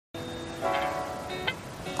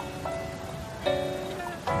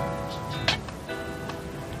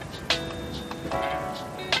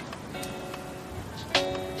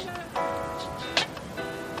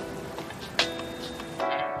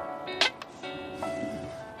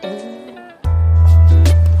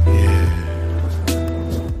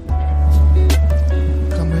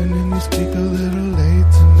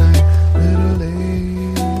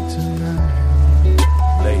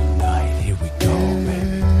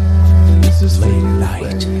late night.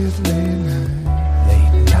 Late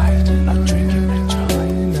night, I'm drinking a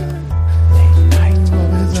joint. Late night,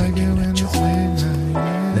 I'm drinking a joint.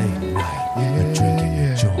 Late night, I'm drinking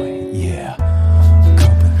a joint. Yeah.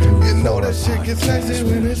 Coming through. You know that shit gets sexy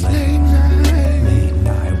when it's late night. Late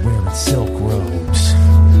night, wearing silk robes.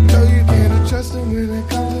 No, you can't trust them when it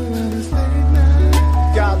comes around. It's late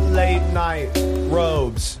night. Got late night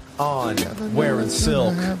robes on, wearing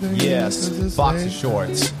silk. Yes, boxer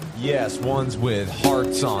shorts. Yes, ones with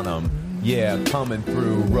hearts on them. Yeah, coming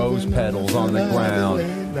through, rose petals on the ground.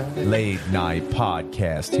 Late night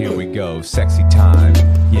podcast, here we go, sexy time.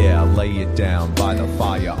 Yeah, lay it down by the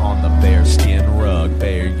fire on the bearskin rug.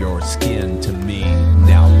 Bare your skin to me,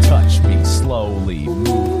 now touch me slowly.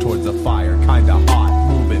 Move towards the fire, kinda hot,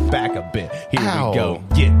 move it back a bit. Here we go,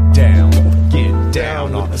 get down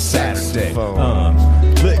on a Saturday.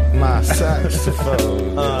 Lick my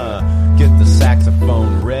saxophone. Get the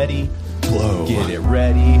saxophone ready. Blow. Get it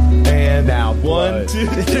ready. And now 1, 2,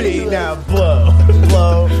 3. Now blow.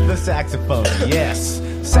 Blow the saxophone. Yes.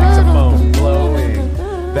 Saxophone blowing.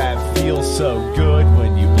 That feels so good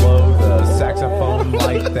when you blow the saxophone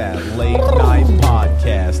like that. Late night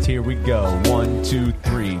podcast. Here we go. 1, 2,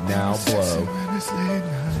 3. Now blow.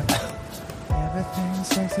 Everything's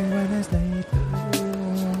sexy when it's late night.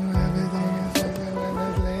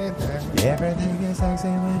 Everything is sexy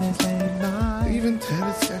when it's late night. Even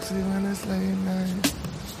tennis sexy when it's late night.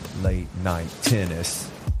 Late night tennis.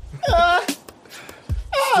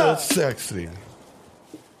 Still sexy.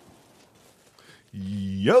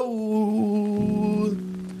 Yo.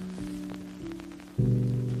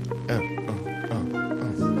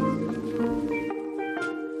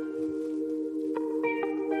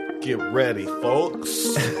 Get ready,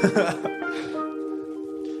 folks. Get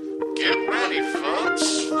ready, folks.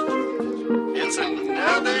 It's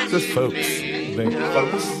another Just folks. evening Thank you,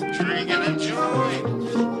 of folks. drinking and joint.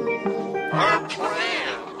 Our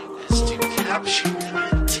plan is to capture your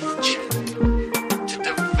attention, to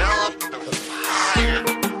develop the fire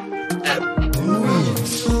that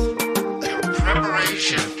moves your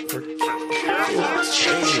preparation for careful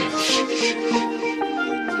change.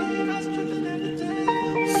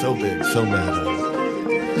 So big, so mad.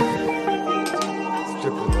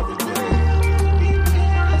 Stripping everything.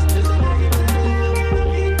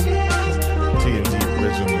 T&D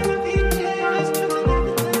original.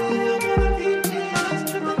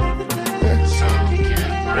 So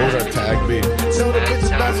get What was our ready. tag be? So the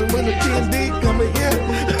bitches bouncing when the T&D coming, yeah.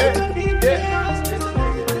 Yeah.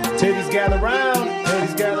 Titties gather round.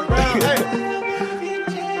 Titties gather round. Hey.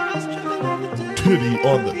 Titty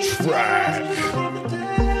on the track.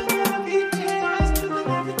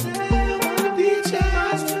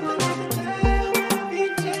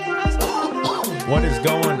 What is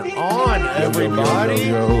going on, everybody?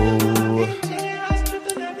 Yo.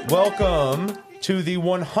 Welcome to the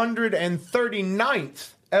 139th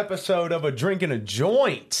episode of A Drink and a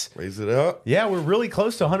Joint. Raise it up. Yeah, we're really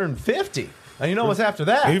close to 150. And you know what's after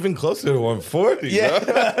that? Even closer to 140. Yeah.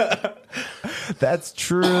 Bro. That's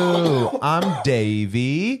true. I'm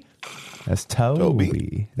Davey. That's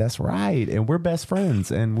Toby. That's right. And we're best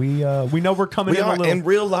friends. And we know we're coming We in a are little... in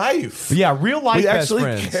real life. Yeah, real life We best actually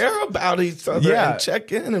friends. care about each other Yeah. and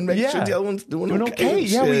check in and make sure the other one's doing okay. and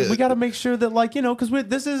Yeah, shit. we got to make sure that, like, you know, because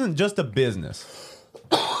this isn't just a business.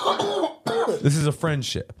 This is a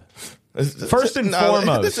friendship. First and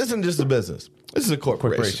foremost. This isn't just a business. This is a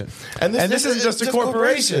corporation. And this isn't just a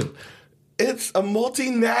corporation. It's a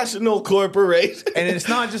multinational corporation. And it's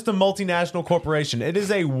not just a multinational corporation. It is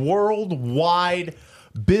a worldwide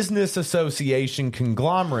business association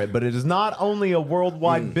conglomerate. But it is not only a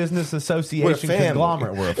worldwide business association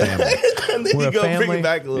conglomerate. We're a family. And then We're you a go family. bring it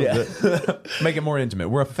back a little bit. Make it more intimate.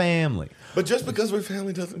 We're a family. But just because we're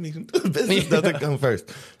family doesn't mean business doesn't come first.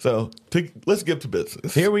 So let's get to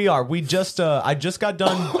business. Here we are. I just got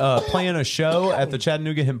done playing a show at the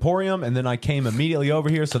Chattanooga Emporium, and then I came immediately over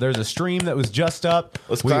here. So there's a stream that was just up.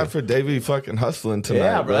 Let's clap for Davey fucking hustling tonight.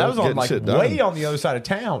 Yeah, bro. That was on Getting like shit done. way on the other side of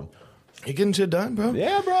town. You getting shit done, bro?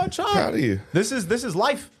 Yeah, bro. Try. Proud of you. This is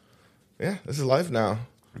life. Yeah, this is life now.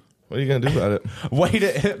 What are you gonna do about it?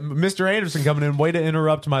 Mr. Anderson coming in. Way to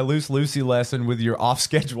interrupt my Loose Lucy lesson with your off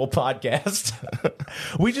schedule podcast.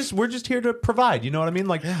 we're just here to provide. You know what I mean?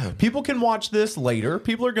 Like people can watch this later.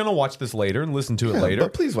 People are gonna watch this later and listen to it later.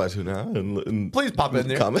 But please watch it now and Please pop in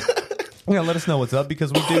there. comment. Yeah, let us know what's up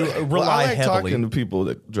because we do rely Well, I like heavily. talking to people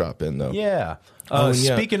that drop in though. Yeah. Yeah.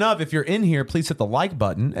 Speaking of, if you're in here, please hit the like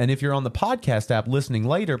button. And if you're on the podcast app listening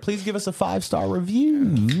later, please give us a 5-star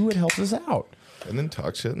review. It helps us out. And then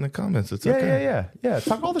talk shit in the comments. It's Yeah, okay. yeah.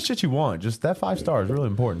 Talk all the shit you want. Just that 5 stars is really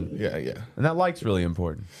important. Yeah. And that like's really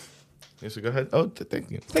important. Yes, go ahead. Oh,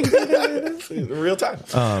 thank you. Real time.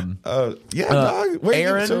 Dog.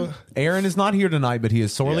 Aaron is not here tonight, but he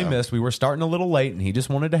is sorely missed. We were starting a little late, and he just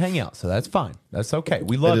wanted to hang out, so that's fine. That's okay.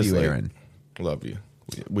 We love you, Aaron. Love you.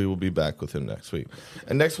 We will be back with him next week.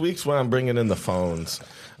 And next week's when I'm bringing in the phones.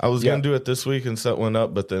 I was going to do it this week and set one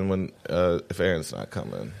up, but then when if Aaron's not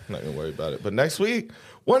coming, I'm not going to worry about it. But next week,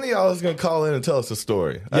 one of y'all is going to call in and tell us a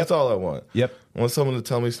story. That's all I want. Yep. I want someone to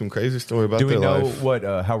tell me some crazy story about their life. Do we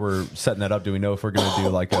know how we're setting that up? Do we know if we're going to do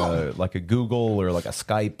like a Google or like a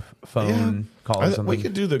Skype phone call or something? We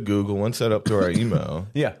could do the Google one, set up to our email.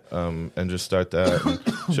 And just start that.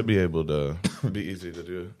 And should be able to be easy to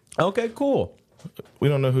do. Okay, cool. We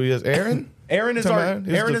don't know who he is. Aaron? Aaron is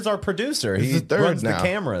our producer. He runs the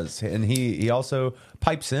cameras, and he also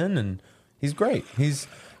pipes in, and he's great. He's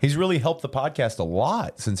really helped the podcast a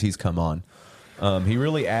lot since he's come on. He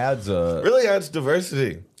really adds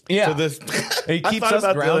diversity. To this. He keeps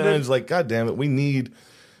us grounded. It's like, God damn it, we need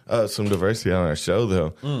some diversity on our show,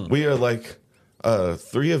 though. We are like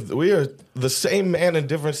we are the same man in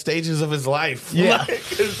different stages of his life. Yeah. It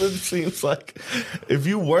seems like if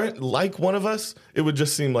you weren't like one of us, it would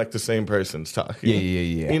just seem like the same person's talking.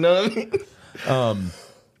 Yeah. You know what I mean?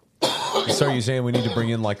 So are you saying we need to bring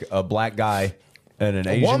in like a black guy and an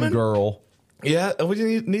Asian girl? Yeah, and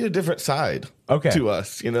we need a different side to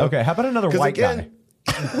us, you know? Okay, how about another white guy?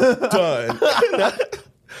 Done. But,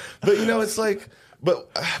 it's like...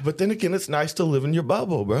 But then again, it's nice to live in your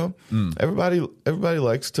bubble, bro. Everybody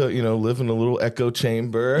likes to live in a little echo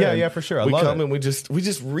chamber. Yeah, for sure. We come and we just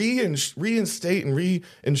reinstate and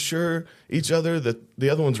reinsure each other that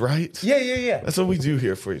the other one's right. Yeah. That's what we do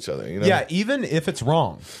here for each other. Yeah, even if it's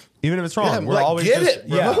wrong. We're like, always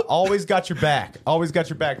always got your back. Always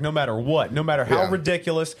got your back, no matter what, no matter how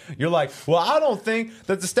ridiculous. You're like, well, I don't think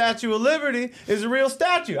that the Statue of Liberty is a real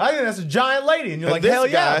statue. I think that's a giant lady, and you're like, hell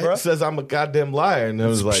yeah, bro. Says I'm a goddamn liar, and it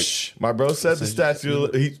was like, my bro said the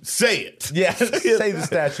Statue. Say it. Yeah, say the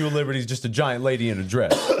Statue of Liberty is just a giant lady in a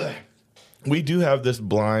dress. We do have this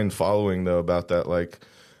blind following though about that, like.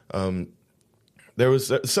 There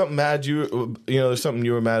was something mad there's something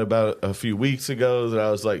you were mad about a few weeks ago that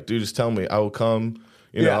I was like, dude, just tell me. I will come.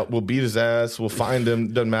 We'll beat his ass. We'll find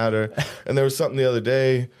him. Doesn't matter. And there was something the other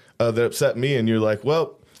day that upset me, and you're like,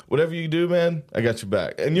 well, whatever you do, man, I got your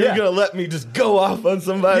back. And you're gonna let me just go off on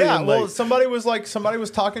somebody. Yeah, well, somebody was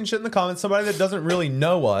talking shit in the comments. Somebody that doesn't really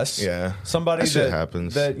know us. Yeah, somebody that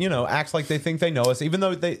happens. That acts like they think they know us, even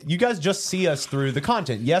though you guys just see us through the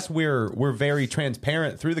content. Yes, we're very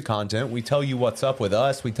transparent through the content. We tell you what's up with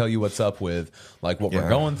us. We tell you what's up with like what we're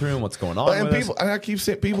going through and what's going on. And I keep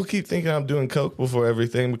saying people keep thinking I'm doing coke before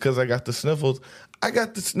everything because I got the sniffles. I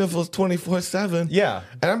got the sniffles 24/7. Yeah,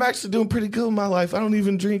 and I'm actually doing pretty good in my life. I don't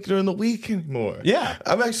even drink during the week anymore. Yeah,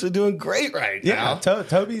 I'm actually doing great right now.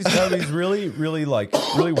 Toby's really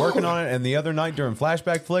working on it. And the other night during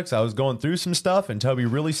Flashback Flicks, I was going through some stuff, and Toby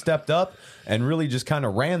really stepped up and really just kind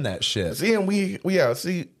of ran that shit. See, and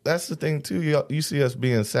see, that's the thing too. You see us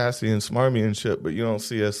being sassy and smarmy and shit, but you don't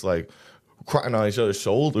see us like crying on each other's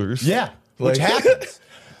shoulders. Yeah, which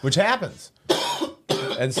happens.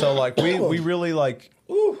 And so, like, we really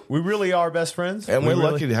are best friends, and we're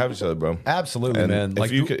lucky to have each other, bro. Absolutely, and man.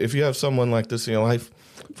 Like, if you have someone like this in your life,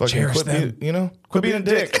 fucking quit being a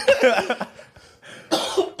dick.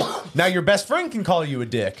 Now, your best friend can call you a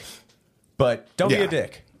dick, but don't be a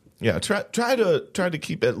dick. Yeah, try to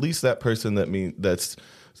keep at least that person that's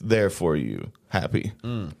there for you happy,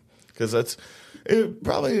 because that's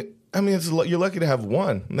probably. I mean, you're lucky to have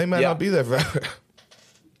one. They might not be there forever.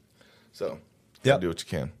 So. Yeah, do what you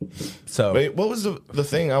can. So, wait, what was the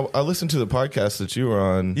thing? I listened to the podcast that you were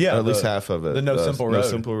on. Yeah, at least half of it. The No Simple Road. No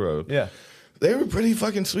Simple Road. Yeah, they were pretty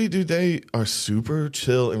fucking sweet, dude. They are super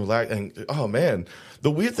chill and relaxed. And oh man, the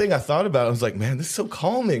weird thing I thought about, I was like, man, this is so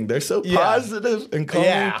calming. They're so positive and calming.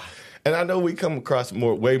 Yeah. And I know we come across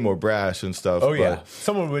way more brash and stuff. Oh yeah,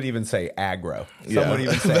 someone would even say aggro. Someone would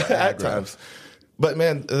even say aggro. At times. But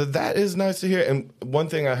man, that is nice to hear. And one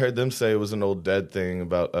thing I heard them say was an old Dead thing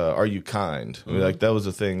about, "Are you kind?" Mm-hmm. I mean, like that was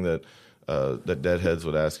a thing that that Deadheads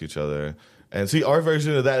would ask each other. And see, our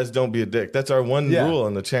version of that is "Don't be a dick." That's our one rule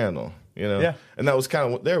on the channel, Yeah. And that was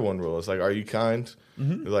kind of their one rule. It's like, "Are you kind?"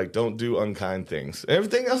 Mm-hmm. Like, don't do unkind things.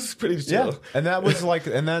 Everything else is pretty chill. Yeah. And that was like,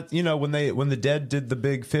 when the Dead did the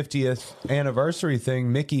big 50th anniversary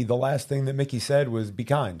thing, the last thing that Mickey said was, "Be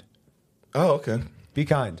kind." Oh, okay. Be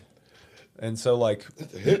kind. And so, like,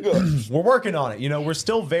 we're working on it. We're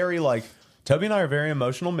still very, like, Toby and I are very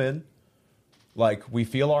emotional men. Like, we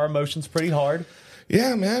feel our emotions pretty hard.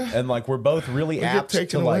 Yeah, man. And like we're both really get apt to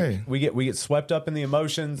taken like away. we get swept up in the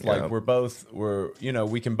emotions. Yeah. Like we both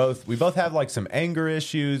have like some anger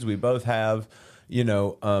issues. We both have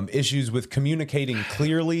issues with communicating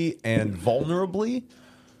clearly and vulnerably.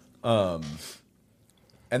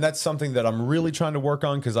 And that's something that I'm really trying to work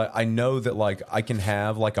on because I know that like I can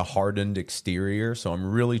have like a hardened exterior, so I'm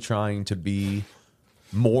really trying to be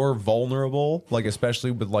more vulnerable, like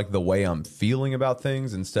especially with like the way I'm feeling about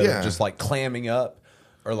things instead of just like clamming up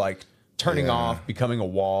or like turning off, becoming a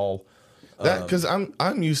wall. That because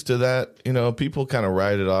I'm used to that. You know, people kind of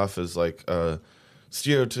write it off as like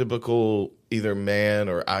stereotypical either man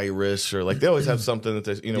or Irish or like they always have something that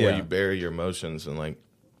they where you bury your emotions, and like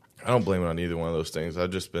I don't blame it on either one of those things.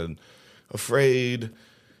 I've just been afraid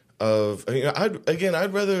of.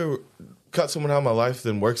 I'd rather cut someone out of my life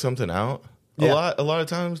than work something out. Yeah. A lot of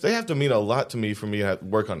times they have to mean a lot to me for me to have to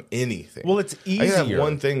work on anything. Well, it's I can have easier.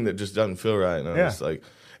 one thing that just doesn't feel right, and I'm just like,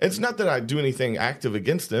 it's not that I do anything active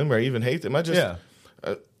against them or even hate them. I just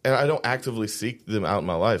and I don't actively seek them out in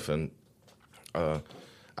my life, and I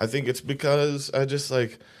think it's because I just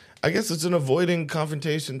like. I guess it's an avoiding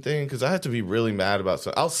confrontation thing because I have to be really mad about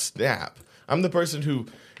something. I'll snap. I'm the person who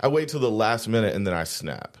I wait till the last minute and then I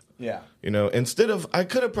snap. Yeah. Instead of I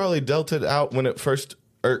could have probably dealt it out when it first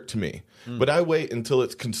irked me, but I wait until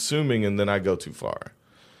it's consuming and then I go too far.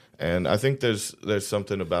 And I think there's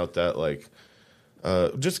something about that, like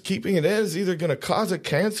just keeping it in is either going to cause a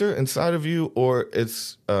cancer inside of you or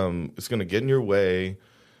it's going to get in your way.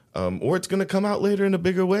 Or it's going to come out later in a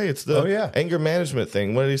bigger way. It's the anger management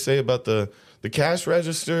thing. What did he say about the cash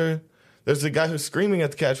register? There's the guy who's screaming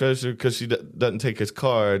at the cash register because she doesn't take his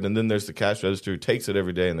card, and then there's the cash register who takes it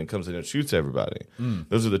every day and then comes in and shoots everybody.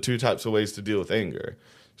 Those are the two types of ways to deal with anger.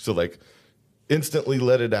 So, like, instantly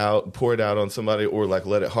let it out, pour it out on somebody, or, like,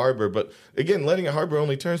 let it harbor. But, again, letting it harbor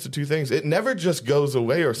only turns to two things. It never just goes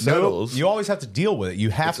away or settles. Nope. You always have to deal with it.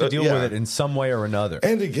 You have to deal with it in some way or another.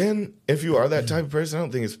 And, again, if you are that type of person, I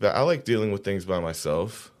don't think it's bad. I like dealing with things by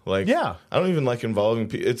myself. Like, I don't even like involving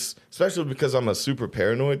people. It's especially because I'm a super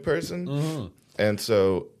paranoid person. And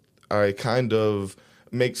so I kind of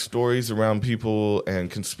make stories around people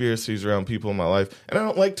and conspiracies around people in my life. And I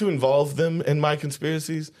don't like to involve them in my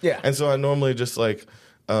conspiracies. Yeah. And so I normally just like,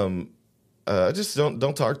 I just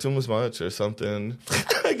don't talk to them as much or something,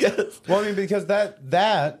 I guess. Well, I mean, because that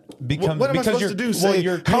becomes what am I because supposed to do? Say,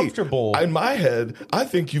 you're comfortable. Hey, in my head, I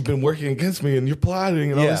think you've been working against me and you're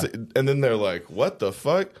plotting and all this. And then they're like, "What the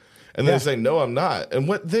fuck?" And they say, "No, I'm not." And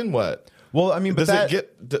what? Then what? Well, I mean, but then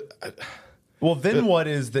what what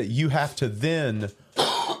is that you have to then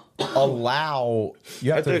allow?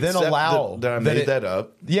 You have to then accept allow that I made that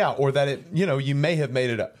up. Yeah, or that it. You may have made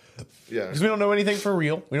it up. Yeah, because we don't know anything for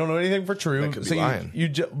real. We don't know anything for true. That could be lying.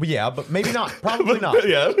 But maybe not. Probably not.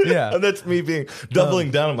 yeah. And that's me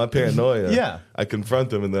doubling down on my paranoia. Yeah, I confront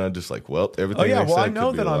them, and then I'm just like, well, everything. Oh yeah, well, I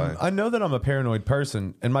know that I'm a paranoid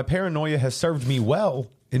person, and my paranoia has served me well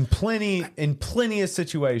in plenty of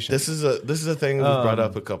situations. This is a thing that was brought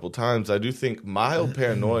up a couple times. I do think mild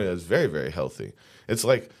paranoia is very, very healthy. It's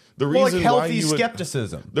like the reason like healthy why you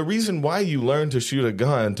skepticism. The reason why you learn to shoot a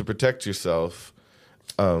gun to protect yourself.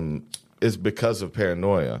 Is because of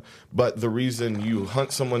paranoia. But the reason you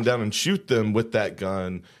hunt someone down and shoot them with that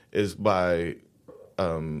gun is by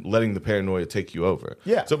letting the paranoia take you over.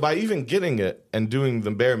 Yeah. So by even getting it and doing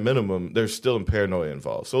the bare minimum, there's still paranoia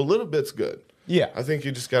involved. So a little bit's good. Yeah. I think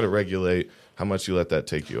you just got to regulate how much you let that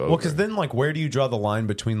take you over. Well, because then, like, where do you draw the line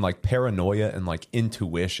between, like, paranoia and, like,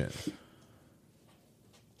 intuition?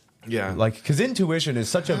 Yeah. Like, because intuition is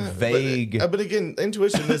such a vague... But again,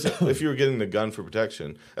 intuition isn't if you were getting the gun for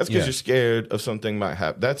protection. That's because you're scared of something might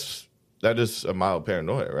happen. That is a mild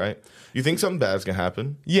paranoia, right? You think something bad's going to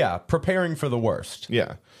happen. Yeah, preparing for the worst.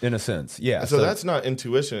 Yeah. In a sense, yeah. So that's not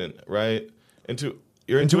intuition, right?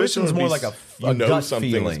 Your intuition is more like a gut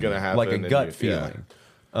something's feeling. Going to happen. Like a gut feeling.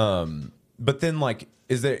 Yeah. But then, like,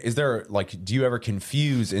 is there like, do you ever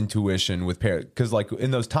confuse intuition with because, like,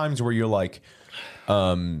 in those times where you're like...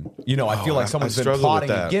 I feel like someone's been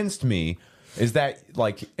plotting against me. Is that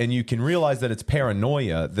like, and you can realize that it's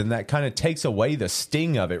paranoia, then that kind of takes away the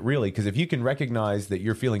sting of it, really. Because if you can recognize that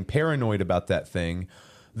you're feeling paranoid about that thing,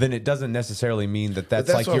 then it doesn't necessarily mean that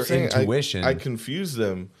that's like your intuition. I confuse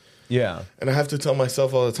them. Yeah. And I have to tell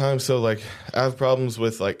myself all the time. So, like, I have problems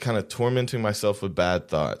with, like, kind of tormenting myself with bad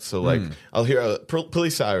thoughts. So, like, I'll hear a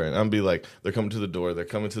police siren. I'll be like, they're coming to the door. They're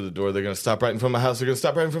coming to the door. They're going to stop right in front of my house. They're going to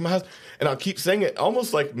stop right in front of my house. And I'll keep saying it,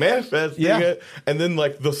 almost like manifesting it. And then,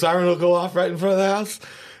 like, the siren will go off right in front of the house.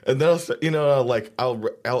 And then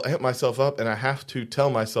I'll hit myself up. And I have to tell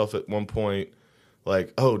myself at one point,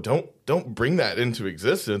 like, oh, don't bring that into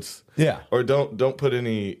existence. Yeah. Or don't put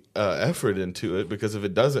any effort into it, because if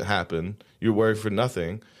it doesn't happen, you're worried for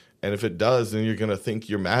nothing. And if it does, then you're gonna think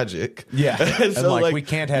you're magic. Yeah. And And, like, we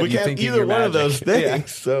can't have you thinking either you're one of those magic. things.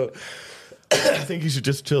 Yeah. So I think you should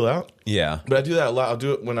just chill out. Yeah. But I do that a lot. I'll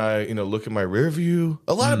do it when I, look at my rear view.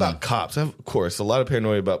 A lot about cops. I have, of course, a lot of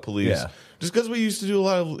paranoia about police. Yeah. Just because we used to do a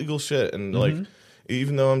lot of illegal shit. And, like,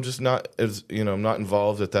 even though I'm just not as, I'm not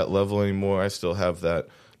involved at that level anymore, I still have that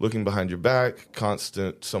looking behind your back,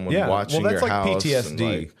 constant someone Yeah. watching Well, that's your like house. PTSD. And,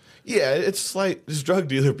 like, yeah, it's slight. It's drug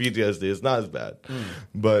dealer PTSD. It's not as bad.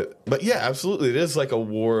 But yeah, absolutely. It is like a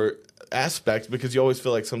war aspect, because you always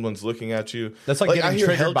feel like someone's looking at you. That's like I getting hear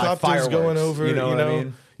triggered by helicopters going fireworks, over. you know what I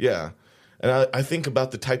mean? Yeah. And I think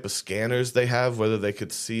about the type of scanners they have, whether they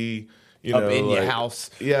could see, Up in your house.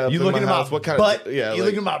 Yeah, up You in looking my at my house. What kind butt? of? Yeah, you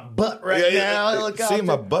looking at my butt right now? Helicopter? See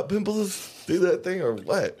my butt pimples do that thing or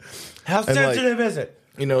what? How And, like, sensitive is it?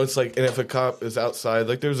 It's like, and if a cop is outside,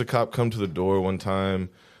 like there was a cop come to the door one time,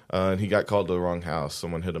 and he got called to the wrong house.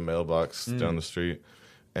 Someone hit a mailbox down the street,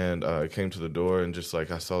 and came to the door, and just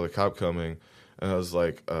like I saw the cop coming, and I was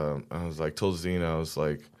like, told Zena, I was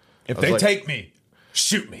like, If they take me,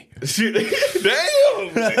 shoot me. shoot, damn,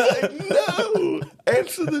 she's like, no,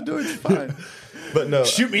 answer the door, it's fine. But no,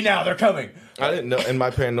 Shoot me now, they're coming. I didn't know, and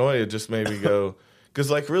my paranoia just made me go, because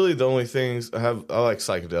like really the only things I like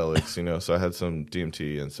psychedelics, so I had some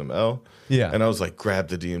DMT and some L, and I was like, grab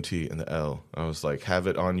the DMT and the L. I was like, have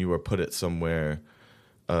it on you or put it somewhere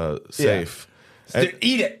safe. And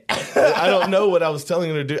Eat it. I don't know what I was telling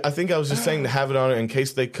him to do. I think I was just saying to have it on it in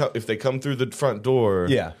case if they come through the front door,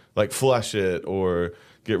 like flush it or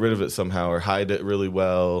get rid of it somehow or hide it really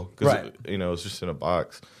well, because it's just in a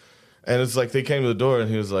box. And it's like they came to the door and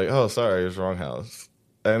he was like, "Oh, sorry, it was the wrong house."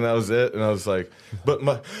 And that was it. And I was like, but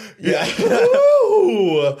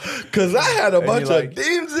because I had a bunch like, of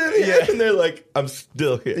demons in here. And they're like, I'm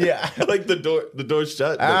still here. Yeah. Like the door's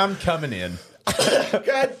shut. I'm coming in.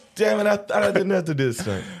 God damn it, I thought I didn't have to do this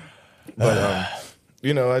thing. But,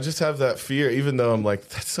 I just have that fear, even though I'm like,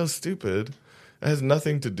 that's so stupid. It has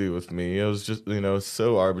nothing to do with me. It was just, it's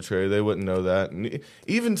so arbitrary. They wouldn't know that. And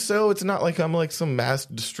even so, it's not like I'm like some mass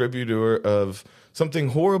distributor of something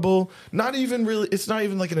horrible. Not even really. It's not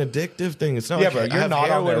even like an addictive thing. It's not. Yeah, like but I you're have not on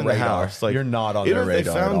heroin their in the radar. house. Like, You're not on even their if they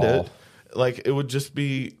radar found at all. it, like it would just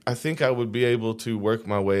be. I think I would be able to work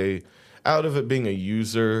my way out of it being a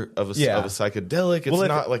user of a psychedelic. It's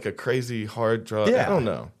not like a crazy hard drug. Yeah. I don't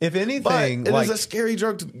know. If anything, but it is a scary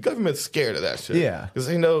drug. The government's scared of that shit. Yeah. Because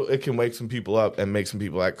they know it can wake some people up and make some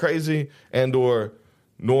people act crazy and or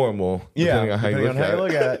normal, depending on how you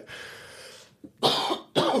look at it.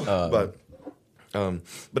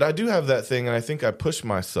 But I do have that thing, and I think I push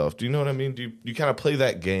myself. Do you know what I mean? Do you kind of play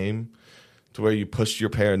that game to where you push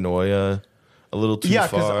your paranoia a little too far?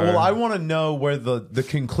 Because I want to know where the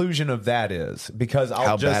conclusion of that is, because I'll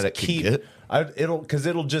How just bad it could keep get?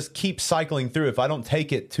 it'll just keep cycling through. If I don't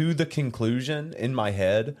take it to the conclusion in my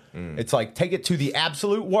head, it's like take it to the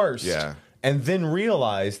absolute worst, and then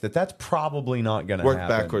realize that that's probably not going to happen. Work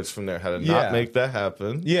backwards from there. How to not make that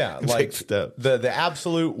happen. Yeah, like like steps. the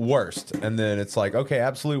absolute worst, and then it's like, okay,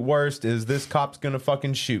 absolute worst is this cop's going to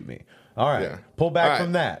fucking shoot me. All right, pull back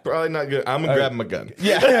from that. Probably not good. I'm gonna grab my gun.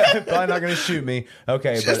 Yeah, probably not going to shoot me.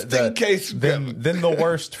 Okay, Just but in case. then the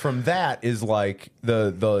worst from that is like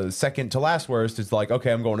the second to last worst is like,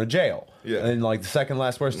 okay, I'm going to jail. Yeah. And like the second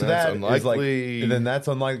last worst to That's that unlikely. is like, then that's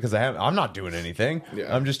unlikely because I'm not doing anything.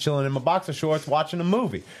 Yeah. I'm just chilling in my boxer shorts watching a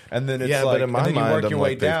movie. And then it's Yeah, like, but in my and then you mind, work I'm your way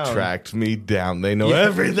like, they've down. tracked me down. They know Yeah.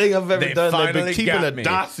 everything I've ever They done. They've been finally keeping got a me.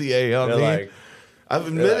 dossier on They're me. like, I've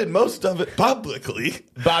admitted most of it publicly.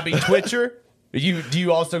 Bobby Twitcher. Do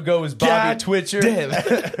you also go as Bobby God Twitcher? damn.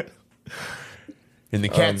 In the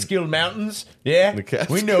Catskill Mountains? Yeah, The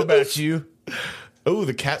Catskills. we know about you. Oh,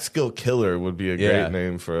 the Catskill Killer would be a Yeah. great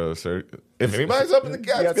name for a if anybody's up in the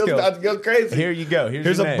Catskills, Catskills. about to go crazy. Here you go.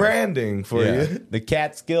 Here's a your name. branding for Yeah. you. The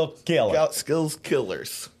Catskill Killer. Catskills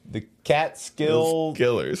Killers. The Catskill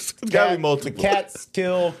Killers. It's gotta be multiple. The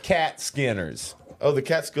Catskill Cat Skinners. Oh, the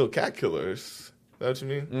Catskill Cat Killers. Is that what you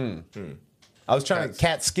mean? I was trying to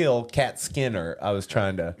Catskill Cat Skinner. I was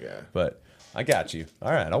trying to, but I got you.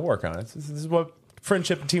 All right, I'll work on it. This is what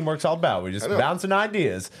friendship and teamwork's all about. We're just bouncing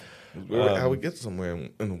ideas. How we get somewhere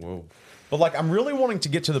in the world. But like, I'm really wanting to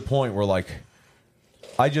get to the point where like,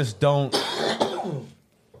 I just don't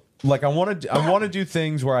like. I want to do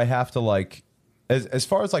things where I have to like, as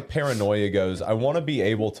far as like paranoia goes, I want to be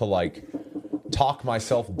able to like talk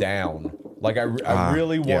myself down. Like I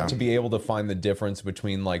really want to be able to find the difference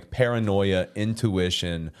between like paranoia,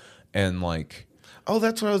 intuition, and like Oh,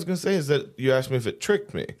 that's what I was gonna say. Is that you asked me if it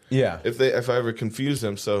tricked me? Yeah. If I ever confuse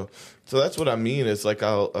them. So that's what I mean. Is like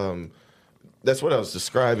that's what I was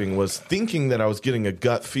describing, was thinking that I was getting a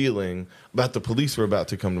gut feeling about the police were about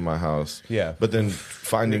to come to my house. Yeah. But then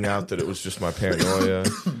finding out that it was just my paranoia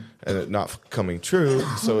and it not coming true.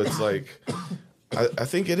 So it's like, I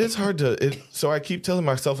think it is hard to, so I keep telling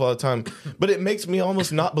myself all the time, but it makes me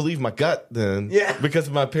almost not believe my gut then. Yeah.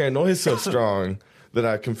 Because my paranoia is so strong that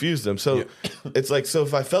I confuse them. So it's like, so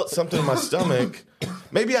if I felt something in my stomach,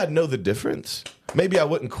 maybe I'd know the difference. Maybe I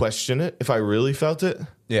wouldn't question it if I really felt it.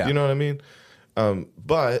 Yeah. You know what I mean?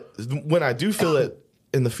 But when I do feel it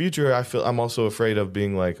in the future, I'm also afraid of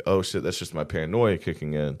being like, oh shit, that's just my paranoia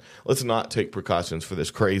kicking in. Let's not take precautions for this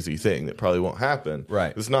crazy thing that probably won't happen.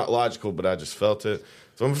 Right. It's not logical, but I just felt it.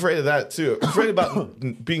 So I'm afraid of that too. I'm afraid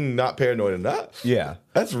about being not paranoid enough. Yeah.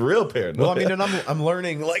 That's real paranoia. Well, I mean, and I'm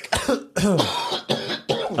learning, like,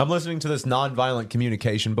 I'm listening to this nonviolent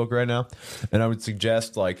communication book right now, and I would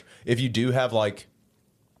suggest, like, if you do have, like,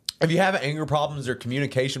 if you have anger problems or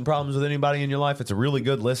communication problems with anybody in your life, it's a really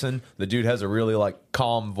good listen. The dude has a really, like,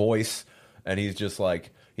 calm voice, and he's just,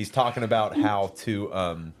 like, he's talking about how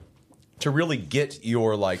to really get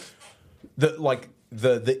your, like,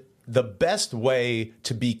 the best way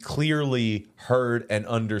to be clearly heard and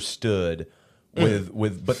understood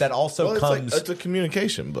with but that also comes, it's a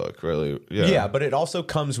communication book, really. yeah, but it also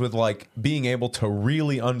comes with, like, being able to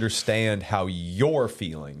really understand how you're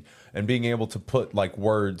feeling and being able to put, like,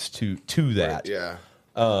 words to that.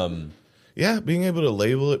 Right, yeah. Being able to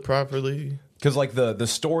label it properly. Because, like, the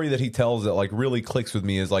story that he tells that, like, really clicks with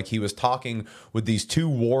me is, like, he was talking with these two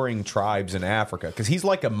warring tribes in Africa. Because he's,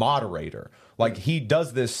 like, a moderator. Like, he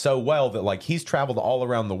does this so well that, like, he's traveled all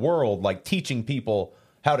around the world, like, teaching people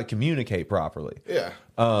how to communicate properly. Yeah.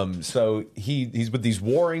 So he's with these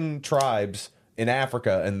warring tribes in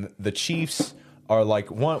Africa, and the chiefs are, like,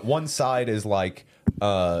 one side is like,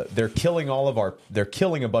 they're killing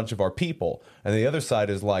a bunch of our people, and the other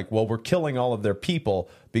side is like, well, we're killing all of their people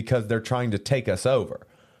because they're trying to take us over.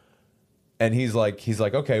 And he's like,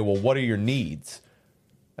 okay, well, what are your needs?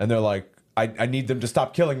 And they're like, I need them to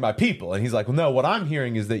stop killing my people. And he's like, well, no, what I'm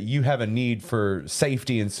hearing is that you have a need for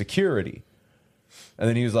safety and security. And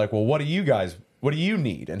then he was like, well, what do you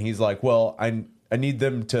need? And he's like, well, I need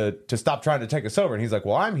them to stop trying to take us over. And he's like,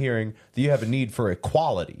 well, I'm hearing that you have a need for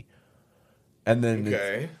equality. And then,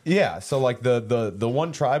 okay. Yeah, so, like, the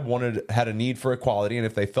one tribe had a need for equality, and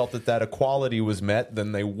if they felt that equality was met,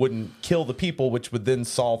 then they wouldn't kill the people, which would then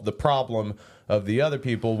solve the problem of the other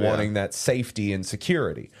people wanting that safety and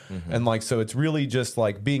security. Mm-hmm. And, like, so it's really just,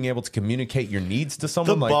 like, being able to communicate your needs to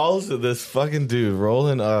someone. The balls of this fucking dude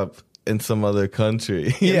rolling up in some other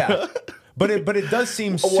country. Yeah. But it does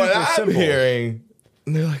seem super what I'm simple. Hearing,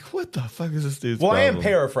 and they're like, what the fuck is this dude's Well, problem? I am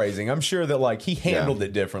paraphrasing. I'm sure that, like, he handled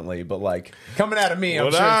it differently, but, like, coming out of me, I'm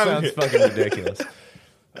What sure I'm it sounds fucking ridiculous.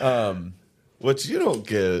 What you don't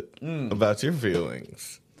get about your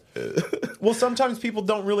feelings. Well, sometimes people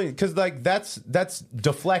don't really, because, like, that's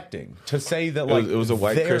deflecting to say that, like, it was a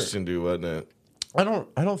white Christian dude, wasn't it? I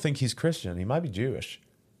don't think he's Christian. He might be Jewish.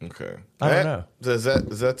 Okay, I don't know. Does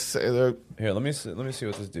that say they're Here, let me see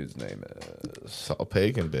what this dude's name is. it's all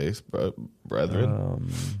pagan based,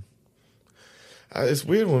 brethren? It's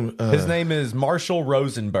weird when His name is Marshall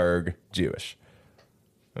Rosenberg, Jewish.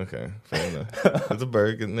 Okay, fair enough. There's a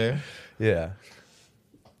berg in there. Yeah,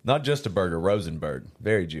 not just a burger, Rosenberg,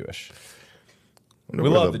 very Jewish. I wonder We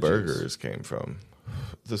where love the the Jews. burgers came from.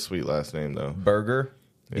 It's a sweet last name though. Burger,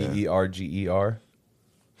 Yeah. Berger.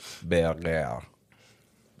 Berger.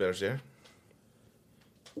 Berger.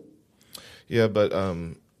 Yeah, but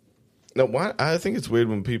no. Why? I think it's weird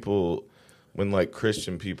when like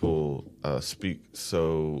Christian people speak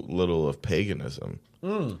so little of paganism.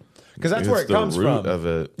 Because that's where it comes the root from. of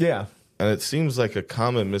it. Yeah. And it seems like a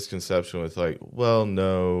common misconception with like, well,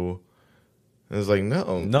 no. And it's like,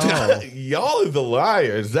 no. Y'all are the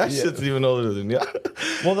liars. That shit's even older than y'all.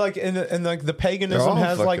 Well, like, and like the They're paganism all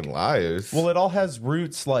has fucking like liars. Well, it all has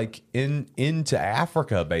roots like into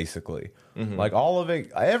Africa, basically. Like all of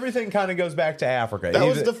it, everything kind of goes back to Africa. That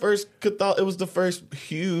was the first it was the first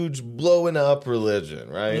huge blowing up religion,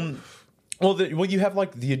 right? Well, you have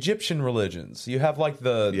like the Egyptian religions. You have like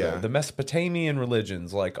the Mesopotamian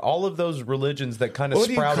religions. Like all of those religions that kind of What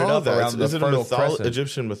do you sprouted call up that? around Is the it Fertile Crescent.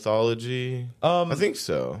 Egyptian mythology? I think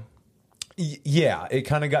so. Yeah, it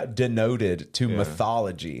kind of got denoted to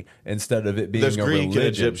mythology instead of it being There's a Greek religion, and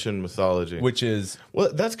Egyptian mythology, which is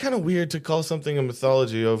well, that's kind of weird to call something a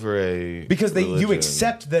mythology over a because you religion.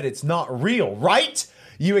 accept that it's not real, right?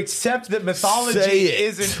 You accept that mythology Say it.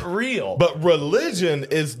 isn't real. But religion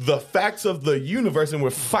is the facts of the universe, and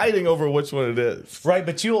we're fighting over which one it is. Right,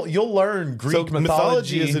 but you'll learn Greek So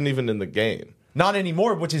mythology isn't even in the game. not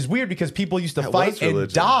anymore, which is weird because people used to That fight was and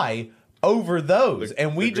religion. die over those,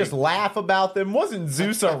 and we the just Greek- laugh about them. Wasn't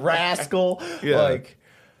Zeus a rascal? Yeah. Like,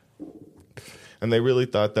 And they really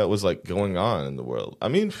thought that was like going on in the world. I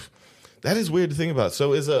mean, that is weird to think about.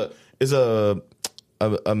 So is a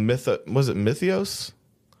myth? Was it mythos?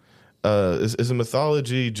 Is a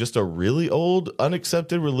mythology just a really old,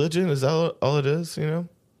 unaccepted religion? Is that all it is? You know,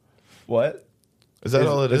 what is that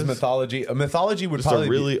all it is? mythology? A mythology would Just probably a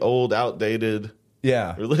really old, outdated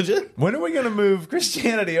yeah. religion. When are we going to move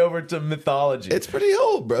Christianity over to mythology? It's pretty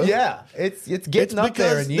old, bro. yeah, it's getting up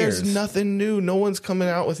there in years. There's nothing new. No one's coming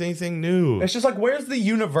out with anything new. It's just like, where's the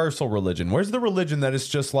universal religion? Where's the religion that is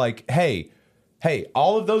just like, hey,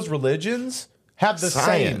 all of those religions have the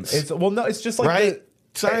Science. same. It's just like Right?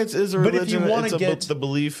 Science is a but religion. if you want It's to get the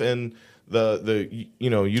belief in the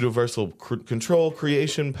universal control,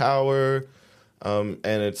 creation power,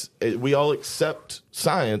 and we all accept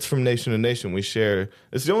science from nation to nation. We share.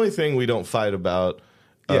 It's the only thing we don't fight about.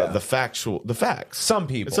 Yeah. The facts. Some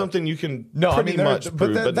people. It's something you can no, I pretty mean, much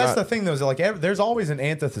prove, but that's not the thing though. Is like there's always an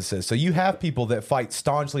antithesis. So you have people that fight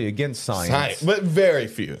staunchly against science. but very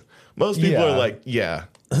few. Most people Yeah. are like, yeah,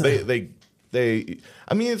 they.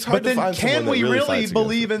 I mean, it's hard But to then, find someone can that we really really fights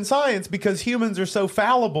believe in science because humans are so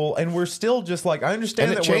fallible, and we're still just like I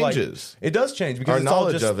understand And it that we're changes. like it does change because Our it's all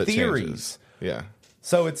knowledge just of it theories. changes. Yeah.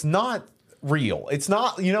 So it's not real. It's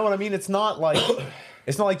not, you know what I mean? It's not like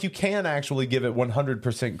it's not like you can actually give it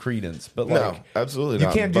 100% credence. But like No, absolutely you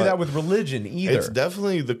not. can't do But that with religion either. It's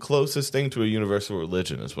definitely the closest thing to a universal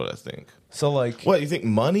religion, is what I think. So like What, you think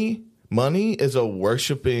money? Money is a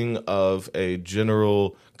worshiping of a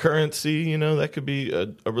general currency, you know, that could be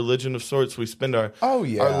a religion of sorts. We spend our Oh,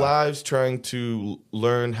 yeah. our lives trying to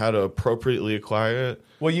learn how to appropriately acquire it.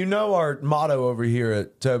 well, you know our motto over here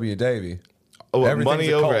at Toby and Davy. Oh, Everything's money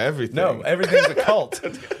a over cult. everything. No, everything's a cult.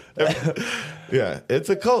 Yeah, it's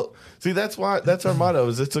a cult. See, that's our motto,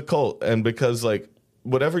 is it's a cult. And because like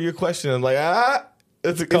whatever you're questioning, like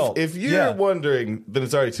it's a cult. If you're Yeah. wondering, then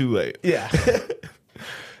it's already too late. Yeah.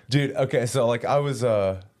 Dude, okay, so like I was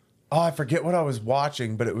I forget what I was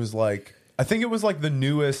watching, but it was like I think it was like the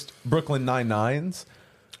newest Brooklyn Nine-Nines.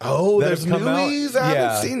 Oh, that there's have come out. newies? I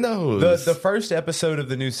haven't seen those. The first episode of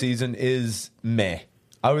the new season is meh.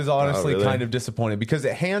 I was honestly really? kind of disappointed because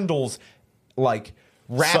it handles like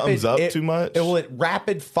rapid Sums up too much? It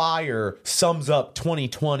rapid fire sums up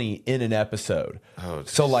 2020 in an episode. Oh,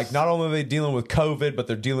 so like not only are they dealing with COVID, but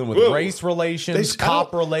they're dealing with Whoa. race relations, I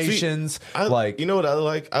cop don't- relations. see, like you know what I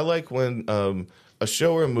like? I like when a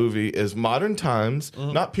show or a movie is modern times,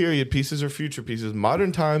 Mm-hmm. not period pieces or future pieces,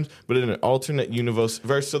 modern times, but in an alternate universe.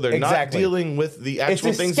 So they're not Exactly. dealing with the it's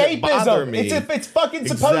actual things that bother escapism. me. It's fucking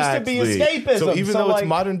supposed to be escapism. So even though like, it's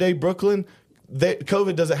modern day Brooklyn,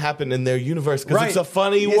 COVID doesn't happen in their universe because Right. it's a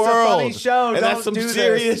funny It's a world. funny show. And Don't that's some do this.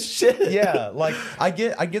 serious shit. yeah, like I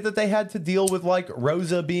get that they had to deal with like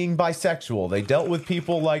Rosa being bisexual. They dealt with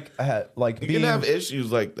people like You being can have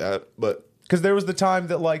issues like that, but because there was the time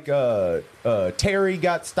that like Terry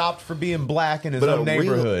got stopped for being black in his But own a real-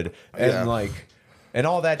 neighborhood and yeah. like and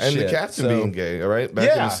all that and shit. the captain So- being gay, all right, back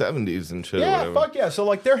in Yeah. the 70s and shit. or yeah, whatever. fuck yeah. So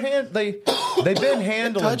like they've been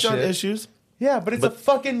handling Touch on shit. issues. Yeah, but it's a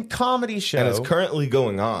fucking comedy show. And it's currently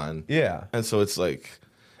going on. Yeah. And so it's like,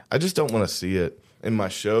 I just don't want to see it in my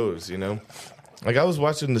shows, you know? Like, I was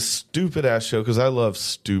watching this stupid ass show because I love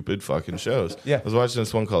stupid fucking shows. Yeah. I was watching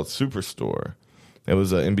this one called Superstore. It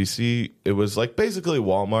was NBC. It was like basically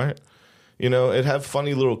Walmart. You know, it had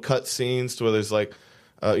funny little cut scenes to where there's like,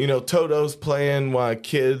 Toto's playing while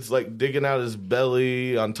kids like digging out his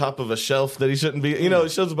belly on top of a shelf that he shouldn't be. You know,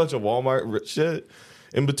 it shows a bunch of Walmart shit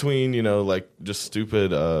in between, like just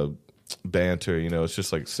stupid banter. You know, it's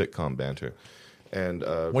just like sitcom banter. And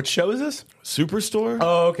What show is this? Superstore?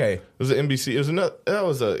 Oh, okay. It was an NBC. It was another. That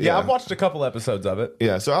was a Yeah, I've watched a couple episodes of it.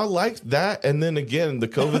 Yeah, so I liked that, and then again, the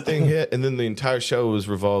COVID thing hit, and then the entire show was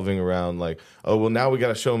revolving around like, oh well, now we got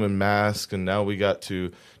to show them in masks, and now we got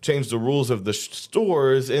to change the rules of the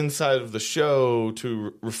stores inside of the show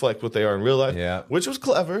to reflect what they are in real life. Yeah. Which was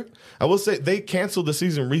clever. I will say they canceled the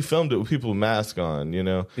season, refilmed it with people with masks on. You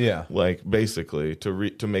know. Yeah. Like basically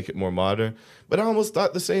to make it more modern. But I almost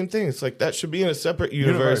thought the same thing. It's like that should be in a separate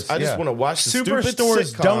universe. I just want to watch the stupid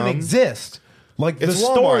Superstores sitcom. don't exist. Like It's the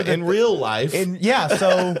Walmart store that in real life. And yeah,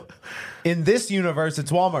 so in this universe,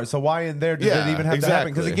 it's Walmart. So why in there does Yeah, it even have to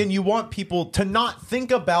happen? Because exactly. again, you want people to not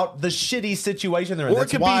think about the shitty situation they're in. Or it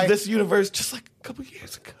That's could why, be this universe just like a couple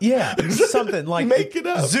years ago. yeah, something like Make it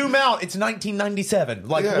up. Zoom out. It's 1997.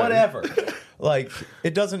 Like Yeah. whatever. Like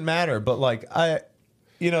it doesn't matter. But like that.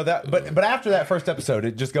 But after that first episode,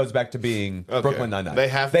 it just goes back to being Okay. Brooklyn Nine-Nine. They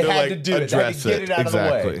had to to do it. They had address to get it out of the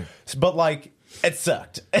Exactly. way. But like it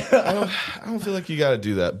sucked. I don't feel like you got to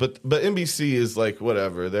do that. But NBC is like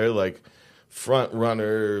whatever. They're like front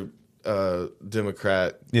runner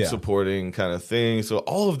Democrat Yeah. supporting kind of thing. So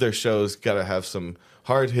all of their shows got to have some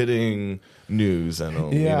hard hitting news in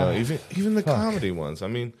them. Yeah. You know, even the comedy ones. I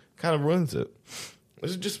mean, kind of ruins it.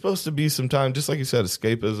 There's just supposed to be some time, just like you said,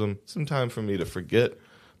 escapism. Some time for me to forget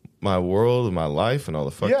my world and my life and all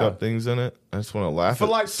the fucked Yeah. up things in it. I just want to laugh For at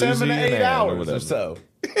like Susie 7 to and 8 Ann hours whatever. or so.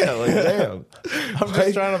 Yeah, like damn. I'm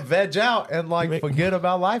just trying to veg out and like Make- forget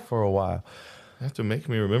about life for a while. You have to make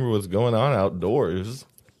me remember what's going on outdoors.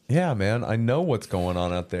 Yeah, man. I know what's going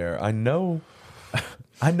on out there. I know.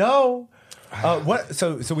 I know. What?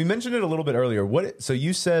 So we mentioned it a little bit earlier. So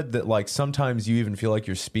you said that like sometimes you even feel like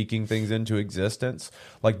you're speaking things into existence.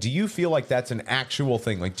 Like, do you feel like that's an actual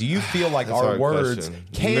thing? Like, do you feel like That's a our hard words question.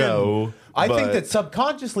 can? No, I think but- that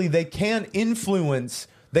subconsciously they can influence.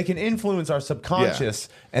 They can influence our subconscious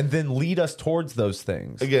and then lead us towards those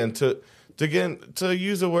things. Again, to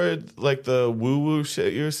use a word like the woo woo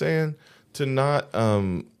shit you're saying, to not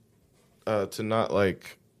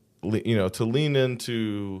like to lean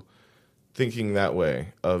into thinking that way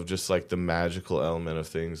of just like the magical element of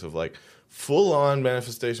things of like full on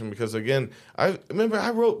manifestation. Because again, I remember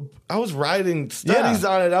I was writing studies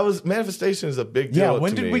on it. Manifestation is a big deal. Yeah.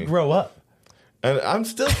 When to did me. we grow up? And I'm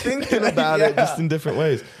still thinking about it just in different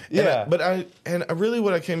ways. Yeah. But I really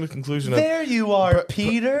what I came to the conclusion of, There you are,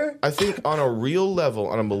 Peter. I think on a real level,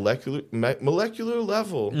 on a molecular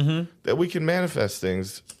level, that we can manifest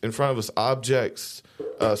things in front of us, objects,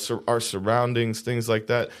 our surroundings, things like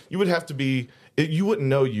that. You would have to be. You wouldn't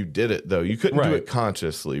know you did it though. You couldn't do Right. it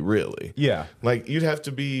consciously, really. Yeah. Like you'd have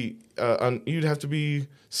to be. You'd have to be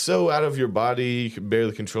so out of your body you could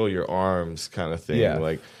barely control your arms, kind of thing. Yeah.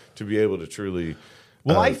 Like to be able to truly.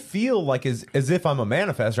 Well, I feel like as if I'm a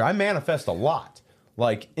manifester. I manifest a lot.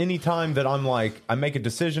 Like anytime that I'm like I make a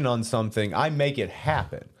decision on something, I make it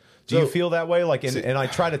happen. Do you So- feel that way? Like, and I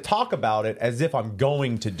try to talk about it as if I'm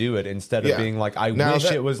going to do it instead of Yeah. being like, I Now wish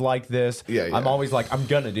that- it was like this. Yeah, yeah. I'm always like, I'm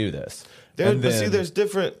gonna do this. But see, there's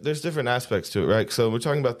different aspects to it, right? So we're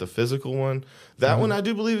talking about the physical one. That one I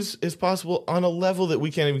do believe is possible on a level that we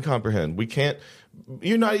can't even comprehend. We can't.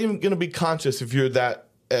 You're not even going to be conscious if you're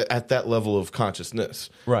at that level of consciousness,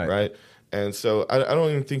 Right. Right. And so I don't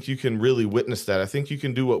even think you can really witness that. I think you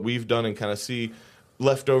can do what we've done and kind of see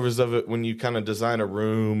leftovers of it when you kind of design a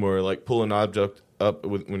room or like pull an object up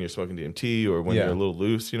when you're smoking DMT or when Yeah. you're a little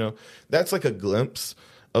loose. That's like a glimpse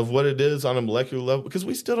of what it is on a molecular level, because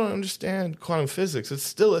we still don't understand quantum physics. It's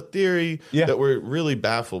still a theory that we're really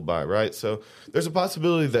baffled by, right? So there's a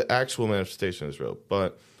possibility that actual manifestation is real.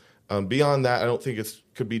 But beyond that, I don't think it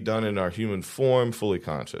could be done in our human form, fully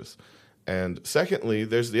conscious. And secondly,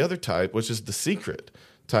 there's the other type, which is the secret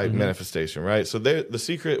type manifestation, right? So the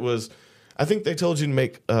secret was, I think they told you to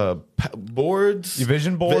make boards,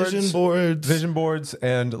 vision boards,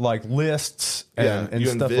 and like lists and you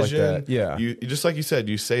stuff envision, like that. Yeah, you just like you said,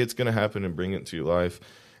 you say it's going to happen and bring it into your life.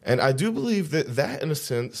 And I do believe that in a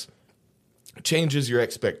sense changes your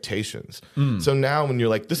expectations. So now when you're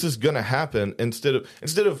like, this is going to happen, instead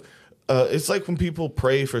of it's like when people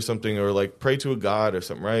pray for something or like pray to a god or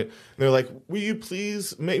something, right? And they're like, will you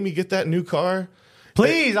please make me get that new car?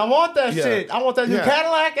 please, I want that Yeah. shit. I want that new Yeah.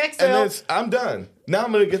 Cadillac XL. And I'm done. Now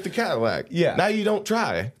I'm going to get the Cadillac. Yeah. Now you don't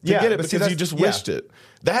try to Yeah, get it but see, because you that's- just wished it.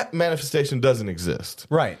 That manifestation doesn't exist.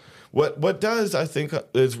 Right. What does, I think,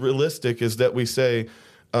 is realistic is that we say,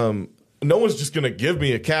 no one's just going to give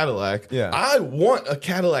me a Cadillac. Yeah. I want a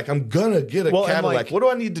Cadillac. I'm going to get a Well, and Cadillac. like- What do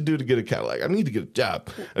I need to do to get a Cadillac? I need to get a job.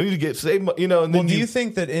 I need to save money, and then Well, do you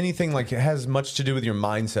think that anything like has much to do with your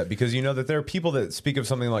mindset? Because you know that there are people that speak of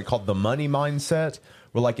something like called the money mindset,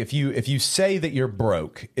 where like if you say that you're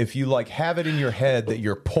broke, if you like have it in your head that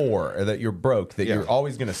you're poor or that you're broke, that Yeah. you're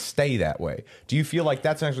always going to stay that way. Do you feel like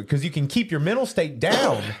that's actually because you can keep your mental state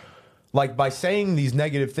down? Like by saying these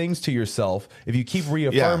negative things to yourself, if you keep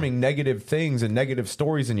reaffirming negative things and negative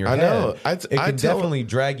stories in your I head, know. it can definitely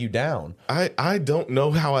drag you down. I don't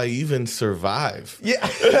know how I even survive. Yeah.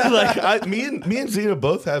 Like me and Zena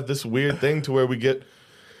both have this weird thing to where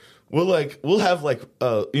we'll have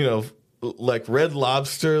like Red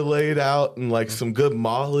Lobster laid out and like some good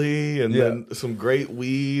Molly and then some great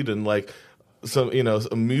weed and like some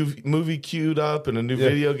a movie queued up and a new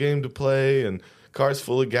video game to play and cars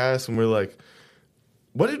full of gas, and we're like,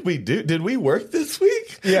 what did we do? Did we work this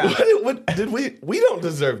week? Yeah. What did we don't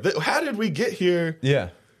deserve that. How did we get here? Yeah.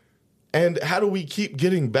 And how do we keep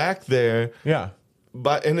getting back there? Yeah.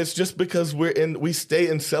 And it's just because we stay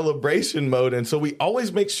in celebration mode, and so we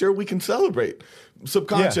always make sure we can celebrate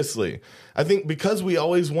subconsciously. Yeah. I think because we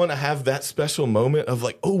always want to have that special moment of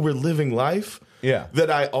like, oh, we're living life. Yeah. That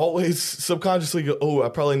I always subconsciously go, oh, I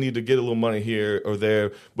probably need to get a little money here or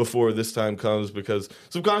there before this time comes, because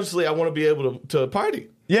subconsciously I want to be able to party.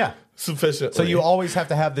 Yeah. Sufficiently. So you always have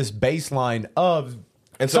to have this baseline of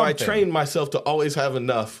And so something. I trained myself to always have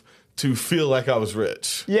enough to feel like I was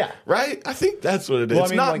rich. Yeah. Right? I think that's what it is. Well,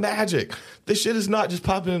 It's not magic. This shit is not just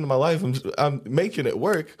popping into my life. I'm making it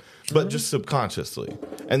work, but just subconsciously.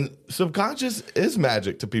 And subconscious is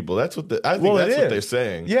magic to people. That's what I think that's what they're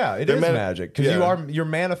saying. Yeah, it is magic. Because you're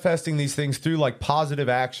manifesting these things through like positive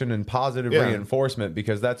action and positive reinforcement,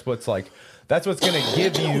 because that's what's going to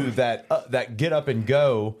give you that get up and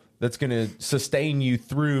go that's going to sustain you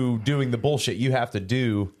through doing the bullshit you have to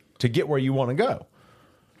do to get where you want to go.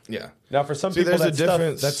 Yeah. Now, for some people,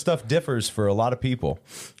 that stuff differs for a lot of people.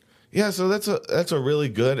 Yeah, so that's a really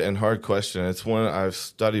good and hard question. It's one I've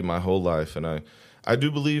studied my whole life, and I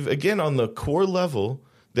do believe, again, on the core level,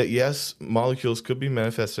 that yes, molecules could be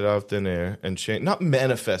manifested out of thin air and changed. Not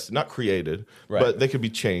manifested, not created, but they could be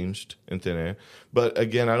changed in thin air. But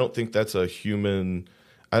again, I don't think that's a human.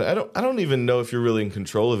 I don't even know if you're really in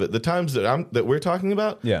control of it. The times that we're talking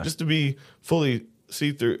about, just to be fully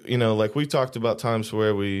see through, like we talked about times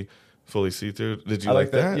where we fully see through. Did you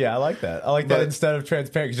like that? Yeah, I like that. I like that instead of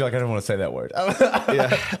transparent, because you're like, I don't want to say that word.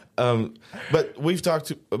 Yeah. But we've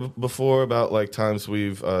talked before about like times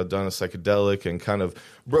we've done a psychedelic and kind of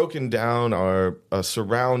broken down our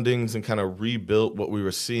surroundings and kind of rebuilt what we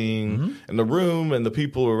were seeing in the room and the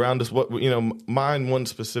people around us. Mine one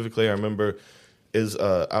specifically I remember is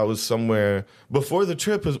I was somewhere before the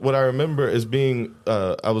trip. Is what I remember is being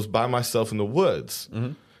I was by myself in the woods,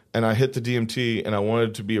 and I hit the DMT, and I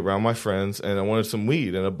wanted to be around my friends, and I wanted some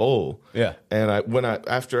weed and a bowl. Yeah. And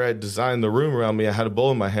after I designed the room around me, I had a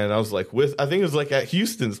bowl in my hand. I was like I think it was like at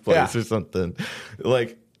Houston's place or something,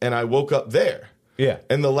 like, and I woke up there. Yeah.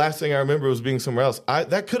 And the last thing I remember was being somewhere else. I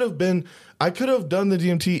could have done the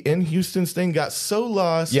DMT in Houston's thing, got so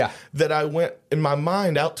lost that I went in my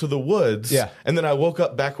mind out to the woods. Yeah. And then I woke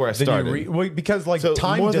up back where I started. Because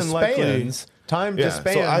time disbands. Time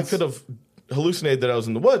disbands. So I could have hallucinated that I was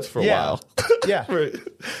in the woods for a while. Yeah.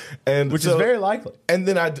 And which is very likely. And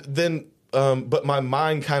then but my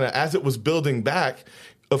mind kind of, as it was building back,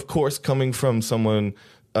 of course, coming from someone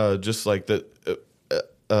just like that,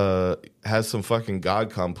 has some fucking God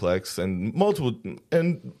complex and multiple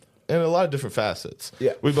and a lot of different facets.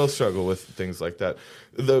 Yeah, we both struggle with things like that.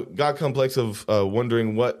 The God complex of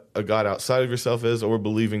wondering what a God outside of yourself is, or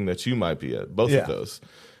believing that you might be it. Both of those.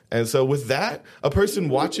 And so with that, a person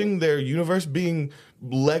watching their universe being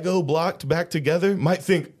Lego blocked back together might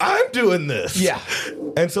think, I'm doing this. Yeah.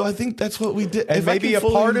 And so I think that's what we did. And maybe a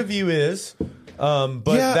part of you is. But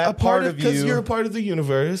that part of you, because you're a part of the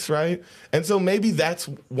universe, right? And so maybe that's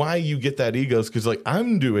why you get that ego, because like,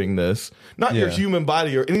 I'm doing this, not your human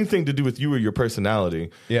body or anything to do with you or your personality.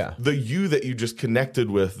 Yeah, the you that you just connected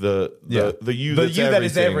with, the you that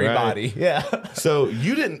is everybody. Right? Yeah. So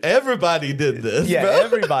everybody did this. Yeah, bro.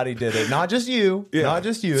 Everybody did it, not just you. Yeah. Not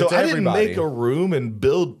just you. So it's I everybody. didn't make a room and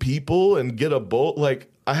build people and get a bolt like.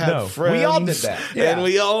 I had friends. We all did that. Yeah. And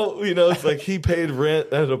we all, it's like he paid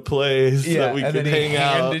rent at a place that we could hang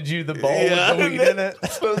out. And handed you the bowl with the weed in it.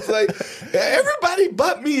 So it's like, everybody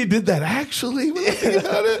but me did that, actually. When I think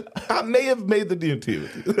about it, I may have made the DMT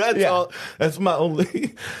with you. That's all. That's my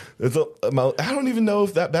only. I don't even know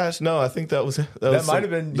if that batch. No, I think that might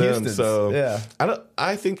have been Houston's. So yeah.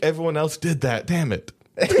 I think everyone else did that. Damn it.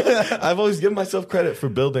 I've always given myself credit for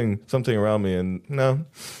building something around me, and no.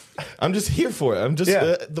 I'm just here for it. I'm just.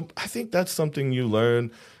 I think that's something you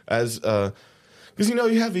learn as, because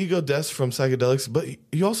you have ego deaths from psychedelics, but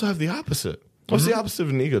you also have the opposite. What's the opposite of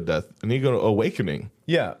an ego death? An ego awakening.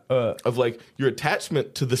 Yeah, of like your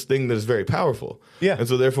attachment to this thing that is very powerful. Yeah, and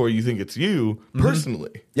so therefore you think it's you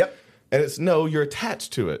personally. Yep. And it's you're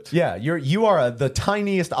attached to it. Yeah, you are the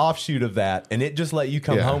tiniest offshoot of that, and it just let you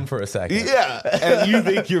come home for a second. Yeah, and you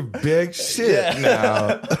think you're big shit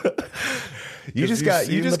now. You just got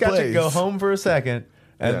to go home for a second,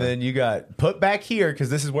 and then you got put back here because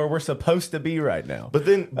this is where we're supposed to be right now. But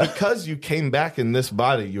then because you came back in this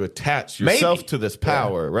body, you attach yourself to this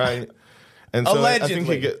power, right? And so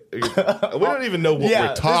Allegedly. I think we don't even know what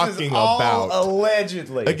we're talking this is all about.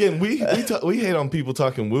 Allegedly. Again, we hate on people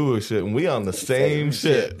talking woo-woo shit, and we on the same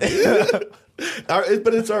shit.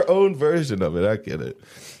 But it's our own version of it. I get it.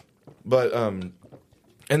 But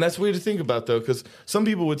and that's weird to think about, though, because some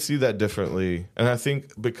people would see that differently. And I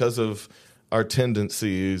think because of our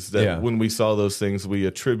tendencies that when we saw those things, we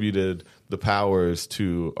attributed the powers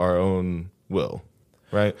to our own will,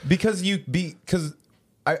 right? Because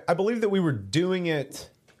I believe that we were doing it,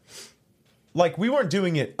 like we weren't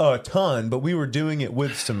doing it a ton, but we were doing it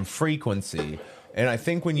with some frequency. And I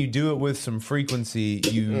think when you do it with some frequency,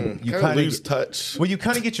 you kind of lose touch. Well, you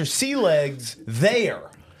kind of get your sea legs there.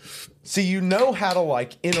 So you know how to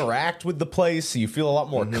like interact with the place. So you feel a lot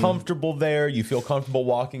more comfortable there. You feel comfortable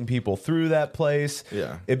walking people through that place.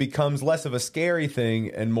 Yeah. It becomes less of a scary thing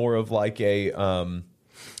and more of like a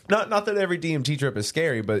not that every DMT trip is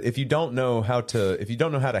scary, but if you don't know how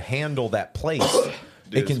to handle that place,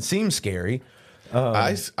 it can seem scary.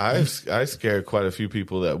 I scared quite a few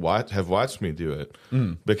people that have watched me do it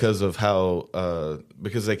because of how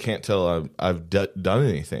because they can't tell I've done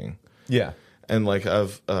anything. Yeah. And like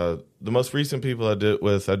the most recent people I did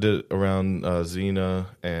it around Xena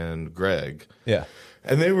and Greg. Yeah.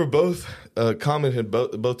 And they were both commented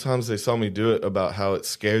both times they saw me do it about how it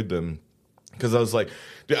scared them. Because I was like,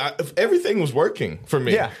 dude, everything was working for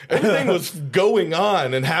me. Yeah. Everything was going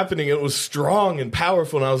on and happening. It was strong and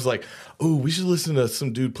powerful. And I was like, oh, we should listen to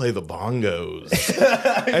some dude play the bongos.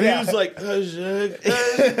 And he was like,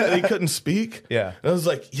 and he couldn't speak. Yeah. And I was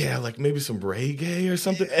like, yeah, like maybe some reggae or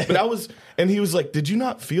something. But and he was like, did you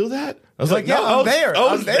not feel that? I was like, yeah, no, I'm there.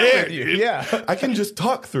 I was there, with you. dude. Yeah. I can just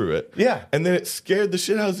talk through it. Yeah. And then it scared the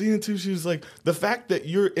shit out of Xena too. She was like, the fact that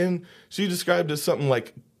she described it as something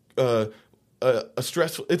like, a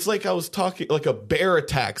stressful. It's like I was talking like a bear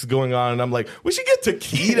attack's going on, and I'm like, we should get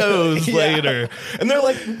taquitos later. And they're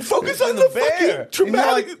like, focus on the bear. fucking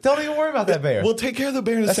traumatic. Like, don't even worry about that bear. We'll take care of the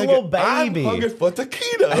bear in a That's a second. little baby. I'm hungry for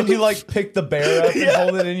taquitos. And you like pick the bear up and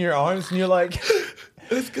hold it in your arms, and you're like,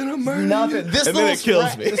 it's gonna murder nothing. you. This And little then it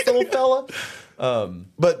kills me. This little fella.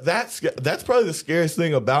 But that's probably the scariest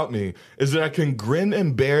thing about me is that I can grin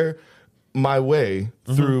and bear my way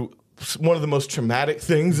through one of the most traumatic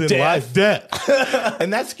things in life, death.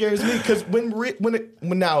 And that scares me because when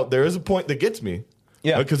now there is a point that gets me.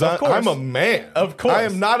 Yeah, because I'm a man. Of course. I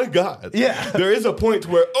am not a god. Yeah. There is a point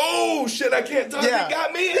where, oh shit, I can't talk. Yeah. It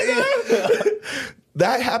got me.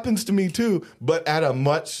 That happens to me too, but at a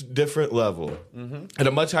much different level. At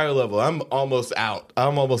a much higher level. I'm almost out.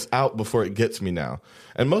 I'm almost out before it gets me now.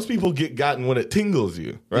 And most people get gotten when it tingles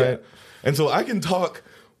you, right? Yeah. And so I can talk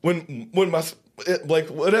when my I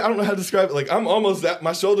don't know how to describe it. Like I'm almost at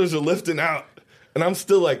my shoulders are lifting out, and I'm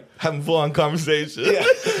still like having full on conversation. Yeah.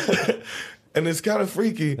 And it's kind of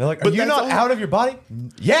freaky. They're like, are you not out of your body?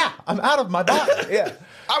 Yeah, I'm out of my body. Yeah,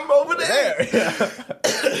 I'm over there. Yeah.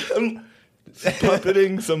 I'm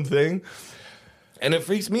puppeting something, and it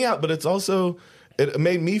freaks me out. But it's also it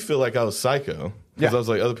made me feel like I was psycho. Because I was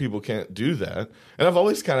like, other people can't do that. And I've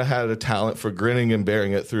always kind of had a talent for grinning and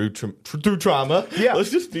bearing it through trauma. Yeah.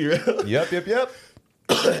 Let's just be real. Yep.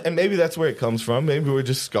 And maybe that's where it comes from. Maybe we're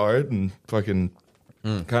just scarred and fucking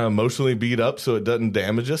kind of emotionally beat up so it doesn't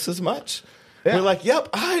damage us as much. Yeah. We're like, yep,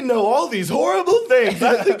 I know all these horrible things.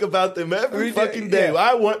 I think about them every fucking day. Yeah.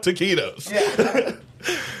 I want taquitos. Yeah.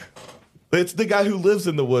 It's the guy who lives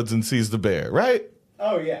in the woods and sees the bear, right?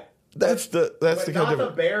 Oh, yeah. That's the kind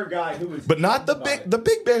of bear guy who was. But not the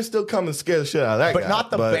big bear still come and scare the shit out of that guy. But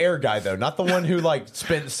not the bear guy though. Not the one who like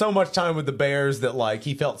spent so much time with the bears that like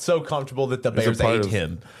he felt so comfortable that the bears ate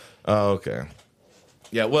him. Oh, okay.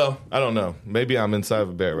 Yeah, well, I don't know. Maybe I'm inside of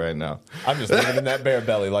a bear right now. I'm just living in that bear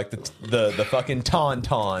belly like the fucking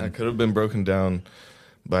tauntaun. I could have been broken down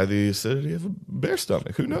by the acidity of a bear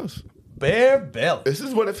stomach. Who knows? Bear belly. This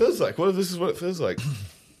is what it feels like. What if this is what it feels like?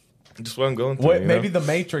 Just what I'm going through. Maybe the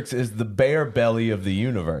Matrix is the bear belly of the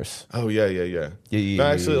universe. Oh, yeah.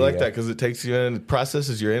 I actually like that because it takes you in,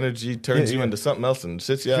 processes your energy, turns you into something else, and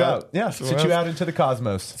sits you out. Yeah, sits you out into the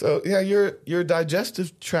cosmos. So, yeah, your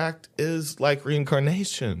digestive tract is like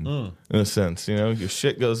reincarnation in a sense. You know, your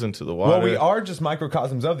shit goes into the water. Well, we are just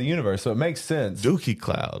microcosms of the universe, so it makes sense. Dookie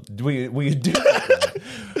cloud. We do.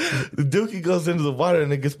 The dookie goes into the water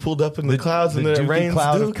and it gets pulled up in the clouds, and then it rains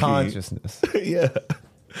cloud dookie. of consciousness. Yeah.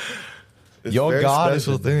 It's your God is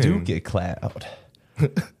a thing. dookie cloud.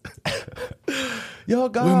 Your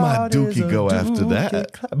God where my dookie go after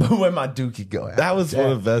that? Where my dookie go after that was one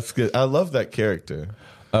of the best. I love that character.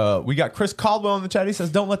 We got Chris Caldwell in the chat. He says,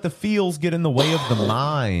 "Don't let the feels get in the way of the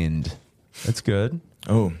mind." That's good.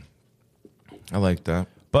 Oh, I like that.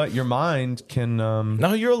 But your mind can.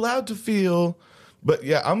 No, you're allowed to feel, but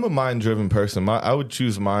yeah, I'm a mind-driven person. I would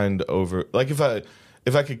choose mind over, like, if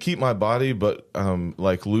I could keep my body, but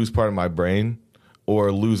like lose part of my brain,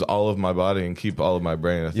 or lose all of my body and keep all of my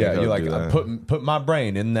brain. I think Yeah, I you're would like, do that. put my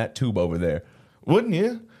brain in that tube over there. Wouldn't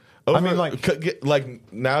you? mean, like-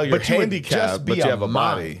 like now you're But you would just handicapped, be but you a have a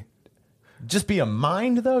body. mind. Just be a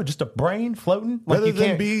mind, though? Just a brain floating? Like Rather you than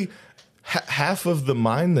can't be half of the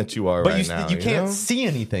mind that you are But right now. you can't know? see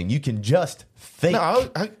anything. You can just think. No,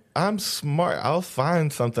 I'm smart. I'll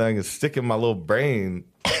find something I can stick in my little brain.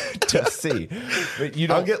 to see. But you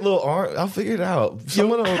don't. I'll get little arms. I'll figure it out.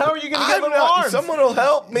 Someone will, how are you gonna get I'm little not- arms? Someone will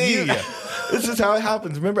help me. You- This is how it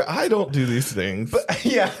happens. Remember, I don't do these things.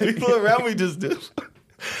 yeah. People around me just do.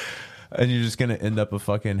 And you're just gonna end up a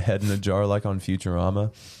fucking head in a jar like on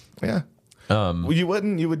Futurama. Yeah. Well, you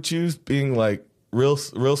wouldn't. You would choose being like real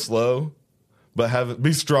slow, but have it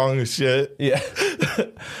be strong as shit. Yeah.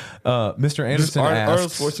 Mr. Just Anderson Arnold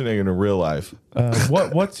asks, Schwarzenegger in real life.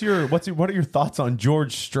 what are your thoughts on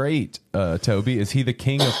George Strait, Toby? Is he the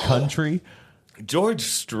king of country? George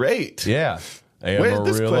Strait. Yeah. Where's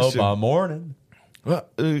this Amarillo question? by morning. Well,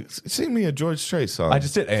 sing me a George Strait song. I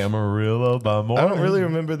just did Amarillo by morning. I don't really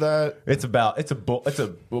remember that. It's a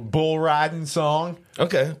bull riding song.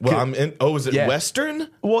 Okay. Well, I'm in. Oh, is it Yeah. Western?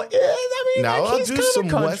 Well, yeah, I mean, Now like, I'll he's do kinda some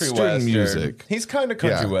country Western music. He's kind of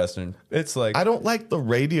country Yeah. Western. It's like I don't like the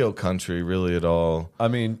radio country really at all. I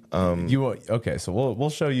mean, okay? So we'll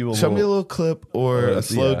show you Show me a little clip or a yeah.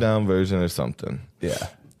 slowed down version or something. Yeah.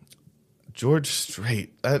 George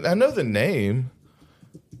Strait. I know the name.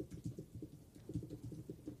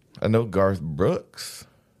 I know Garth Brooks.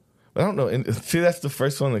 But I don't know. See, that's the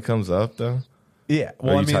first one that comes up, though. Yeah.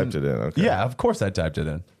 Well, you typed it in. Okay. Yeah, of course I typed it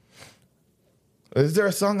in. Is there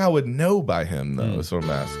a song I would know by him, though? That's what I'm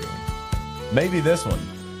asking. Maybe this one.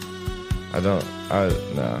 No.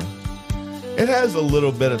 It has a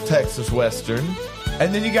little bit of Texas Western.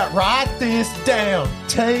 And then you got write this down,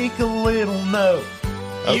 take a little note.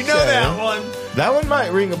 You know Okay. that one. That one might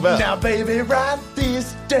ring a bell. Now, baby, write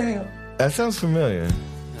this down. That sounds familiar.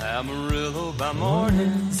 Amarillo by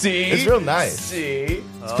morning. See, It's real nice. See,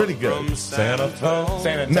 It's pretty good. Santa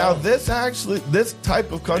Fe. Now, this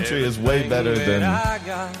type of country is way better than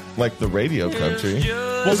like the radio country.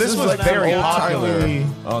 Well, this is was like very some popular old-timey-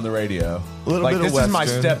 on the radio. A little like bit of this is my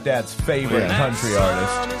Western. stepdad's favorite Yeah. country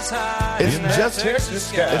artist.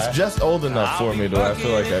 It's just old enough for me to I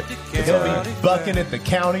feel like it's He'll all right. be bucking at the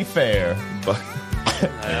county fair.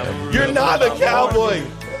 You're not a cowboy.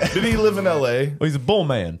 Did he live in L.A.? Well, he's a bull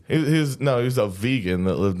man. He was a vegan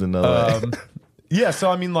that lived in L.A. Yeah, so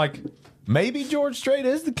I mean, like, maybe George Strait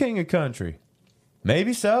is the king of country.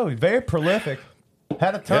 Maybe so. He's very prolific.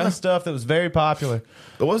 Had a ton Yeah. of stuff that was very popular.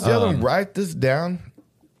 But what's the other one? Write this down.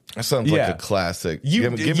 That sounds Yeah. like a classic. You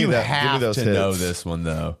give me that. Give have me those to hits. know this one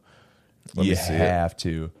though. Let me You see it. have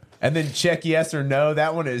to. And then check yes or no.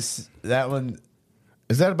 That one. Is that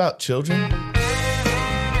about children?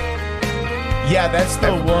 Yeah, that's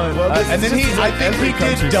the one. well, this And is then just I like think every he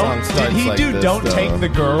country did. song Did starts he like do this, "Don't though. Take the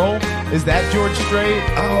Girl"? Is that George Strait?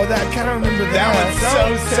 Oh, that kind of remember that. That one's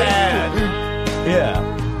so sad. Yeah.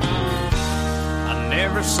 I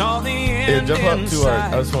never saw the Yeah, end. jump up to our. I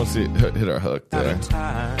inside. just want to see hit our hook there.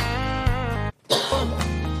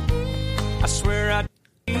 I swear I.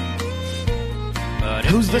 But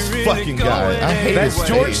Who's if this you fucking guy? I hate That's his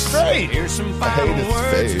George face. Strait. Here's some I hate final his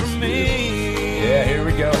words face, from dude. me. Yeah, here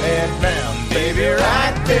we go. And down, baby,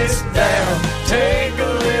 write this down. Take a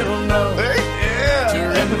little note.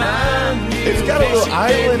 Yeah. Remind me It's got a in little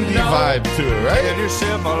case you didn't islandy know. vibe to it, Tell right?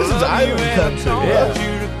 yourself I This is love you island and country, told yeah.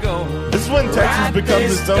 you to go. This is when Texas Write becomes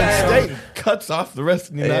this its own down. state and cuts off the rest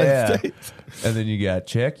of the United States. And then you got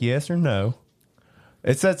check yes or no.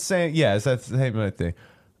 It's that same. Yeah, it's that same thing.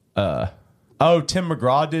 Tim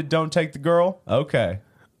McGraw did "Don't Take the Girl." Okay.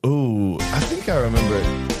 Ooh, I think I remember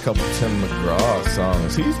a couple Tim McGraw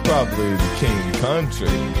songs. He's probably the king of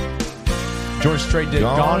country. George Strait did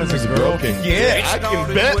 "Gone as a Girl Can Get." I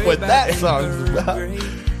can bet what that song's about.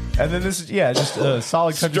 And then this is just a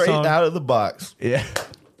solid country Straight song. out of the box. Yeah.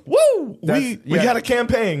 Woo! That's- We got a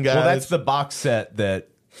campaign, guys. Well, that's the box set that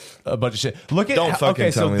a bunch of shit. Look at Don't fucking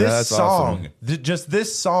okay, tell so me this that. That's song, awesome. just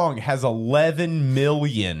this song has 11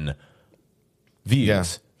 million views. Yeah.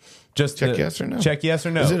 Just Check yes or no. Check yes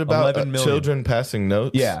or no. Is it about 11 million. children passing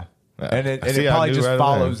notes? Yeah. And it See, I probably knew just right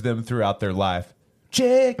follows away. them throughout their life.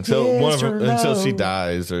 Check Until yes or no. until she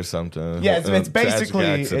dies or something. Yeah, it's Tragic basically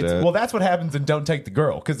accident. well, that's what happens in "Don't Take the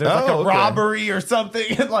Girl" because there's like a Oh, okay. robbery or something.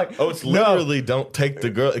 And like, Oh, it's no. literally don't take the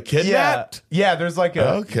girl Yeah, kidnapped. yeah. There's like a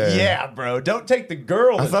Okay. Yeah, bro. Don't take the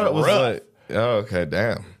girl. I is thought it was rough. like, oh, okay,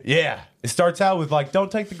 damn. Yeah. It starts out with like,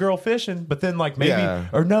 don't take the girl fishing, but then like maybe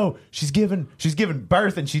or no, she's given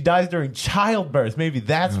birth and she dies during childbirth. Maybe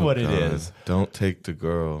that's what it is. Don't take the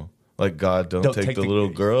girl. Like God, don't take the little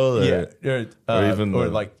girl. Or, or even or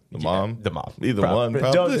the, like the mom. The mom. Either one,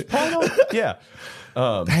 probably. Yeah.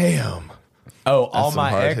 Damn. Oh, all some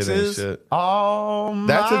my hard-hitting exes. shit. All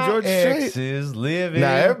That's a my George Strait. exes live in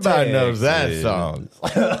Now everybody knows that Texas. song.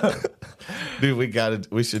 Dude,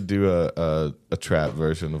 we should do a trap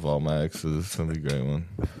version of All My Exes. It's gonna be a great one.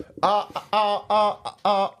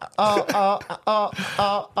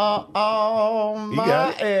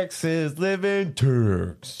 My exes live in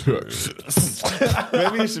Texas.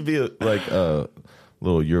 Maybe it should be like a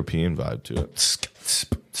little European vibe to it.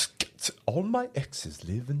 All my exes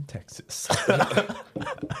live in Texas.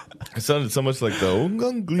 It sounded so much like the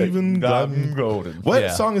What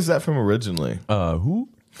Yeah. song is that from originally? Who?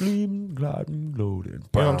 Gleam, gliding, loaded.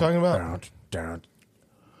 You know what I'm talking about?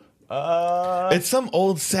 It's some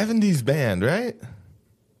old 70s band, right?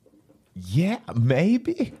 Yeah,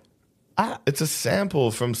 maybe. It's a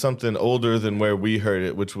sample from something older than where we heard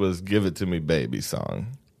it, which was Give It To Me Baby song.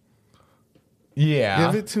 Yeah.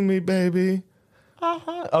 Give it to me, baby.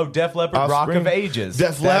 Oh, Def Leppard, Offspring? Rock of Ages.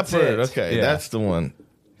 Def That's Leppard. it. Okay, Yeah. that's the one.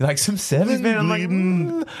 Like some 70s band. I'm like,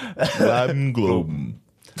 Gliding Globe.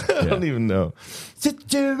 I don't even know.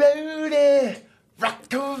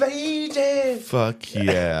 Rock of Ages. Fuck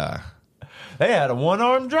yeah. They had a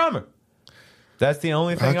one-armed drummer. That's the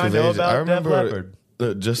only thing Rock I of know Ages. I about Def remember,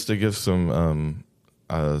 Leppard. just to give some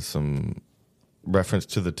reference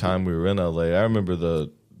to the time we were in LA, I remember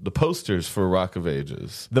the posters for Rock of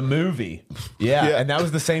Ages. The movie. Yeah, Yeah. and that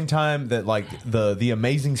was the same time that like the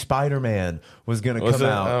Amazing Spider-Man was going to come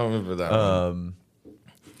out. I don't remember that one.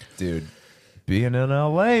 Dude, being in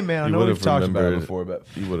LA, man, I You know would we've have talked about it remembered- before, but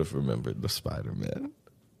You would have remembered the Spider-Man.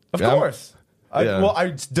 of Yeah, course. yeah.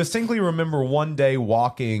 I distinctly remember one day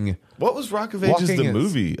walking. What was Rock of Ages, Walking the is-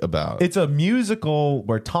 movie, about? It's a musical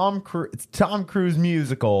where it's Tom Cruise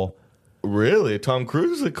musical. Really? Tom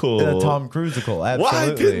Cruise-ical? Tom Cruise-ical, absolutely.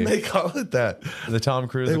 Why didn't they call it that? The Tom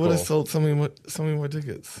Cruise. They would have sold so many more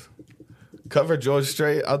tickets. Cover George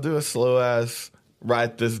Strait. I'll do a slow ass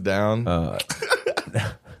write this down.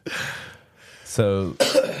 So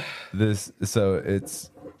it's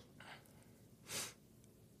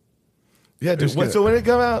Yeah, dude. It's good. So when did it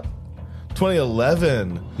come out?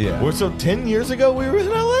 2011. Yeah. So 10 years ago we were in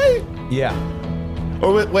LA? yeah.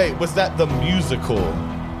 Or wait, was that the musical?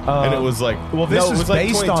 And it was like, Well, this no, it was was like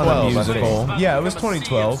based on a 2012, I musical. think. Yeah, it was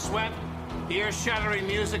 2012. Sweat, ear-shattering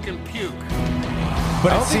music and puke.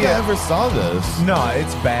 But I don't think I ever saw this. No,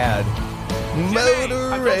 it's bad. I've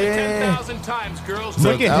told you 10,000 times, girls.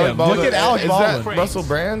 Look at him. Look at Alec Is Baldwin. that Russell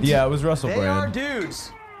Brand? Yeah, it was Russell Brand.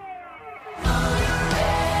 dudes.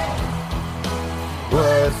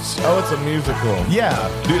 What? Oh, it's a musical.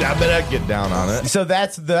 Yeah. Dude, I bet I'd get down on it. So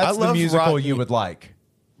that's the love musical rock- you would like.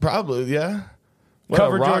 Probably, yeah. What,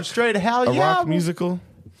 Cover a rock- George Strait. Hell A yeah. rock musical?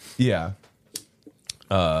 Yeah.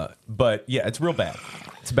 But yeah, it's real bad.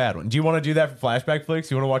 It's a bad one. Do you want to do that for Flashback Flicks?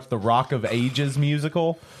 You want to watch the Rock of Ages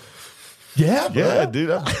musical? Yeah, bro. Yeah, dude.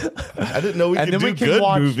 I didn't know we And could then do we can good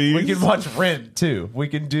watch. movies. We can watch Rent too. We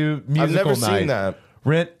can do musical I've never night. seen that.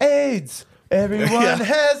 Rent AIDS. Everyone Yeah.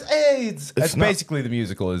 has AIDS. That's not- basically the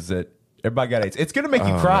musical. Is that everybody got AIDS? It's gonna make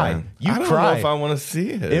you Oh, cry. man. You I don't cry. know if I want to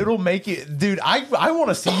see it. It'll make you, dude. I want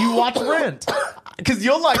to see you watch Rent because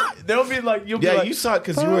you'll like. They'll be like, you'll be Yeah, like, you saw it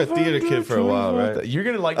because you were a theater kid for a while, right? You're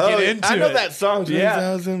gonna like Oh, get into I know it. that song. Yeah.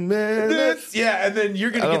 2,000 minutes. Yeah, and then you're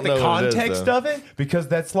I gonna don't get the know what it is, context though. of it because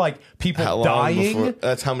that's like people How long dying. before?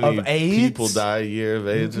 That's how many of AIDS? people die a year of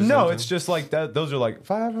AIDS. Or No, something? it's just like that. Those are like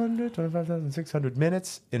 525,600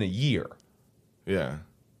 minutes in a year. Yeah,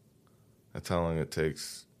 that's how long it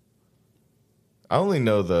takes. I only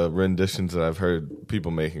know the renditions that I've heard people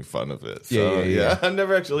making fun of it. So, Yeah. I've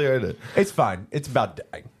never actually heard it. It's fine. It's about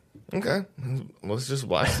dying. Okay, let's just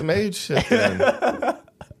watch some age shit. Then.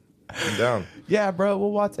 I'm down. Yeah, bro.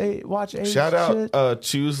 We'll watch AIDS. Shout shit. out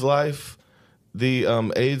Choose Life, the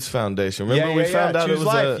AIDS Foundation. Remember yeah, we yeah, found yeah. out Choose it was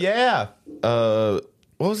life. Yeah.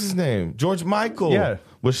 what was his name? George Michael. Yeah.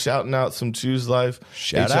 Was shouting out some Choose Life,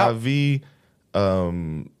 Shout out. HIV,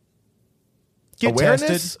 Get awareness.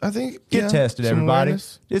 tested. I think Get yeah, tested, some everybody.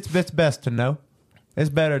 awareness. It's best to know. It's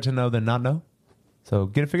better to know than not know. So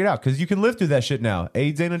get it figured out because you can live through that shit now.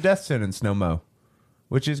 AIDS ain't a death sentence no mo,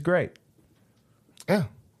 which is great. Yeah.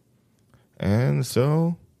 And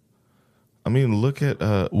so, I mean, look at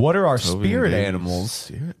What are our Toby spirit and Dave's animals?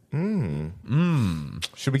 spirit-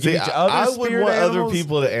 Should we See, give each other I would spirit want animals? other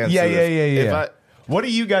people to answer Yeah, this. yeah. If What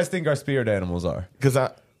do you guys think our spirit animals are? Because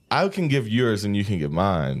I can give yours and you can give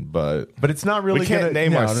mine, but it's not really we can't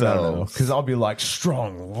name ourselves because I'll be like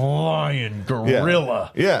strong lion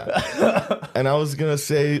gorilla. Yeah. And I was gonna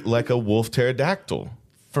say like a wolf pterodactyl.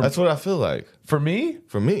 That's what I feel like. For me?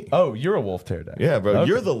 For me. Oh, you're a wolf pterodactyl. Yeah, bro. Okay.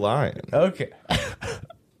 You're the lion. Okay. Of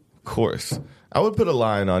course. I would put a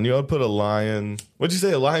lion on you. I would put a lion. What'd you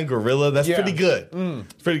say? A lion gorilla? That's pretty good.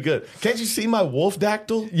 It's pretty good. Can't you see my wolf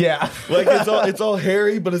dactyl? Yeah. Like it's all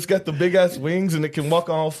hairy, but it's got the big ass wings and it can walk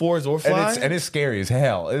on all fours or fly. And it's scary as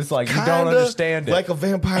hell. It's like you Kinda don't understand it. like a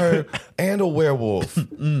vampire and a werewolf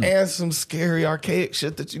and some scary archaic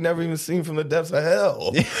shit that you never even seen from the depths of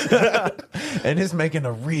hell. And it's making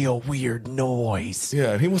a real weird noise.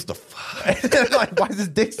 Yeah, and he wants to fight. Like, why is his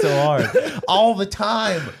dick so hard? All the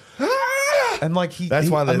time. And like That's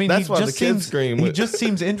why the kids scream. He just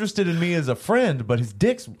seems interested in me as a friend, but his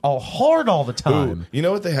dick's all hard all the time. Ooh, you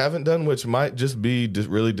know what they haven't done, which might just be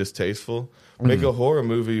really distasteful? Make a horror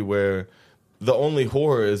movie where the only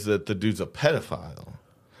horror is that the dude's a pedophile.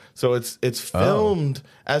 So it's filmed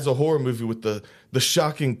as a horror movie with the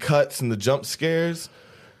shocking cuts and the jump scares,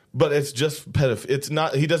 but it's just It's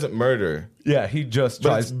not. He doesn't murder. Yeah, he just But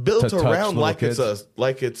tries it's built to touch around little like kids.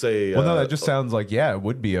 it's a. Well, no, that just sounds like it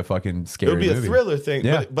would be a fucking scary. It would be movie. a thriller thing,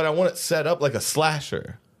 Yeah. but I want it set up like a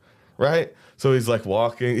slasher, right? So he's like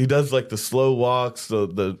walking. He does like the slow walks,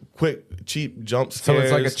 the quick, cheap jump So scares.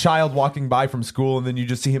 it's like a child walking by from school, and then you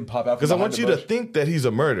just see him pop out. Because I want you to think that he's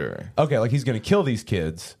a murderer, Okay, like he's going to kill these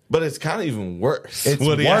kids. but it's kind of even worse. It's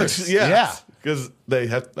what he worse. actually- Yeah. Because they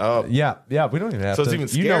have. Oh, Yeah, we don't even have So to.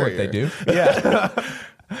 it's even You know what they do. Yeah,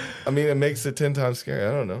 I mean, it makes it 10 times scary.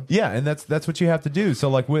 I don't know. yeah, and that's what you have to do. So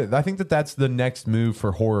like, I think that's the next move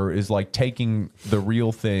for horror is like taking the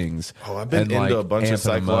real things. Oh, I've been and, into like, a bunch of amping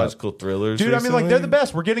them up. psychological thrillers, Dude. I mean, like recently. they're the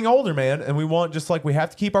best. We're getting older, man, and we want just like we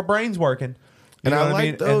have to keep our brains working. You And know I what like I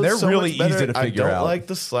mean? those And they're so really much better. easy to figure I don't out. like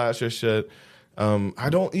the slasher shit. I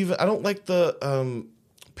don't like the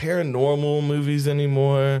paranormal movies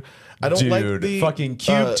anymore. I don't Dude, like the fucking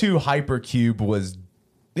Cube 2 Hypercube was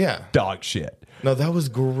Yeah, dog shit. no, that was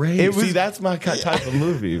great. It was- See, that's my type of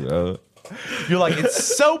movie, bro. You're like, it's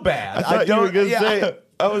so bad. I thought you were gonna yeah. say.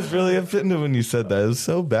 I was really offended when you said that. It was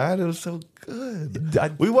so bad. It was so good.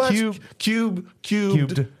 We watched Cube 2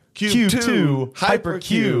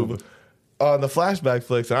 Hypercube on the flashback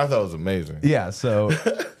flicks, and I thought it was amazing. Yeah, so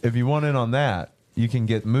if you want in on that, you can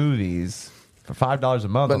get movies for $5 a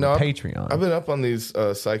month on the Patreon. I've been up on these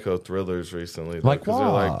psycho thrillers recently. Like 'cause they're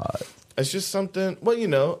what? It's just something.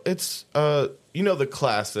 Well, it's the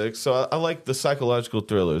classics. So I like the psychological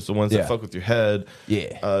thrillers, the ones Yeah. that fuck with your head.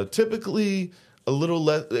 Yeah. Typically a little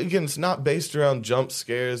less. Again, it's not based around jump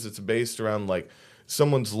scares. It's based around like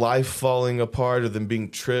someone's life falling apart or them being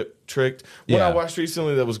tricked. What Yeah. I watched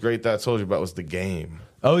recently that was great that I told you about was The Game.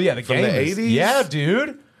 Oh yeah, the From game the is- 80s? Yeah,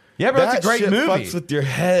 dude. Yeah, but that's a That great shit movie. fucks with your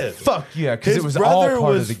head. Fuck yeah, because His it was all brother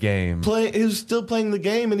part was of the game. He was still playing the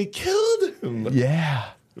game, and he killed him. Yeah.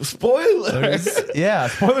 Spoilers Yeah,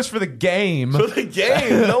 spoilers for the game. for the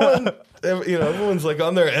game. No one, everyone's like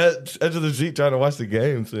on their edge of the seat trying to watch the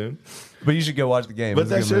game soon. But you should go watch the game. But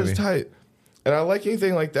It's a that good shit movie. is tight. And I like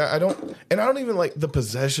anything like that. I don't even like the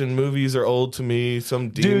possession movies are old to me. Some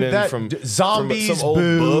demon Dude, from Zombies from some old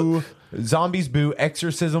Boo. book. Zombies Boo,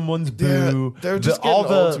 Exorcism ones Yeah, Boo. they're just all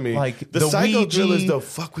getting the old to me. like the the psycho Ouija. thrillers though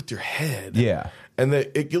fuck with your head. Yeah. And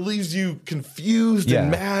it leaves you confused Yeah.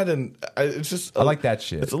 and mad, and it's just I like that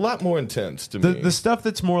shit. It's a lot more intense to The me. the stuff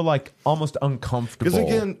that's more like almost uncomfortable. Because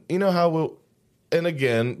again, you know how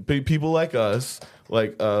people like us,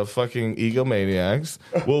 like fucking egomaniacs,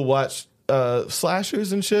 will watch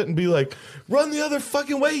slashers and shit and be like, "Run the other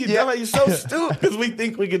fucking way, you dumbass! You're so stupid." Because we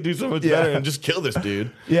think we could do so much better and just kill this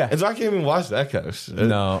dude. Yeah. and so I can't even watch that kind of shit.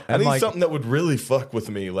 No, I and need like- something that would really fuck with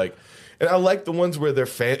me, like. And I like the ones where they're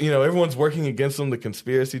everyone's working against them, the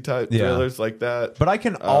conspiracy type Yeah. thrillers like that. But I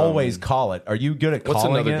can always call it. Are you good at What's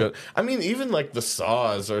calling another it? good? I mean, even like the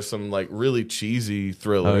Saws are some like really cheesy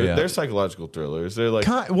thrillers. Oh, yeah. They're psychological thrillers. They're like,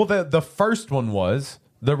 Well, the first one was.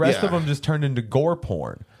 The rest Yeah. of them just turned into gore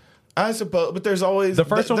porn. I suppose, but there's always The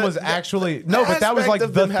first one was actually no, the but that was aspect like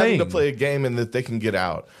of the them having to thing. play a game and that they can get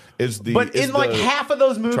out is the. But is in like the half of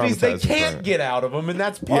those movies, they traumatizing can't part. get out of them, and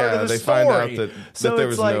that's part Yeah, of the they story. find out that So there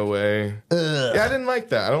it's was like, no way. Yeah, I didn't like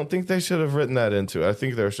that. I don't think they should have written that into it. I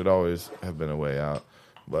think there should always have been a way out.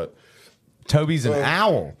 But Toby's an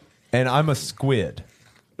owl, and I'm a squid.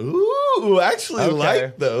 ooh, I actually Okay.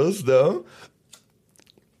 like those though.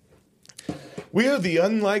 We are the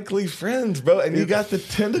unlikely friends, bro. And you got the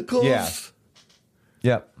tentacles. Yeah.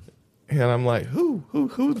 Yep. And I'm like, who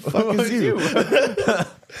the fuck is you?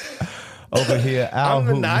 Over here, owl. I'm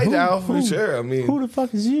the night owl for sure. I mean, Who the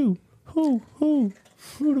fuck is you? Who?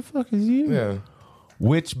 Who the fuck is you? Yeah.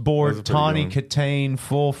 Which board? That was a pretty Tawny good Katane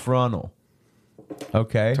full frontal.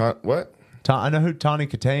 Okay. What? I know who Tawny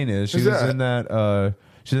Katane is. She Who's was that? in that.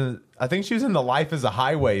 I think she was in the Life is a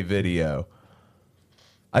Highway video.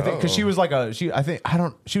 I think because she was like she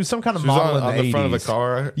was some kind of She was model on in the front of a 80s.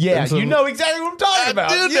 car. Yeah, And some- you know exactly what I'm talking about.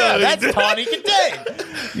 do know Yeah, it. that's Tawny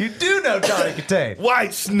Katane. You do know Tawny Katane.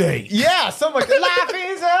 White Snake. Yeah, something like Life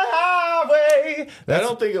is a Highway. I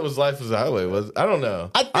don't think it was Life is a Highway, was it? I don't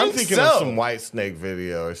know. I think I'm thinking so. of some White Snake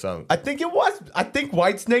video or something. I think it was. I think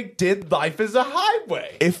Whitesnake did Life is a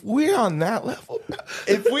Highway. If we're on that level,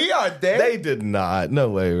 If we are there, they did not. No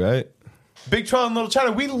way, right? Big Trouble in Little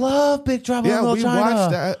China. We love Big Trouble in Yeah, Little we China.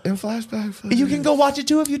 watched that in flashback. You can go watch it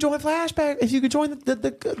too if you join Flashback. If you could join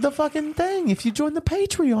the fucking thing. If you join the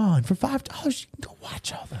Patreon for $5, you can go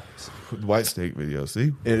watch all those. White Snake video.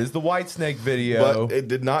 See, It is the Whitesnake video. but it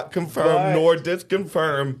did not confirm But- nor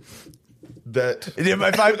disconfirm that.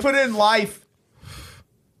 If I put in Life,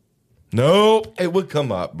 Nope, it would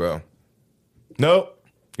come up, bro. Nope,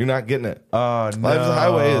 you're not getting it. no. Life is a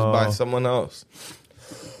Highway is by someone else.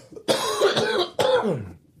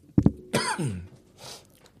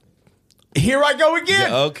 Here I go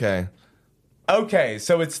again. Okay, Okay,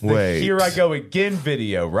 so it's the Wait. Here I Go Again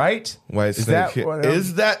video, right? White Is Snake. that what I'm-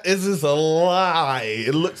 Is this a lie?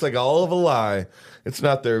 It looks like all of a lie. It's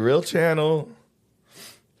not their real channel.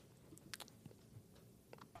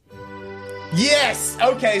 Yes.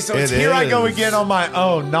 Okay, so it's It Here I Go is. Again on my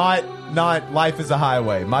own, not Life is a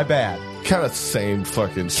Highway. My bad. Kind of same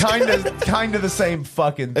fucking. Kind of the same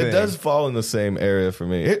fucking thing. It does fall in the same area for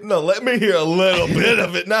me. No, let me hear a little bit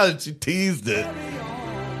of it now that you teased it.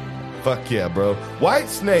 Fuck yeah, bro. White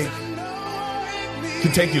Snake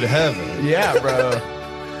can take you to heaven. Yeah, bro.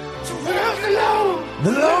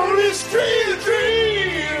 The lonely street of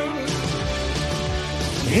dreams.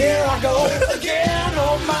 Here I go again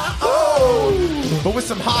on my own. But with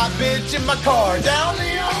some hot bitch in my car down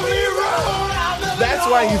the only road I've ever That's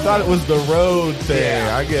why you thought it was the road thing.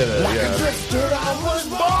 Yeah. I get it. Like yeah. a drifter, I was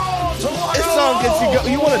born to walk This song gets you go.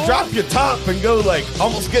 You want to drop your top and go like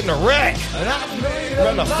almost getting a wreck. and I made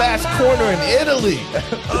Run a fast corner in Italy.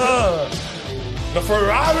 The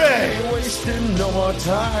Ferrari. wasting no more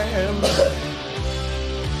time.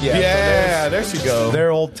 Yeah, there she go. They're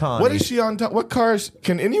old time. What is she on top? What cars?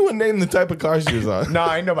 Can anyone name the type of car she was on? No,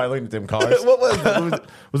 I ain't nobody looking at them cars. What was it?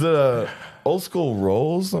 Was it a old school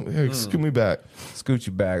Rolls? Hey, scoot me back. Scoot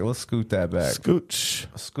you back. Let's scoot that back. Scooch.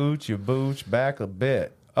 Scoot your booch back a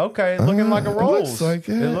bit. Okay, looking like a it Rolls. looks like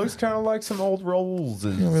it. It looks kind of like some old Rolls.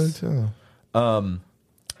 Can't really tell.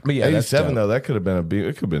 But yeah, that's 87 dope. though. That could have been a Beamer.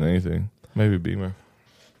 It could have been anything. Maybe Beamer.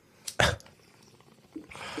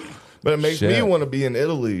 But it makes me Shit. want to be in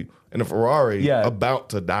Italy in a Ferrari, Yeah. about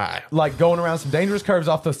to die. Like going around some dangerous curves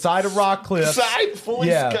off the side of rock cliffs. Fully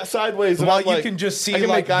Yeah. sideways. and While I'm you like- can just I see can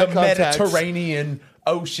like make eye the contacts. Mediterranean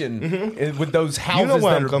Ocean with those houses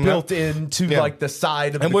where that I'm are coming built at. into Yeah. like the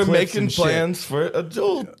side of And the we're cliffs making and shit. plans for a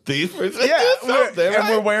jewel thief or something. Yeah, and right?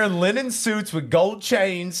 we're wearing linen suits with gold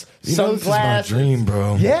chains, You know, this is my sunglasses. dream,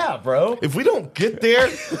 bro. Yeah, bro. If we don't get there,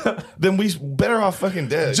 then we better off fucking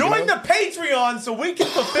dead. Join you know? the Patreon so we can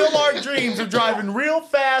fulfill our dreams of driving real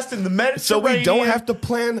fast in the Mediterranean. So we don't have to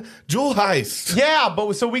plan jewel heist. Yeah,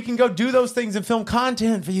 but so we can go do those things and film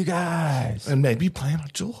content for you guys. And maybe plan a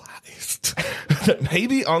jewel heist.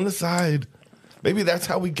 Maybe on the side. Maybe that's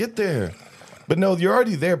how we get there. But no, you're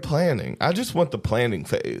already there planning. I just want the planning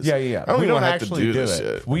phase. Yeah, yeah. I don't we even don't have to actually do do this it.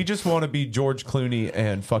 shit. We just want to be George Clooney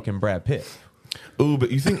and fucking Brad Pitt. Ooh, but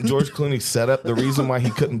you think George Clooney set up the reason why he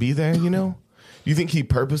couldn't be there, you know? You think he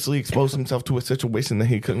purposely exposed himself to a situation that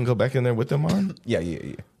he couldn't go back in there with them on? Yeah.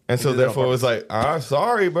 And so did that on therefore it was like,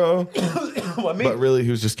 sorry, bro. Well, I mean, But really, he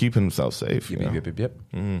was just keeping himself safe, you know? yep.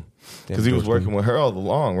 Because he was working with her all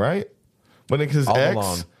along, right? When it his All ex,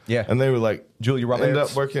 along, yeah. And they were like, Julia ended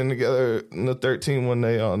Roberts. up working together in the 13 one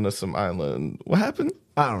day on some island. What happened?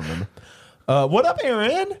 I don't remember. What up,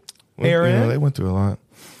 Aaron? Well, Aaron? you know, they went through a lot.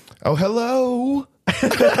 Oh, hello.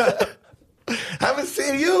 Haven't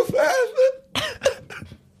seen you, Fast.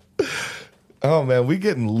 Oh man, we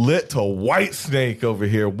getting lit to White Snake over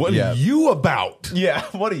here. What Yeah. are you about? Yeah,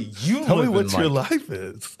 what are you Tell me living what your like? life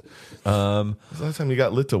is. When's the last time you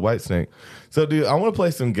got lit to White Snake? So, dude, I want to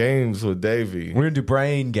play some games with Davey. We're going to do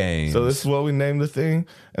brain games. So this is what we name the thing,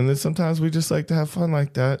 and then sometimes we just like to have fun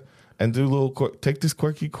like that and do take this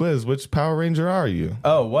quirky quiz. Which Power Ranger are you?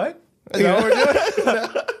 Oh, what? Is that what we're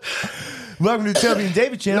doing? Welcome to the Toby and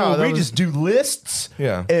David channel, No, where that we was- just do lists.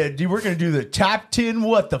 Yeah. And we're going to do the top 10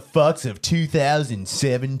 what the fucks of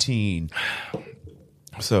 2017.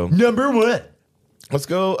 So Number one. let's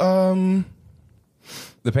go.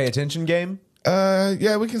 The pay attention game?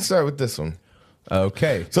 Yeah, we can start with this one.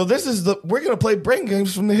 Okay. So we're going to play brain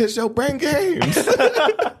games from the hit show Brain Games. These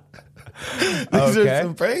are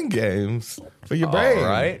some brain games for your brain. All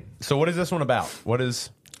right. So what is this one about?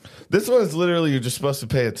 This one is literally you're just supposed to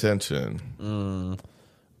pay attention.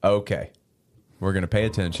 Okay. We're going to pay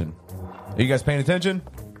attention. Are you guys paying attention?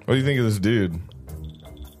 What do you think of this dude?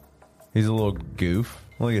 He's a little goof.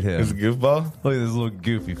 Look at him. He's a goofball? Look at this little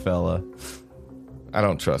goofy fella. I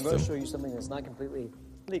don't trust I'm going to him. show you something that's not completely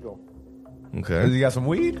legal. Okay. Has he got some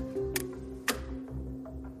weed?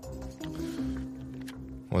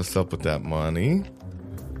 What's up with that money?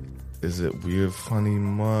 Is it weird, funny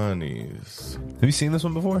monies? Have you seen this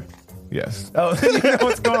one before? Yes. Oh, you know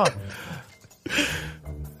what's going on.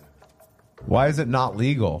 Why is it not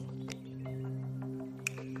legal?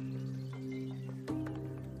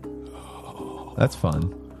 That's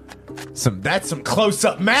fun. That's some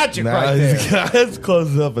close-up magic right there. That's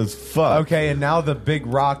close up as fuck. Okay, and now the big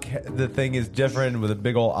rock, the thing is different with a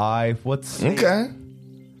big old eye. What's Okay.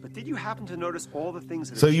 But did you happen to notice all the things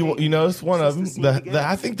that So have you changed noticed one of them? since the scene began?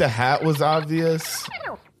 I think the hat was obvious.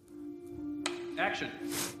 Action. I'm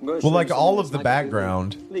going to well, show like you all something of the that's not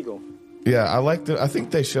background? completely legal. Yeah, I like the. I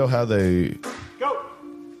think they show how they. Go!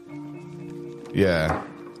 Yeah.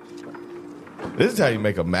 This is how you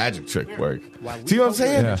make a magic trick work. See what I'm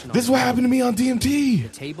saying? Yeah. This is what happened to me on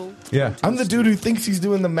DMT. Table. Yeah. I'm the dude who thinks he's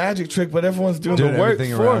doing the magic trick, but everyone's doing Doing the work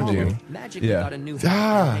everything for around me. you. Magic Yeah. got a new hat and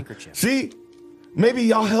Ah, handkerchief. see? Maybe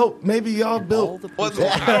y'all help. Maybe y'all All built. the What, people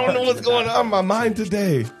I don't know what's going on in my mind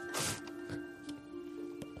today.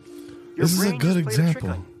 Your This is a brain good just played a trick example.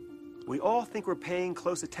 on you. We all think we're paying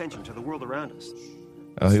close attention to the world around us.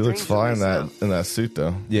 Oh, he looks Strange as fine it may sound, in that suit,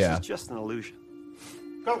 though. Yeah. This is just an illusion.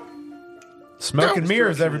 Go! Smoke and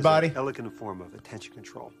mirrors, Distraction is everybody. an elegant form of attention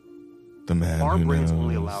control. The man Our who brains knows.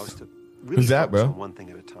 only allow us to really Who's that, focus bro? on one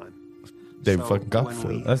thing at a time. David So fucking when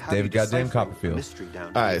Copperfield. we That's have you David goddamn deciphering Copperfield. the mystery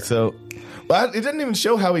down All right, here, so it didn't even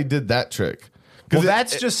show how he did that trick. 'Cause Well,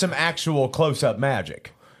 that's just some actual close-up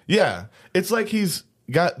magic. yeah. It's like he's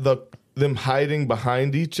got them hiding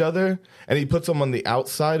behind each other, and he puts them on the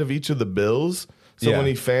outside of each of the bills. So Yeah. when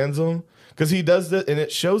he fans them, because he does that, and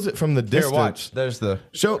it shows it from the Here, distance. watch. There's the...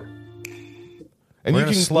 Show. And We're you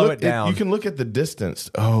gonna can slow look, it down. You can look at the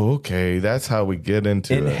distance. Oh, okay, that's how we get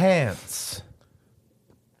into it. Enhance.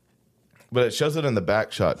 But it shows it in the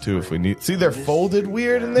back shot too. If we need, see, they're folded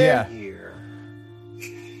weird in there. Yeah. here.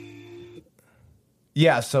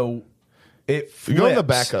 Yeah, so it flips. Go in the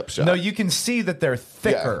backup shot. No, you can see that they're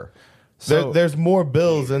thicker. There's more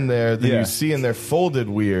bills in there than Yeah. you see, and they're folded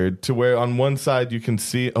weird to where on one side you can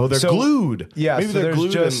see. Oh, they're So- glued. Yeah, maybe so they're there's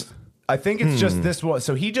glued. just... I think it's just this one.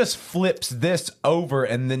 So he just flips this over,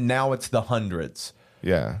 and then now it's the hundreds.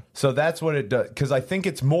 yeah. So that's what it does. Because I think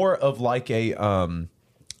it's more of like a...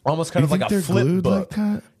 almost kind You of like think a they're flip glued book. like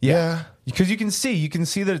that? Yeah. Because you can see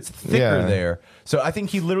that it's thicker Yeah. there. So I think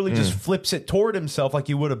he literally just flips it toward himself like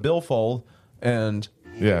you would a billfold and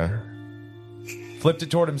Yeah. flipped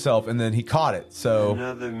it toward himself and then he caught it. So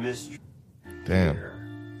Another mystery. Damn.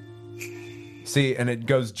 see, and it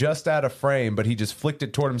goes just out of frame, but he just flicked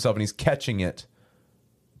it toward himself and he's catching it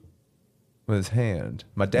with his hand.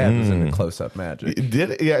 My dad was into close-up magic.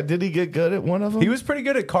 Did he get good at one of them? He was pretty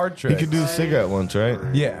good at card He tricks. could do a cigarette once, right?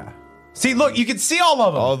 Yeah. See, look, you can see all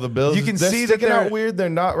of them. All the bills. You can they're see that sticking they're out weird. They're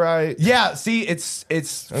not right. Yeah, see, it's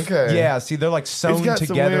Okay. Yeah, see, they're like sewn got some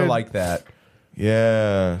together weird- like that.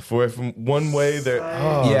 Yeah, from one way they're.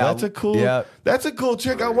 Oh, Yeah, that's a cool. yeah. That's a cool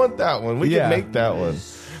trick. I want that one. We Yeah. can make that one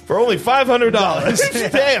for only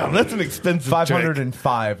 $500. Damn, that's an expensive.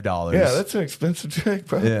 $505. Trick. Yeah, that's an expensive trick,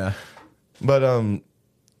 bro. yeah. But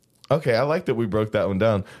okay, I like that we broke that one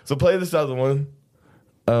down. So play this other one.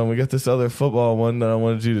 We got this other football one that I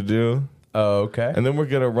wanted you to do, Okay. and then we're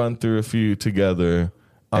gonna run through a few together.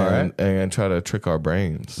 All right. and try to trick our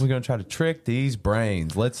brains. We're gonna try to trick these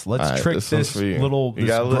brains. Let's right, trick this one's this for you. little You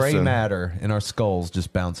this gotta gray listen. matter in our skulls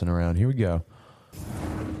just bouncing around. Here we go.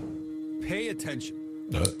 Pay attention.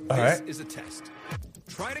 All This right. is a test.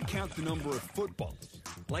 Try to count the number of footballs,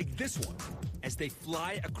 like this one, as they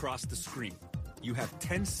fly across the screen. You have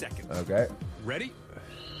 10 seconds. Okay. Ready?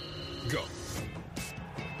 Go.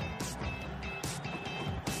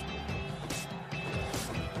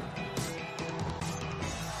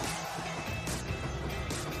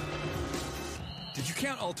 Did you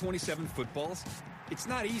count all 27 footballs? It's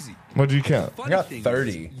not easy. What did you count? Funny got thing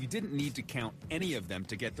 30. is, you didn't need to count any of them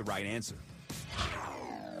to get the right answer.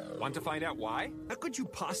 Want to find out why? How could you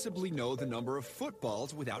possibly know the number of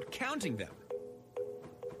footballs without counting them?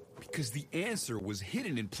 Because the answer was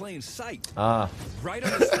hidden in plain sight, Ah, right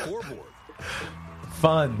on the scoreboard.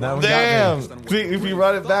 fun. That one Damn. got me. See, if you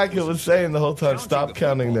run it back, it was saying the whole time, stop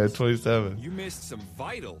counting there, 27. You missed some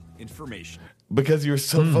vital information. Because you were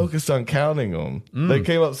so focused on counting them. They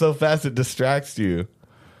came up so fast it distracts you.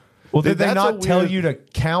 Well, did they That's not a tell weird- you to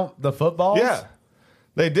count the footballs? Yeah.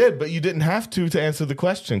 They did, but you didn't have to answer the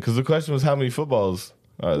question because the question was how many footballs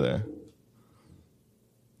are there?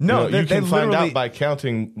 No, you can find literally- out by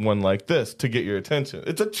counting one like this to get your attention.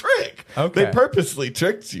 It's a trick. Okay. They purposely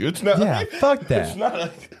tricked you. It's not. Yeah, fuck that. It's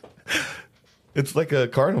not. It's like a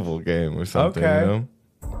carnival game or something. Okay. You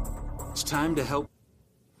know? It's time to help.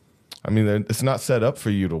 I mean, it's not set up for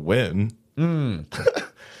you to win. So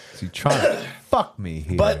you trying to fuck me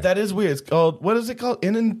here. But that is weird. It's called, what is it called?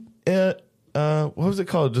 What was it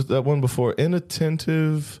called? Just that one before,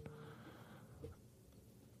 inattentive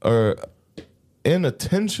or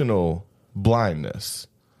inattentional blindness.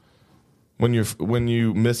 When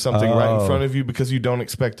you miss something right in front of you because you don't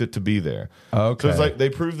expect it to be there. Okay. So it's like they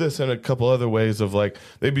prove this in a couple other ways of like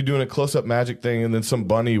they'd be doing a close up magic thing and then some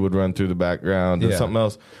bunny would run through the background or something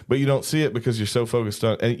else, but you don't see it because you're so focused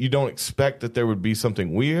on, and you don't expect that there would be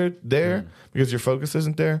something weird there because your focus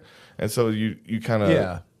isn't there, and so you kind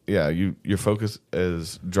of your focus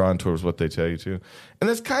is drawn towards what they tell you to, and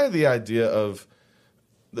that's kind of the idea of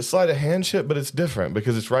the sleight of hand shit, but it's different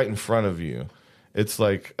because it's right in front of you. It's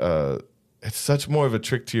like it's such more of a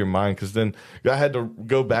trick to your mind because then I had to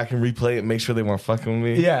go back and replay it and make sure they weren't fucking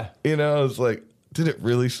with me. Yeah. You know, it's like, did it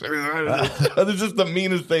really? It's just the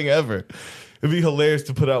meanest thing ever. It'd be hilarious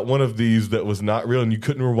to put out one of these that was not real and you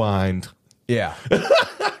couldn't rewind. yeah.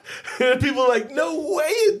 And people are like, no way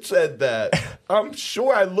it said that. I'm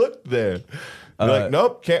sure I looked there. You're like,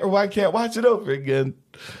 nope, can't rewind, can't watch it over again.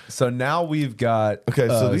 So now we've got Okay,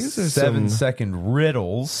 so these are 7-second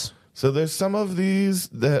riddles. So there's some of these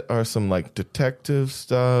that are some like detective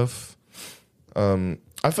stuff.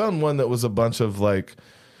 I found one that was a bunch of like,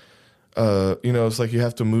 it's like you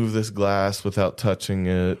have to move this glass without touching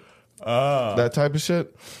it. That type of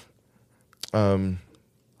shit.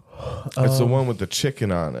 It's the one with the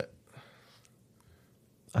chicken on it.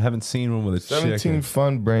 I haven't seen one with a 17 chicken.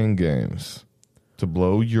 fun brain games to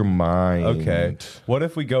blow your mind. Okay. What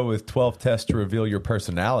if we go with 12 tests to reveal your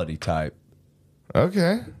personality type?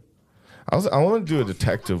 Okay. I want to do a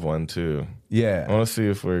detective one too. Yeah. I want to see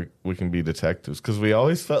if we can be detectives because we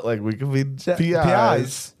always felt like we could be PIs.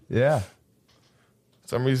 PIs. Yeah. For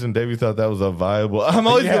some reason, Davey thought that was a viable. I'm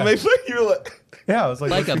always gonna make fun of you. Yeah, I was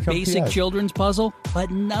like Like a let's become basic PIs. children's puzzle,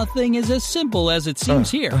 but nothing is as simple as it seems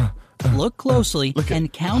here. Look closely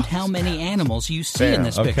and count how many animals you see in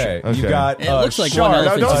this picture. Okay. You got It looks like shark. one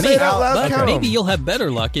elephant don't to say me, it out loud, but count 'em. maybe you'll have better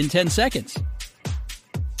luck in 10 seconds.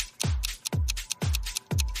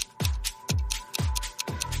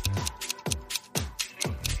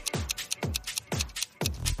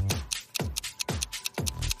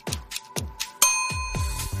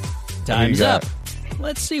 Time's you up. got?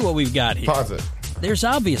 Let's see what we've got here. Pause it. There's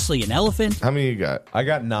obviously an elephant. How many you got? I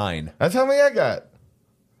got 9. That's how many I got.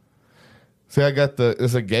 See, I got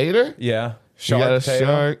it's a gator. Yeah. You got a tail,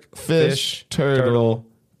 shark, fish, turtle,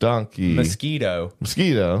 donkey, mosquito.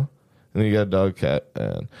 and then you got a dog, cat, and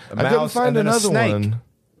A I couldn't mouse, find and then a another snake. one.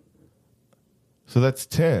 So that's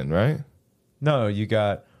 10, right? No, you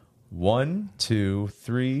got 1, 2,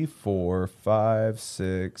 3, 4, 5,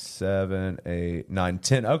 6, 7, 8, 9,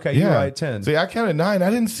 10. Okay, you're right, 10. See, I counted 9. I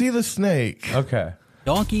didn't see the snake. Okay.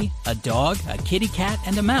 Donkey, a dog, a kitty cat,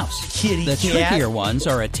 and a mouse. Kitty the cat? trickier ones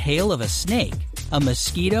are a tail of a snake, a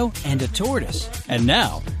mosquito, and a tortoise. And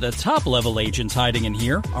now, the top-level agents hiding in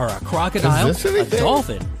here are a crocodile, Is this a anything?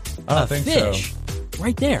 dolphin, I don't a think fish,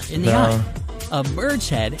 right there in the No. eye, a bird's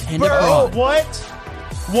head, and a Oh, prawn. what?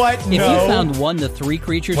 What? If No. you found 1 to 3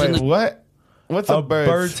 creatures in Wait, the... what? What's a, a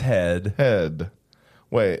bird's head. head?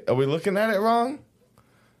 Wait, are we looking at it wrong?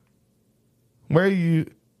 Where are you?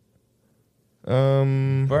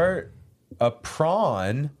 Bird, a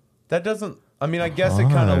prawn. That doesn't. I mean, I guess it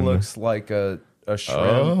kind of Prawn. looks like a shrimp,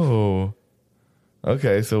 Oh.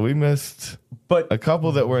 Okay, so we missed but a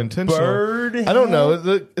couple that were intentional. bird. I don't know.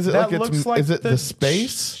 head? Is it That like looks it's like is it the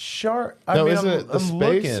space? Shark. No, I mean, isn't it the I'm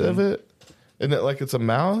space looking. of it? Isn't it like it's a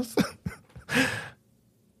mouth?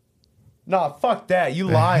 Nah, fuck that. You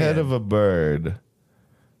The lying. head of a bird.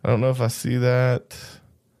 I don't know if I see that.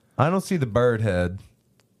 I don't see the bird head.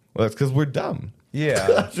 Well, that's because we're dumb.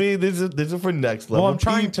 Yeah. See, these are for next level. Well, I'm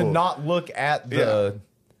trying to people. not look at the.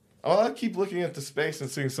 I keep looking at the space and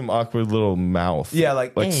seeing some awkward little mouth. Yeah,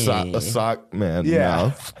 like a sock man Yeah.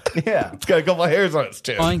 mouth. Yeah. It's got a couple of hairs on its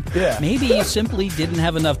chin. Yeah. Maybe you simply didn't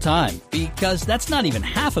have enough time, because that's not even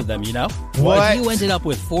half of them, you know? What? You ended up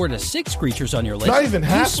with 4 to 6 creatures on your list. Not even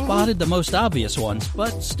half You of them? spotted the most obvious ones,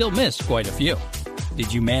 but still missed quite a few.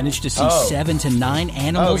 Did you manage to see 7 to 9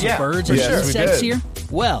 animals, Oh, yeah. birds, and Yes, we insects did. here?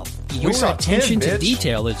 Well, your saw 10, attention to bitch.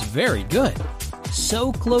 detail is very good.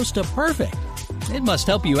 So close to perfect. It must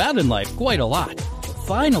help you out in life quite a lot.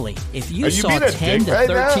 Finally, if Are you you saw being a 10 dick to right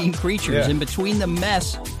now? 13 creatures Yeah. in between the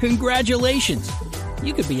mess, congratulations.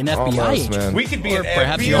 You could be an FBI Almost, agent. man. We could be Or an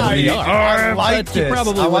perhaps FBI you already agent. are. I like But you this.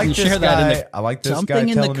 probably I like wouldn't this share that in guy. the... I like this Something guy in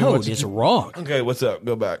the telling me what code to is do. wrong. Okay, what's up?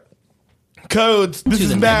 Go back. Codes. This To is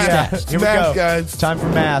the math. next test. Here we Math, go. guys. Time for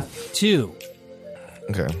math. 2.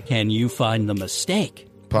 Okay. Can you find the mistake?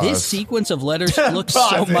 Pause. This sequence of letters looks Pause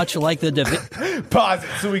so it. much like the Pause it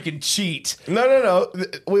so we can cheat. No.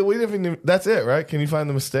 We didn't even. That's it, right? Can you find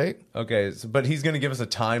the mistake? Okay, but he's going to give us a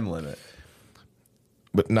time limit.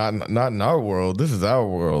 But not in our world. This is our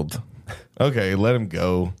world. Okay, let him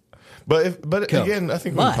go. But code. again, I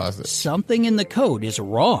think we can But pause it. something in the code is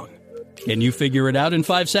wrong. Can you figure it out in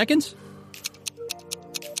 5 seconds?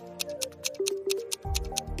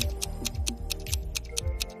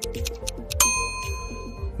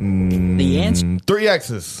 The answer 3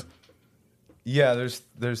 X's. Yeah,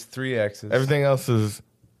 there's 3 X's. Everything else is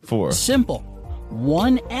 4. simple.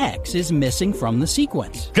 1 X is missing from the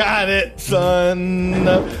sequence. Got it, son.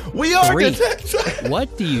 We are 3. detectives.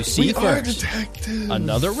 What do you see We are first? detectives.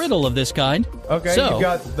 Another riddle of this kind. Okay, so, you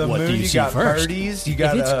got the what moon, do you you see got first? birdies, you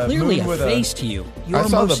got if it's a clearly moon a with face to you, you're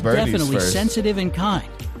saw the most birdies definitely first. sensitive and kind,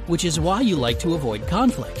 which is why you like to avoid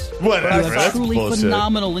conflicts. Whatever. You have That's truly bullshit.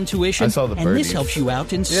 phenomenal I intuition, saw the and birdies. this helps you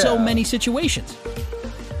out in so Yeah. many situations.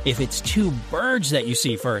 If it's 2 birds that you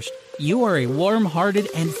see first, you are a warm-hearted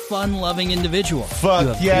and fun-loving individual. Fuck you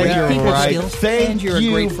have yeah, great you're people right. skills, Thank and you're a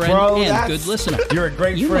you, great friend bro. and That's- good listener. You're a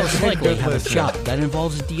great you friend most and likely good have listener. a job that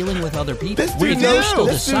involves dealing with other people. This dude If you're still knows.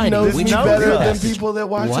 This dude deciding knows which me is better the than best, people that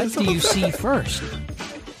watch what this do you all see the first?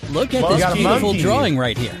 Look at Monkey. this Got a beautiful monkey. drawing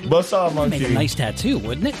right here. Bust off, Make monkey. a nice tattoo,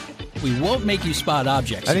 wouldn't it? We won't make you spot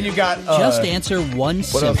objects. And then you got Just answer one else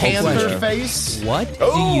simple is panther there? question. face. What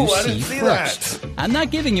Oh, do you I see didn't see first? that. I'm not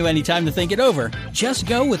giving you any time to think it over. Just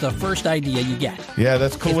go with the first idea you get. Yeah,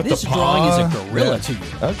 that's cool If with this the paw. drawing is a gorilla Yeah. to you,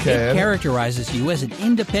 Okay. it characterizes you as an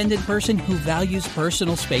independent person who values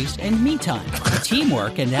personal space and me time.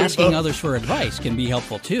 Teamwork and asking others for advice can be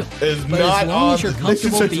helpful too. Is But not as long as on- you're this is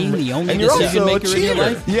comfortable such a- being the only and you're also decision a maker in your cheater.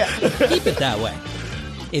 life, Yeah. keep it that way.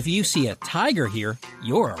 If you see a tiger here,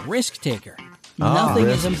 you're a risk taker. Nothing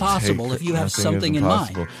is Risk impossible taker. if you have Nothing is something in mind.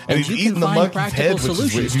 impossible. And he's you eating can the find monkey's practical head, which is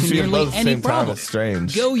solutions weird. If you to see them nearly both at the any same time, problem. it's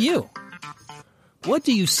strange. Go you. What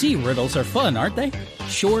do you see? Riddles are fun, aren't they?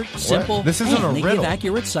 Short, simple, This isn't and a they riddle. give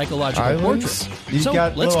accurate psychological Islands? portraits. You So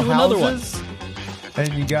got let's do little another one. houses,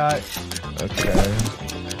 and you got Okay.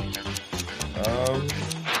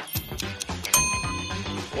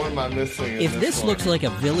 What am I missing? in If this one? looks like a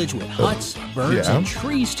village with huts, birds, Yeah. and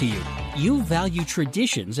trees to you, you value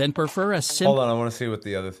traditions and prefer a simple. Hold on, I want to see what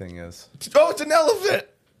the other thing is. Oh, it's an elephant.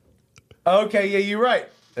 Okay, yeah, you're right.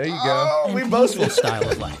 There you go. Oh, and we both peaceful style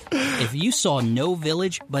of life. If you saw no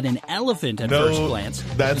village but an elephant at No, first glance,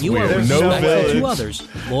 that's you weird. are No respectful village. to others,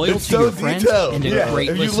 loyal It's to so your friends, detailed. and a Yeah. great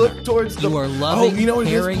If you listener. look towards the- you are loving, Oh, you know what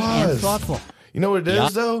it is? caring, and Pause. thoughtful. You know what it is, Yeah.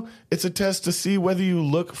 though? It's a test to see whether you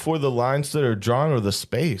look for the lines that are drawn or the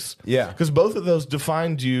space. Yeah. Because both of those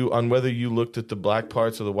defined you on whether you looked at the black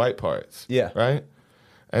parts or the white parts. Yeah. Right?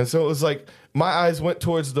 And so it was like my eyes went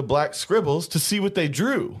towards the black scribbles to see what they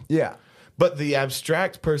drew. Yeah. But the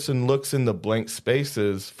abstract person looks in the blank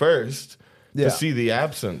spaces first Yeah. to see the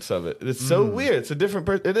absence of it. It's so weird. It's a different.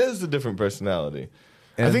 It is a different personality.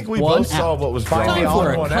 I And think we One both saw out. what was Find drawn. the Time for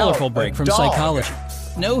odd a one colorful out. break A from dog. psychology.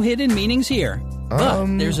 No hidden meanings here, but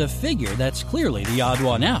there's a figure that's clearly the odd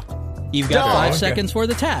one out. You've got Dog. 5 seconds for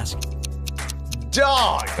the task.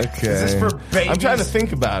 Dog. Okay. Is this for babies? I'm trying to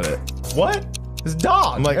think about it. What? It's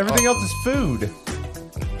dog. I'm like, Everything oh. else is food.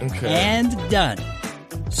 Okay. And done.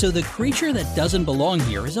 So the creature that doesn't belong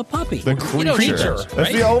here is a puppy. The You don't eat creature. those, That's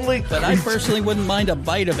right? the only But I personally wouldn't mind a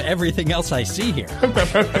bite of everything else I see here.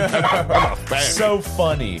 So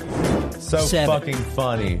funny. So 7. fucking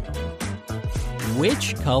funny.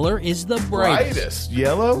 Which color is the brightest? brightest.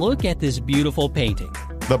 Yellow? Look at this beautiful painting.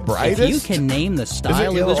 The brightest? If you can name the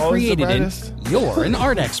style it yellow was always the created in, brightest? you're an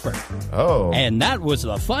art expert. Oh. And that was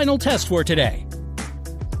the final test for today.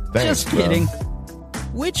 Thanks, Just bro. kidding.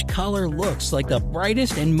 Which color looks like the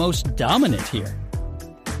brightest and most dominant here?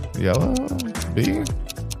 Yellow? B?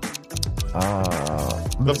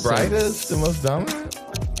 The brightest, the most dominant?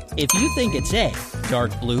 If you think it's A,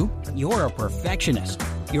 dark blue, you're a perfectionist.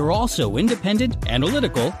 You're also independent,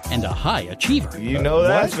 analytical, and a high achiever. You know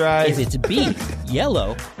that's right. If it's B,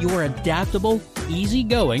 yellow, you're adaptable,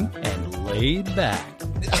 easygoing, and laid back.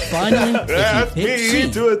 Finally, if you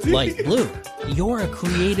pick C, light blue, you're a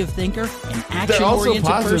creative thinker, an action-oriented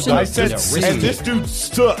person, I said, and a risk and this taker. dude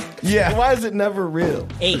stuck. Yeah. Why is it never real?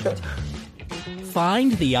 8.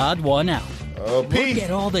 Find the odd one out. Oh, Look Pete.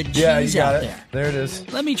 at all the G's Yeah, you got out it. there. There it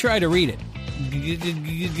is. Let me try to read it.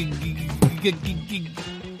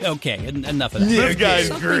 Okay, enough of that. This guy's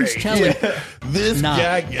Something's great. telling. This 9.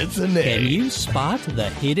 guy gets a name. Can you spot the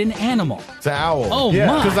hidden animal? It's an owl. Oh Yeah,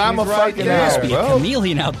 my! because I'm a He's right fucking there. There must owl, be a bro.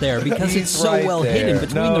 chameleon out there because He's it's so right well there. hidden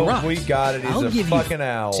between No, the rocks. we got it. He's I'll a give fucking you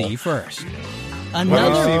owl. C first. What Another.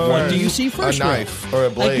 do you see What first? do you see first? A Ray? knife or a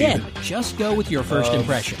blade? Again, just go with your first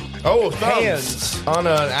impression. Oh, thumbs Hands. on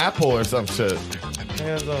an apple or some shit.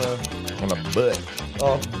 Hands On a butt.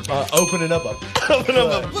 opening up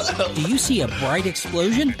a. Do you see a bright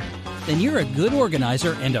explosion? Then you're a good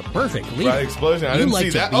organizer and a perfect leader. Bright explosion. I you didn't like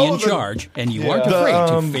see to that. be Oh, in the- charge, and you Yeah. aren't afraid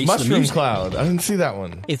to face the mushroom music. cloud. I didn't see that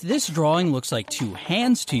one. If this drawing looks like two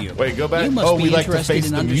hands to you, Wait, go back. you must Oh, be we like to interested face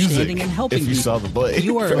in the understanding music and helping if you people. saw the blade.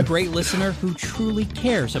 You are a great listener who truly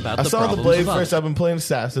cares about I the saw the problems blade of first. others. I've been playing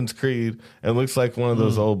Assassin's Creed, and it looks like one of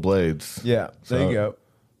those old blades. Yeah, there So, you go.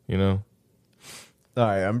 You know. All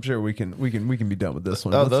right, I'm sure we can be done with this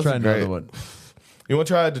one. Oh, Let's those try are another great. one. You want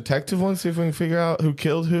to try a detective one? See if we can figure out who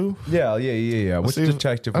killed who. Yeah. Which see if-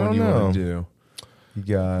 detective I one don't do you want know. to do? You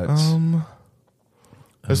got.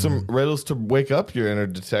 There's some riddles to wake up your inner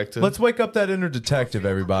detective. Let's wake up that inner detective,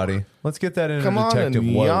 everybody. Let's get that inner come on detective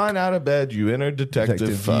and woke. yawn out of bed, you inner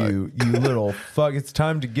detective. fuck. you little fuck. It's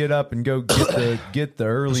time to get up and go get the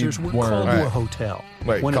early Officers were worm. called All to a right. hotel.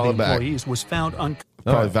 Wait, One call of it the back. employees was found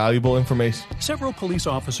Probably valuable information. Several police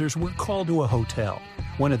officers were called to a hotel.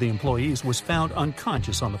 One of the employees was found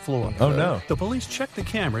unconscious on the floor. Oh, no. The police checked the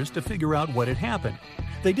cameras to figure out what had happened.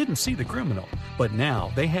 They didn't see the criminal, but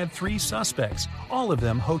now they had 3 suspects, all of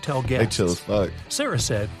them hotel They guests. chill as fuck. Sarah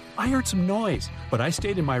said, "I heard some noise, but I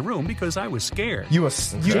stayed in my room because I was scared."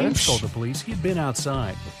 James told the police he'd been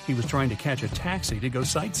outside. He was trying to catch a taxi to go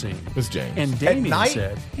sightseeing. It's James. And Damien night?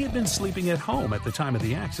 said he had been sleeping at home at the time of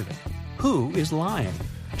the accident. Who is lying?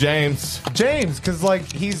 James. James, because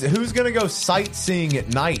who's gonna go sightseeing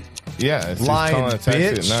at night? Yeah, it's Lying calling a taxi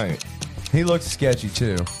bitch. at night. He looks sketchy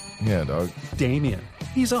too. Yeah, dog. Damien.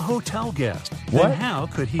 He's a hotel guest. What? Then how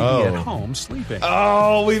could he Oh. be at home sleeping?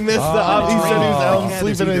 Oh, we missed the. He said he was at home cat is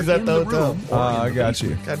sleeping and he's either at in the the hotel. room or in I the got you.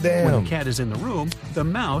 basement. God When damn. the cat is in the room, the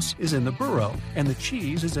mouse is in the burrow, and the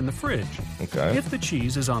cheese is in the fridge. Okay. If the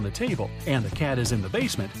cheese is on the table and the cat is in the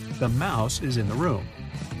basement, the mouse is in the room.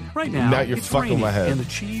 Right now, Now you're it's fucking raining, my head. and the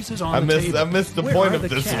cheese is on I the missed- table. I missed the Where point are of the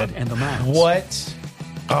this cat one. and the mouse? What?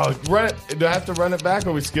 Oh, run it. Do I have to run it back or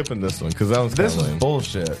are we skipping this one? Because that one's This kinda is lame.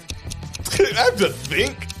 bullshit. I have to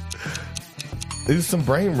think. These are some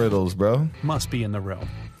brain riddles, bro. Must be in the room.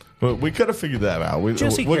 But we could have figured that out.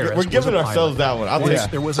 Jesse We're Harris giving was a ourselves pilot. that one. I'll Once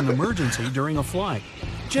take there was an emergency during a flight.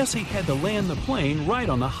 Jesse had to land the plane right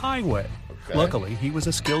on the highway. Okay. Luckily, he was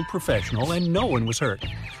a skilled professional and no one was hurt.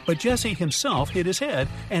 But Jesse himself hit his head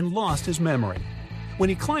and lost his memory. When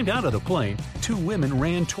he climbed out of the plane, 2 women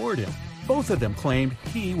ran toward him. Both of them claimed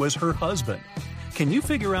he was her husband. Can you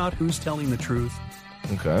figure out who's telling the truth?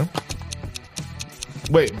 Okay.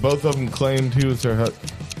 Wait, both of them claimed he was her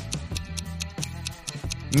husband.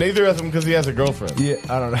 Neither of them because he has a girlfriend. Yeah,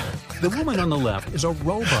 I don't know. The woman on the left is a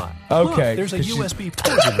robot. Okay, Look, there's a 'cause she- USB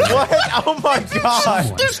port in there. What? Oh my god!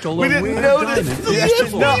 Someone stole We a didn't rare know diamond this. from Yeah, Mr. No,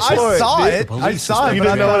 Floyd's I house. saw The it. police I saw it. You but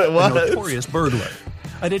didn't know I'm what it not- was. A notorious burglar.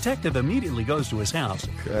 A detective immediately goes to his house,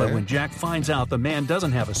 but when Jack finds out the man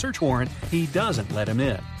doesn't have a search warrant, he doesn't let him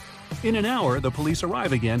in. In an hour, the police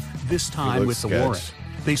arrive again, this time with looks the sketch. warrant.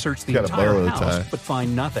 They search the Got a entire bolo house, tie. but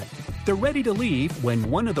find nothing. They're ready to leave when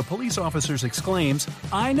one of the police officers exclaims,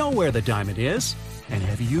 "I know where the diamond is. And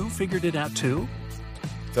have you figured it out too?"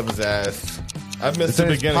 It's up his ass. I missed It's the in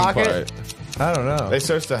his beginning pocket? part. I don't know. They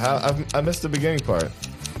searched the house. I missed the beginning part.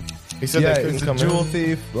 He said yeah, they couldn't it's a come jewel in.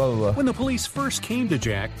 thief. Blah blah blah. When the police first came to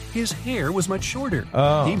Jack, his hair was much shorter.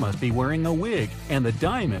 Oh. He must be wearing a wig, and the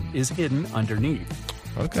diamond is hidden underneath.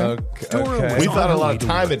 Okay. Dora Okay. was We on thought a her lot way of to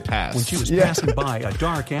time work. had passed. When she was Yeah. passing by a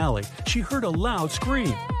dark alley, she heard a loud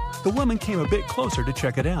scream. The woman came a bit closer to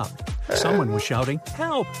check it out. Someone was shouting,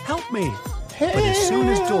 "Help! Help me!" But as soon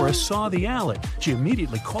as Doris saw the alley, she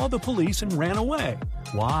immediately called the police and ran away.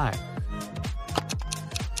 Why?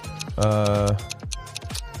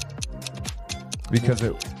 Because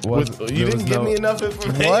it was. You didn't give me enough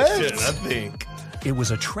information, What? I think. It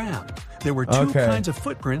was a trap. There were two kinds of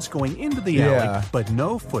footprints going into the alley, but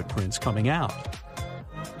no footprints coming out.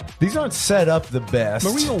 These aren't set up the best.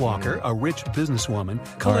 Maria Walker, a rich businesswoman,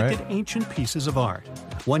 collected ancient pieces of art.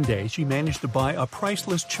 One day, she managed to buy a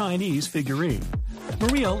priceless Chinese figurine.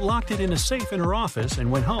 Maria locked it in a safe in her office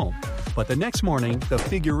and went home. But the next morning, the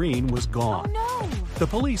figurine was gone. Oh, no. The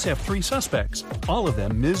police have 3 suspects, all of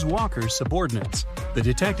them Ms. Walker's subordinates. The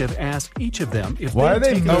detective asked each of them if they had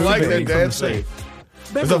taken the figurine from the safe.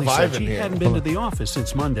 Beverly said she hadn't been to the office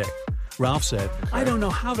since Monday. Ralph said, I don't know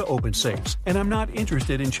how to open safes, and I'm not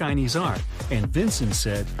interested in Chinese art. And Vincent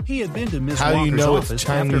said he had been to Ms. Walker's office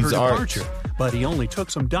after her departure, but he only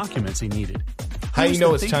took some documents he needed. How do you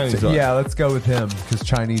know it's Chinese art? Yeah, let's go with him, because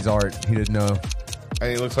Chinese art, he didn't know.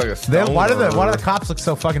 And he looks like a stone. Why do the cops look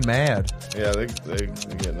so fucking mad? Yeah, they're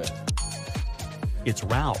getting it. It's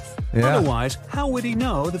Ralph. Yeah. Otherwise, how would he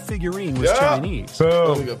know the figurine was Chinese?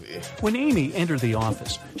 Boom. When Amy entered the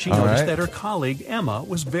office, she noticed that her colleague Emma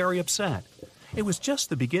was very upset. It was just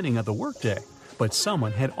the beginning of the workday, but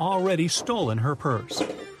someone had already stolen her purse.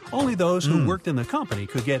 Only those who worked in the company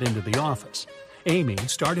could get into the office. Amy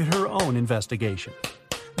started her own investigation.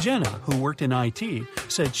 Jenna, who worked in IT,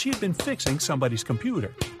 said she'd been fixing somebody's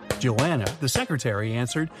computer. Joanna, the secretary,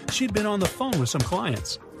 answered she'd been on the phone with some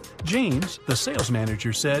clients. James, the sales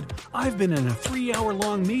manager, said, I've been in a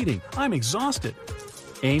 3-hour-long meeting. I'm exhausted.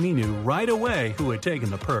 Amy knew right away who had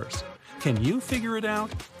taken the purse. Can you figure it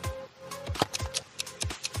out?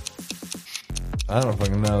 I don't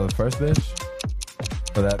fucking know. The first bitch?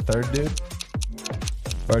 Or that third dude?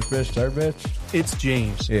 First bitch, third bitch? It's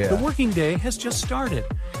James. Yeah. The working day has just started.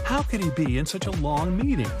 How could he be in such a long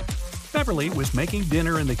meeting? Beverly was making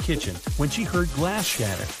dinner in the kitchen when she heard glass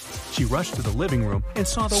shatter. She rushed to the living room and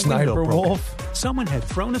saw the window broken. Wolf. Someone had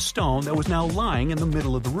thrown a stone that was now lying in the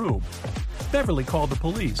middle of the room. Beverly called the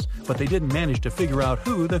police, but they didn't manage to figure out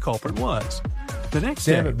who the culprit was. The next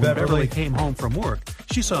day, when Beverly came home from work,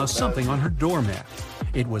 she saw something on her doormat.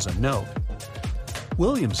 It was a note.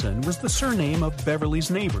 Williamson was the surname of Beverly's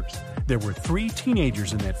neighbors. There were 3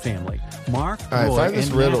 teenagers in that family, Mark, Roy,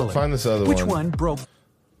 and Natalie. Find this other Which one. one broke?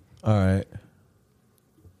 All right.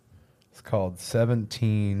 It's called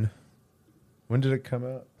 17. When did it come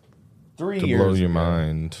out? 3 to years blow your ago.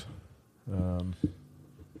 mind.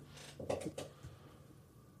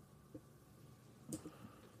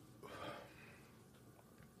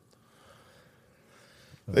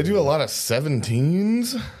 They do a lot of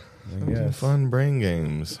 17s. Fun brain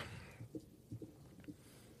games.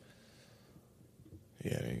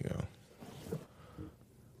 Yeah, there you go.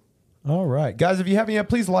 All right. Guys, if you haven't yet,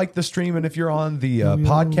 please like the stream. And if you're on the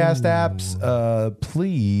podcast apps,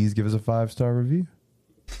 please give us a 5-star review.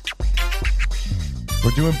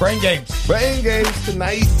 We're doing brain games. Brain games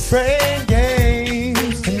tonight. Brain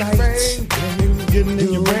games tonight. Brain games. Getting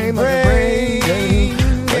in your brain like a brain game.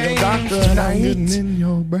 Like a doctor tonight. Getting in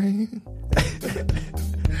your brain.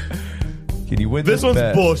 Can you win this one's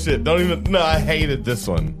bet? bullshit. Don't even. No, I hated this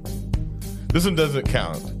one. This one doesn't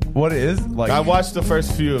count. What is? Like, I watched the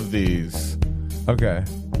first few of these. Okay.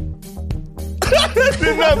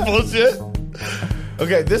 Isn't that bullshit?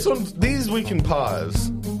 Okay, this one. These we can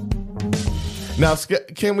pause. Now,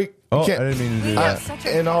 can we? Oh, can't, I didn't mean to do that.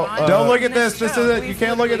 And all, don't look at this. This isn't. You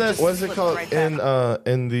can't look at this. What is it called in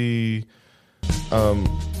the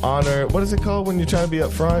honor? What is it called when you're trying to be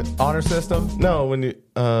up front? Honor system? No, when you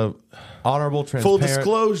honorable, transparent. full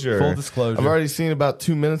disclosure. Full disclosure. I've already seen about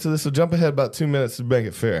 2 minutes of this, so jump ahead about 2 minutes to make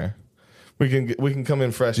it fair. We can come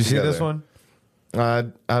in fresh. Did you together. see this one?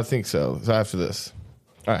 I think so. So after this,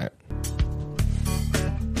 all right.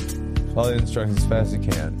 Follow the instructions as fast as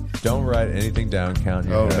you can. Don't write anything down. Count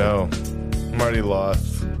your head. No, I'm already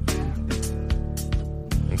lost.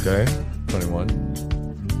 Okay, 21.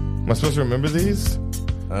 Am I supposed to remember these?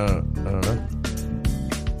 I don't know.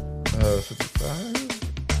 55.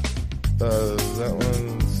 That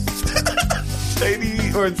one's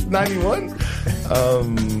 80 or it's 91.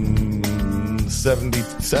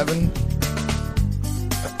 77.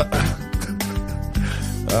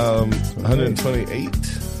 128.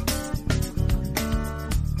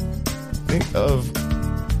 Think of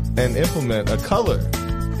and implement a color.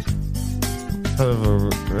 Out of a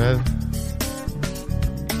red.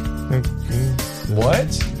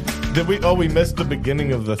 What? Did we? Oh, we missed the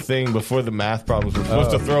beginning of the thing before the math problems were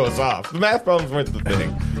supposed to throw us off. The math problems weren't the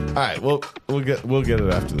thing. All right, we'll get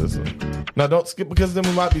it after this one. Now, don't skip because then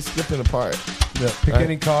we might be skipping a part. Yeah, pick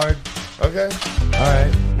any card. Okay. All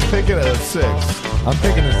right. Picking a 6. I'm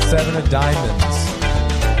picking a 7 of diamonds.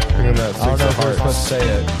 Picking that 6 I don't know of if we're supposed to hearts. say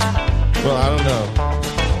it. Well, I don't know.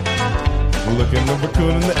 Looking the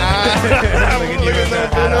raccoon in the eye. Looking the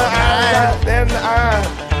raccoon in the eye. In the eye.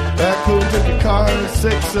 Raccoon car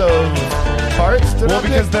 6 of parts? Well,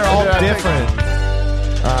 because they're all different.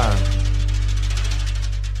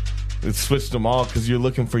 It switched them all because you're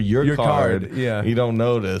looking for your card. Yeah. You don't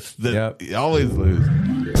notice. Yep. You always lose.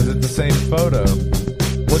 Is it the same photo?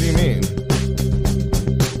 What do you mean?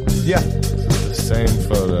 Yeah. The same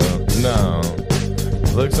photo. No.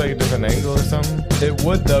 Looks like a different angle or something. It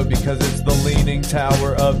would, though, because it's the Leaning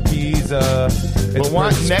Tower of Pisa. It's But why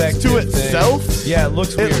next to itself? Yeah, it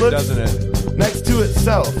looks weird, doesn't it? Next to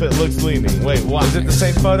itself, it looks leaning. Wait, why? Is it the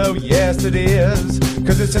same photo? Yes, it is.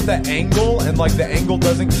 Because it's at the angle, and like the angle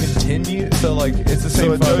doesn't continue. So like it's the same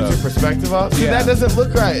So it photo. throws your perspective off? See, Yeah. that doesn't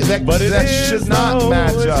look right. But that is, should not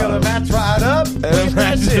match it's up. gonna match right up. And it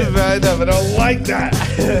matches right up. I don't like that.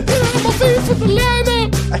 My face with the line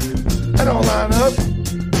up. I don't line up.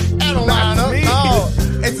 I don't line up. Me. Oh,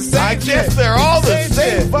 It's the same I guess shit. they're all the Same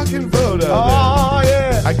same shit. fucking photo. Oh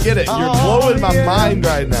yeah. I get it. You're Oh, blowing my yeah. mind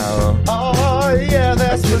right now. Oh yeah,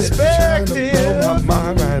 that's Trying to perspective. blow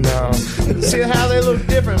my mind right now. See how they look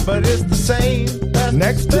different, but it's the same. That's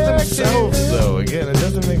Next to perspective. themselves, though. Again, it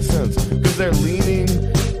doesn't make sense because they're leaning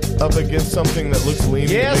up against something that looks leaning.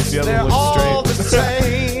 Yes, makes the other they're look all straight. the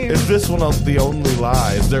same. Is this one the only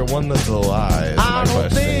lie? Is there one that's a lie? Is I my don't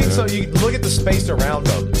question, think you so. know? You look at the space around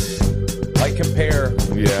them. Like compare.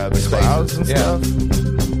 Yeah, the clouds and Yeah.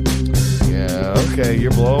 stuff. Yeah, okay,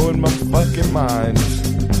 you're blowing my fucking mind.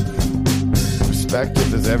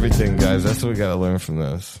 Perspective is everything, guys. That's what we gotta learn from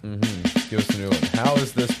this. Give us a new one. How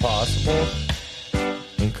is this possible?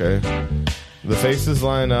 Okay, the faces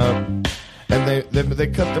line up, and they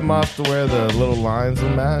cut them off to where the little lines will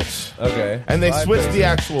match. Okay. And they Five switch faces. the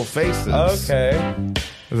actual faces. Okay. Is that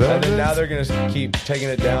And what then it now is? they're going to keep taking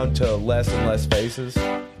it down to less and less faces.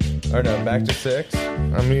 Or no, back to 6.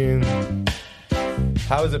 I mean,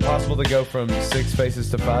 How is it possible to go from 6 faces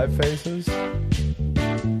to 5 faces?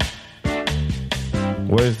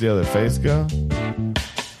 where's the other face go?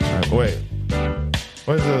 Wait.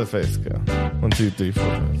 Where's the other face go? 1, 2, 3, 4,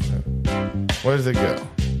 5, 6. Where does it go?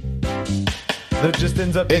 There just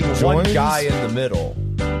ends up It being one joins? guy in the middle.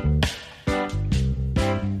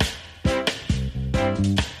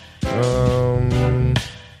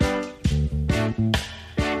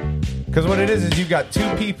 Because what it is you've got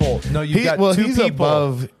 2 people. No, you've got 2 he's people.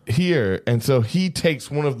 above here, and so he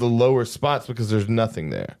takes one of the lower spots because there's nothing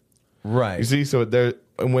there. Right. You see, so there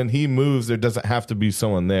when he moves, there doesn't have to be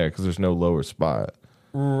someone there because there's no lower spot.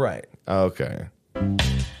 Right. Okay.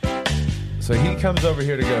 So he comes over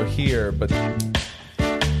here to go here, but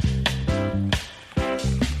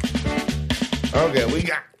Okay, we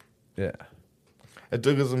got. yeah. It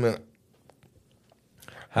took us a minute.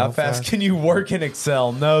 How fast can you work in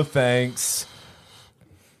Excel? No thanks.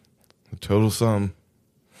 The total sum.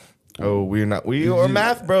 Oh, we are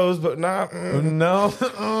math bros, but not. No.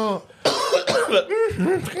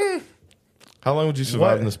 How long would you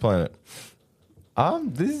survive What? on this planet?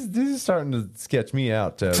 This is starting to sketch me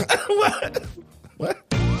out, Toad. What?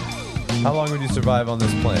 How long would you survive on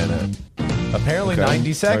this planet? Apparently Okay.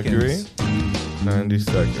 90 seconds. Mercury, 90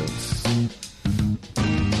 seconds.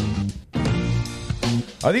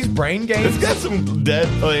 Are these brain It's games? got some dead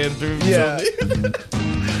playing through. Yeah.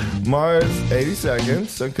 something. Mars, 80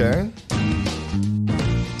 seconds. Okay.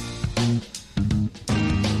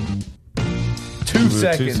 2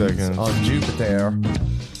 seconds. seconds on Jupiter.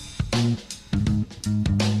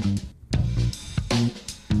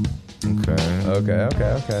 Okay.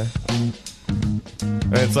 Okay.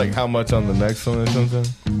 And it's like how much on the next one or something?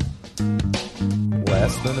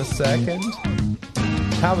 Less than a second?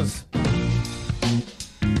 How was...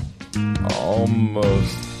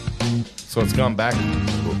 Almost. So it's gone back.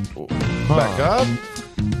 Back up?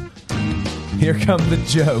 Here come the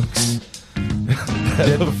jokes.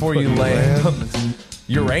 Dead before you land on this.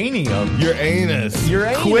 Uranium. Your anus.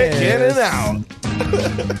 Uranus. Quick in and out.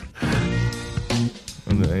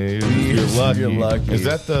 And then you're lucky. You're lucky. Is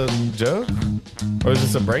that the joke? Or is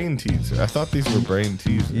this a brain teaser? I thought these were brain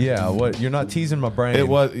teasers. Yeah, what? You're not teasing my brain. It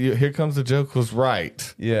was. Here comes the joke was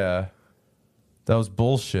right. Yeah. That was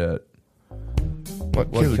bullshit. What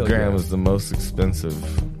What kilogram kilogram? is the most expensive?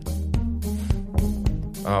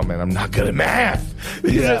 Oh man, I'm not good at math.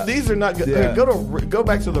 These are not good. Yeah. Go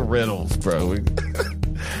back to the riddles, bro.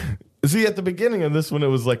 See, at the beginning of this one, it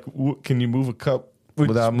was like, can you move a cup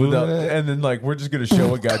without moving it? And then, like, we're just going to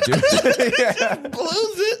show a guy do it. Yeah. Blows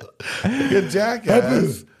it. Good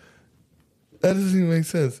jackass. That doesn't even make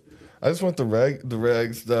sense. I just want the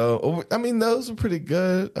regs though. Oh, I mean, those are pretty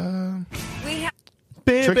good.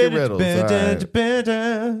 Tricky riddles.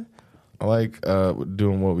 All I like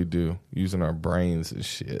doing what we do, using our brains and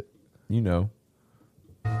shit. You know.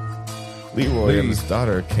 Leroy and his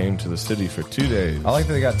daughter came to the city for 2 days. I like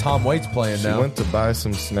that they got Tom Waits playing She now. went to buy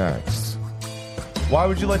some snacks. Why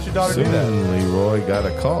would you let your daughter do Soon, that? Leroy got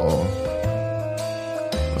a call.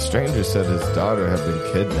 A stranger said his daughter had been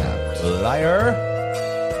kidnapped. Liar.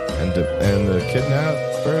 And the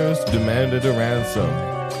kidnappers demanded a ransom.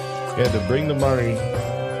 He had to bring the money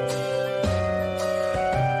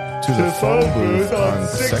to the phone booth on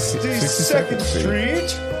 62nd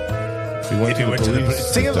Street. If he went to the police,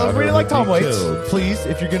 Sing it really like Tom Waits. Please,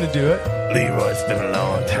 if you're going to do it. Leroy spent a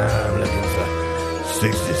long time looking for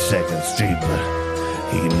 62nd Street, but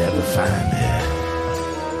he could never find it.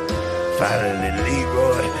 Finally,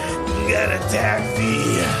 Leroy got a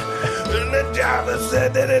taxi. And the driver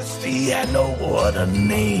said that he had no other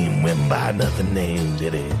name. Went by another name,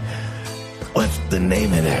 did he? What's the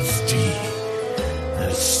name of that street?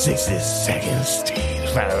 62nd Street,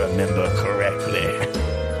 if I remember correctly.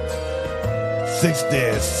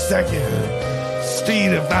 62nd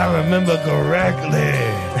Street, if I remember correctly.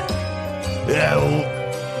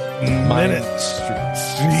 Minute Street.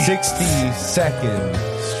 62nd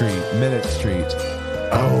Street. Minute Street.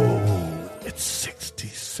 Oh, it's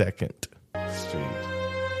 62nd Street.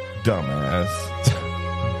 Dumbass.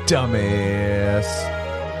 Dumbass.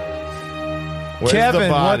 Where's Kevin, the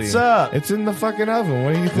body? what's up? It's in the fucking oven.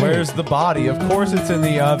 What do you think? Where's the body? Of course it's in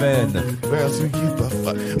the oven. Where else we keep a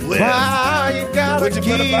fuck? Why you gotta keep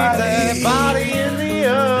that body in the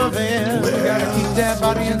oven? You gotta keep that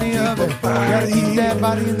body in the oven. You gotta keep that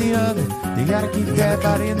body in the oven. You gotta keep that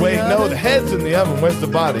body in the Wait, oven. no, the head's in the oven. Where's the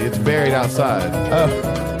body? It's buried outside.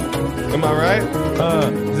 Am I right?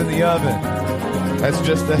 It's in the oven. That's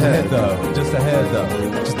just the head. Though. Just the head though.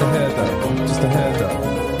 Just the head though. Just the head though.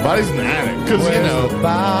 Body's in the attic. Because, you know. The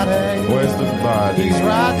body? Where's the body? He's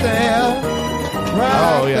right there.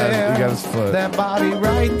 Right Oh, yeah, there. he got his foot. That body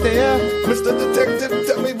right there. Mr. Detective,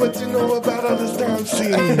 tell me what you know about all this crime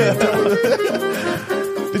scene.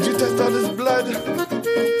 Did you test all this blood?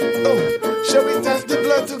 Oh, shall we test the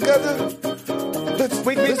blood together? Let's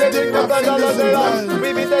We be testing the blood all day long.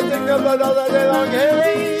 We be testing the blood all day long.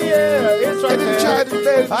 Hey, yeah, it's right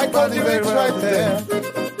there. I told you it's right there.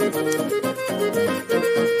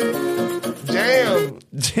 Damn.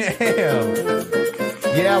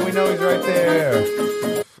 Yeah, we know he's right there.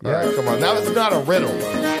 All right, come on. Now it's not a riddle.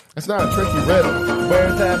 It's not a tricky riddle.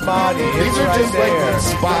 Where's that body? These It's are right just there. like the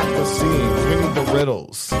spot the scenes. We need the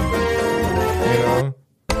riddles. You know?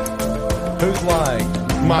 Who's lying?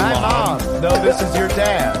 My mom. No, this is your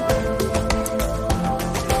dad.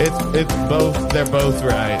 It's both. They're both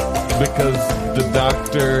right because the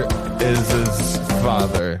doctor is his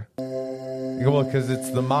father. Well, because it's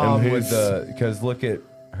the mom with the. Because look at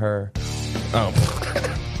her. Oh.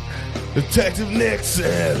 Detective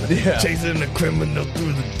Nixon chasing the criminal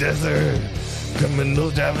through the desert.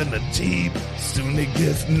 Criminal driving a Jeep. Soon he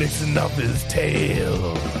gets Nixon off his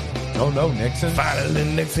tail. Oh no, Nixon! Finally,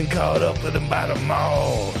 Nixon caught up with him by the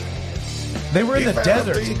mall. They were in the found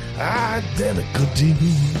desert. the identical Jeep,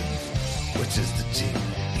 which is the Jeep.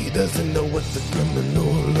 He doesn't know what the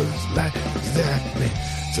criminal looks like exactly.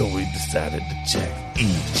 So we decided to check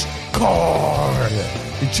each car.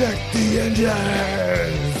 We checked the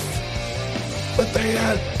engines. But they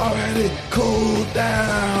had already cooled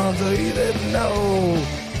down, so he didn't know.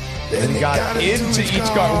 Then he got into each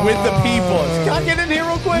car with the people. Can I get in here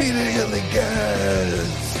real quick? Immediately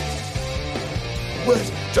guessed which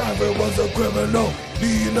driver was a criminal. Do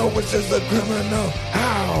you know which is the criminal?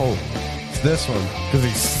 How? It's this one. Because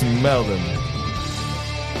he smelled him.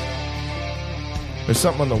 There's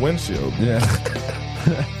something on the windshield. Yeah.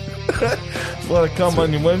 There's a lot of cum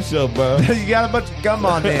on your windshield, bro. You got a bunch of gum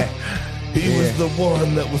on there. He was the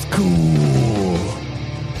one that was cool.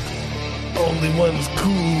 Only one was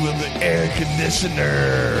cool with the air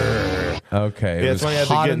conditioner. Okay. Yeah, It that's was why you had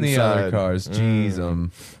to hot get in the inside. other cars. Jeez,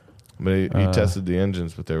 But he tested the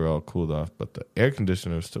engines, but they were all cooled off. But the air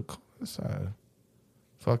conditioner was still cool inside.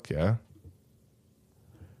 Fuck yeah.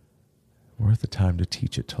 Worth the time to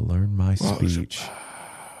teach it to learn my speech.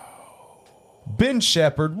 Ben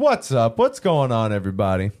Shepherd, what's up? What's going on,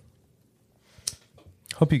 everybody?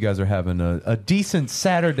 Hope you guys are having a decent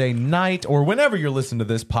Saturday night or whenever you're listening to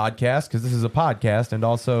this podcast, because this is a podcast and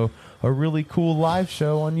also a really cool live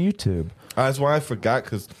show on YouTube. That's why I forgot,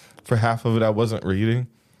 because for half of it I wasn't reading.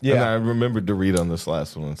 Yeah. And I remembered to read on this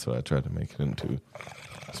last one, so I tried to make it into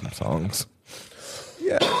some songs.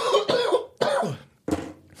 Yeah.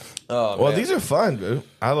 Well, these are fun, dude.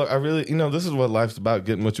 I really, this is what life's about,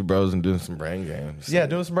 getting with your bros and doing some brain games. Yeah,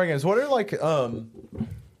 doing some brain games. What are like,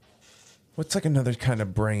 what's like another kind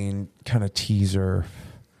of brain kind of teaser?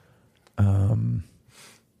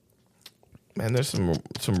 Man, there's some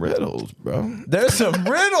riddles, bro. There's some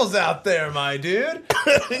riddles out there, my dude.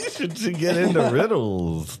 You should get into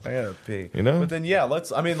riddles. I gotta pee. You know? But then, yeah,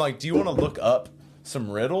 do you want to look up some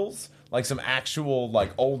riddles? Like some actual,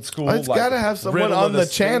 like, old school, It's got to have someone on the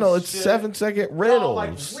channel. It's 7-second riddles. No,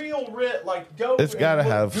 like, real go. It's got to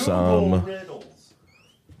have Google some. riddles.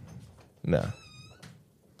 No.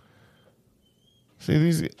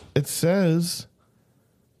 See, it says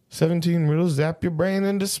 17 riddles zap your brain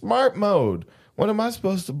into smart mode. What am I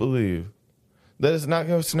supposed to believe? That it's not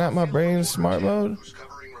going to snap my brain in smart mode? Who's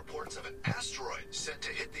covering reports of an asteroid set to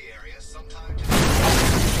hit the area sometime.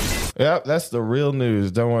 Yep, that's the real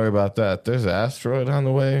news. Don't worry about that. There's an asteroid on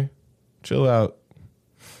the way. Chill out.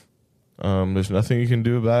 There's nothing you can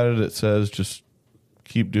do about it. It says just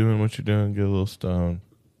keep doing what you're doing. Get a little stoned.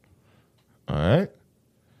 All right.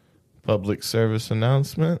 Public service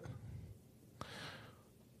announcement.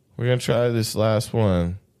 We're going to try this last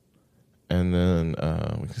one. And then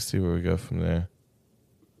we can see where we go from there.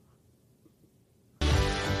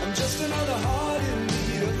 I'm just another heart in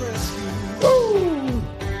need of rescue.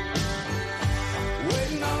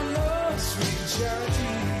 Waiting on love's sweet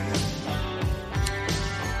charity.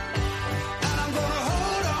 And I'm gonna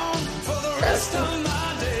hold on for the rest of my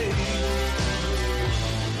days.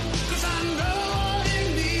 'Cause I know you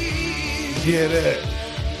need Get it.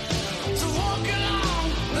 to walk along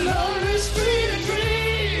the lonely street of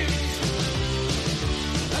dreams.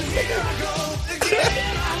 And here I go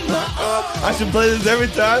again on my own. I should play this every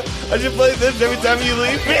time. I should play this every time you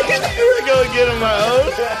leave me. I go again on my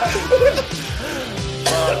own.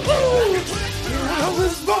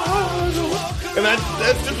 And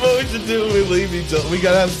that's just what we should do when we leave each other. We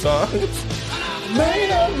gotta have songs.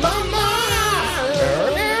 Made up my mind.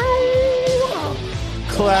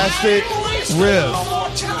 Classic riff.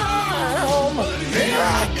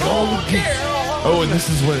 Oh, and this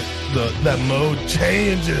is when that mode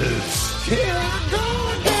changes.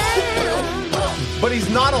 But he's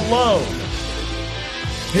not alone.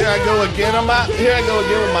 Here I go again with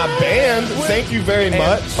my band. Thank you very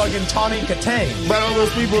much. Fucking Tawny Katang. But all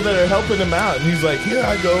those people that are helping him out, and he's like, here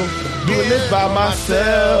I go, doing this by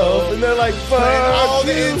myself. And they're like, fuck all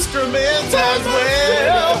you. the instruments as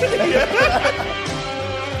well.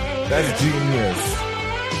 That's genius.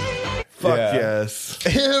 Fuck Yeah. yes.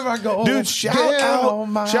 Here I go. Dude, shout out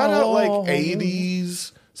like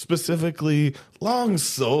 80s, specifically long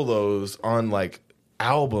solos on like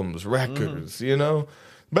albums, records, you know?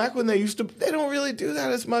 Back when they don't really do that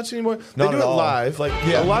as much anymore. They Not do at it all. live. Like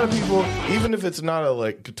a lot of people, even if it's not a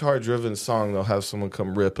like guitar driven song, they'll have someone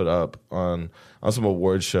come rip it up on some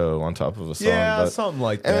award show on top of a song. Yeah, something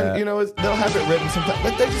like that. And you know, they'll have it written sometimes,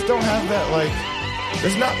 but they just don't have that like.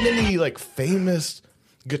 There's not many like famous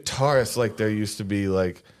guitarists like there used to be.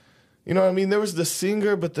 Like, you know what I mean? There was the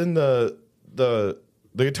singer, but then the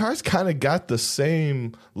guitarists kind of got the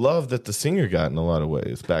same love that the singer got in a lot of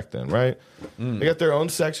ways back then, right? They got their own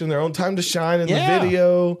section, their own time to shine in the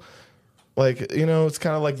video. Like, you know, it's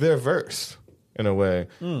kind of like their verse in a way.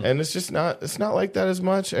 And it's not like that as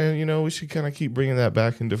much. And, you know, we should kind of keep bringing that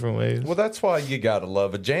back in different ways. Well, that's why you gotta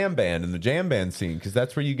love a jam band in the jam band scene, because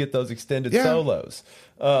that's where you get those extended solos.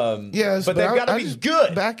 Yes, but they've got to be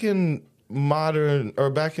good. Back in modern or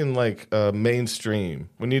back in like mainstream,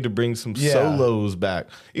 we need to bring some solos back,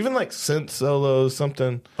 even like synth solos,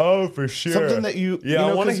 something. Oh, for sure. Something that you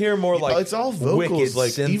I want to hear more like it's all vocals. wicked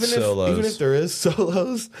Like synth even solos. if there is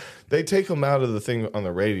solos, they take them out of the thing on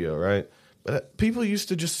the radio, right? But people used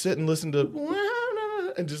to just sit and listen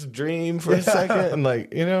to and just dream for a second, and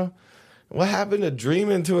like, you know. What happened to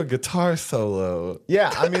dreaming to a guitar solo?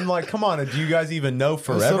 Yeah, I mean, like, come on. Do you guys even know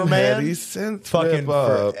Forever Some Man? heady synth Fucking rip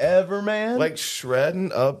up. Forever Man? Like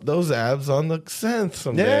shredding up those abs on the synth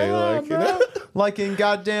someday. yeah, Like, bro. you know? Like in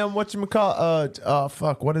goddamn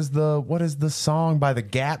fuck, what is the song by the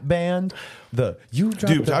Gap Band? You dropped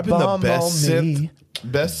Dude, the I've been the bomb best on me.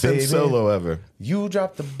 best baby. synth solo ever. You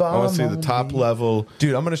dropped the bomb. I want to see the on top me. level.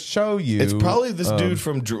 Dude, I'm gonna show you. It's probably this dude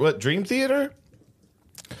from Dream Theater?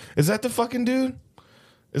 Is that the fucking dude?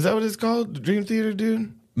 Is that what it's called? The Dream Theater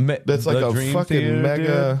dude? That's like the a Dream fucking Theater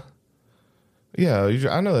mega. Yeah,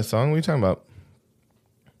 I know that song. What are you talking about?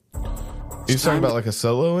 You talking about like a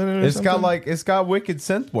solo in it? Or something? It's got wicked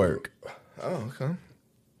synth work. Oh, okay.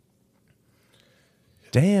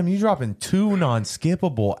 Damn, you dropping 2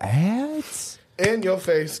 non-skippable ads? In your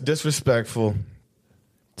face, disrespectful.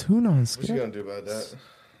 2 non-skippable. What you gonna do about that?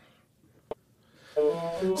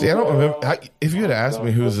 See, I don't remember. If you had asked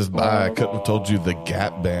me who's this by, I couldn't have told you the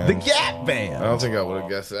Gap Band. The Gap Band. I don't think I would have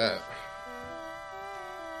guessed that.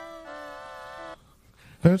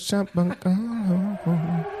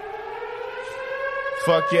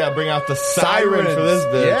 Fuck yeah, bring out the siren for this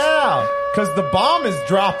bitch. Yeah, because the bomb is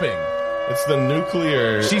dropping. It's the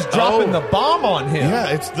nuclear. She's dropping the bomb on him. Yeah,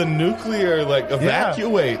 it's the nuclear, like,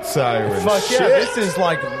 evacuate siren. Fuck Shit. yeah, this is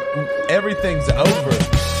like everything's over.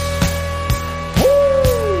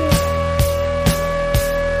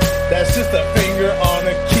 That's just a finger on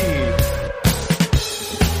a key.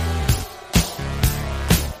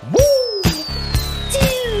 Woo!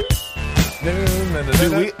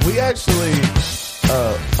 Dude, we actually,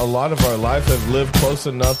 a lot of our life have lived close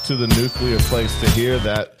enough to the nuclear place to hear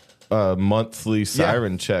that monthly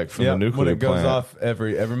siren check from the nuclear when it goes plant. off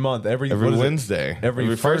every month, every Wednesday.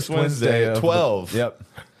 every first Wednesday at 12. Yep.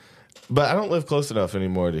 But I don't live close enough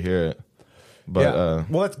anymore to hear it. But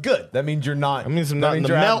well, that's good. That means you're not. that means I'm not in the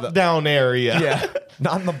you're out of meltdown area. Yeah,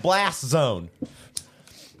 not in the blast zone.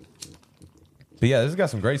 But yeah, this has got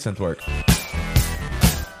some great synth work.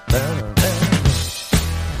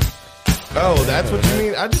 Oh, that's what you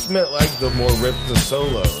mean? I just meant like the more ripped the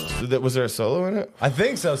solos. Was there a solo in it? I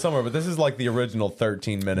think so somewhere, but this is like the original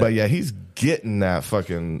 13 minutes. But yeah, he's getting that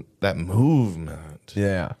movement.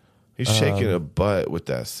 Yeah. He's shaking a butt with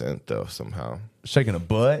that synth though somehow. Shaking a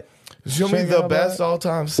butt? Show me the best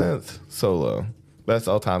all-time synth solo. Best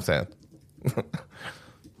all-time synth.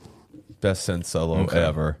 Best synth solo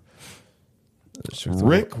ever.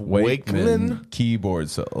 Rick Wakeman keyboard.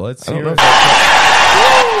 So let's I don't hear know it.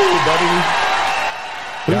 Woo, buddy.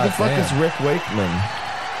 Who God the fuck damn. is Rick Wakeman?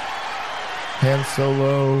 Hand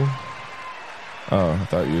solo. Oh, I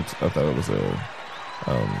thought it was a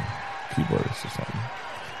keyboardist or something.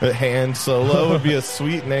 A hand solo would be a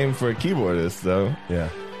sweet name for a keyboardist, though. Yeah.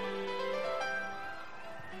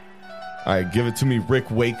 All right, give it to me,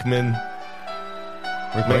 Rick Wakeman.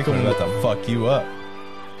 Rick Make Wakeman him- about to fuck you up.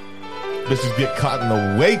 Bitches get caught in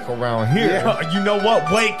the wake around here. Yeah, you know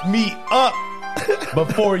what? Wake me up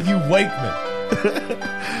before you wake me.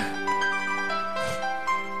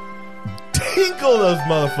 Tinkle those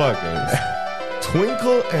motherfuckers.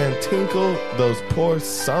 Twinkle and tinkle those poor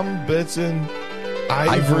bitchin'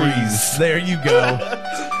 ivories. There you go.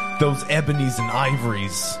 Those ebonies and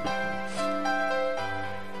ivories.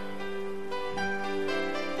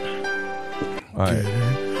 All right.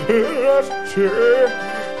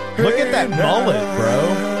 Look at that mullet, bro.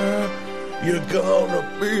 You're gonna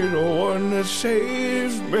be the one that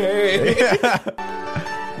saves me.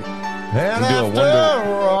 And Do a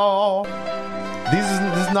after all, this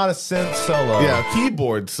is not a synth solo. Yeah,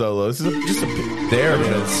 keyboard solo. This is just a. There it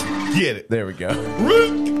is. Get it. There we go.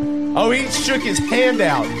 Oh, he shook his hand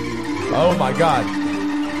out. Oh my god.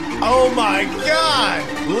 Oh my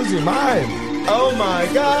god. Lose your mind. Oh my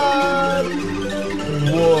god.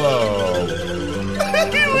 Whoa.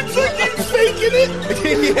 He looks like he's faking it.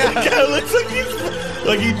 Yeah. That guy looks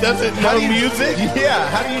like he doesn't know music. Yeah.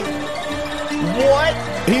 How do you? What?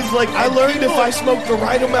 He's like, I learned if I smoke the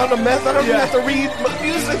right amount of meth, I don't even have to read my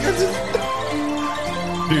music.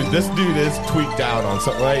 Dude, this dude is tweaked out on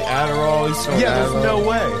something, right? Adderall. He's snorting Yeah. There's Adderall. no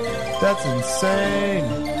way. That's insane.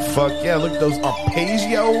 Fuck yeah! Look at those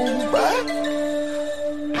arpeggios, bruh.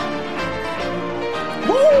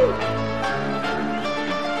 Woo!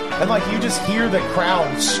 And like you just hear the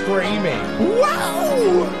crowd screaming.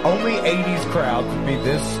 Wow! Only 80s crowds would be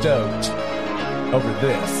this stoked over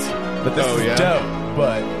this. But this is dope.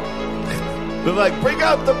 But they're like, bring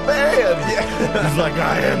out the band. Yeah. He's like,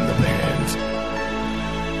 I am the band.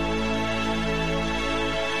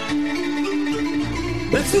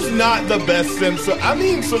 This is not the best Simpson. I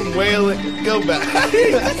mean, some wailing. Go back.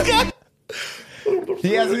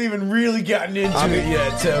 he hasn't even really gotten into it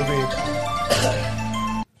yet, Toby.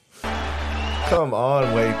 Come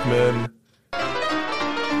on, Wakeman.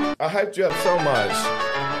 I hyped you up so much.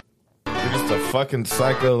 You're just a fucking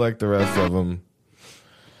psycho like the rest of them.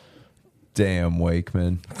 Damn,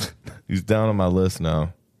 Wakeman. He's down on my list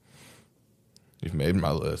now. You've made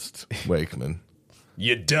my list, Wakeman.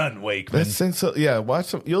 You done, Wakeman. That's so, yeah, watch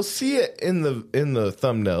some. You'll see it in the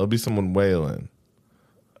thumbnail. It'll be someone wailing.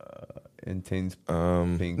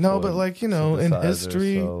 Pink no, but like, you know, in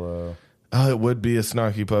history. Solo. Oh, it would be a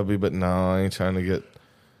snarky puppy, but no, I ain't trying to get.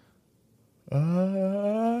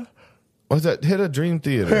 What's that? Hit a Dream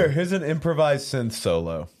Theater. Here's an improvised synth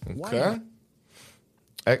solo. Okay.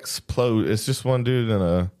 Explode. It's just one dude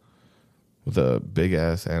with a big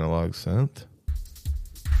ass analog synth.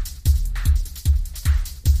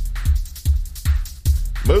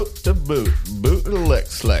 Boot to boot, boot to lick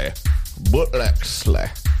slay, boot lick slay,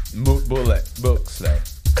 Bullet, book slay,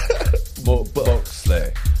 book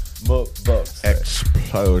slay, book slay.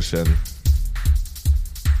 Explosion.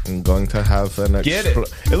 I'm going to have an Get it.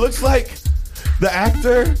 It looks like the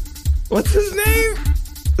actor. What's his name?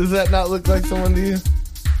 Does that not look like someone to you?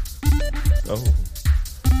 Oh.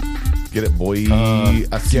 Get it, boy.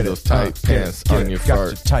 I see those tight pants on your got fart.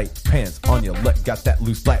 your tight pants on your leg. Got that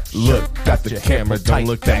loose black shirt. Look, got the your camera. hair Don't tight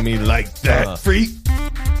look back. at me like that, freak.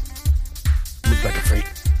 Look like a freak.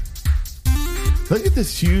 Look at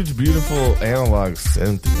this huge, beautiful analog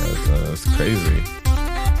synth. That's crazy.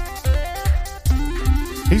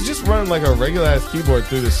 He's just running like a regular ass keyboard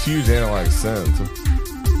through this huge analog synth.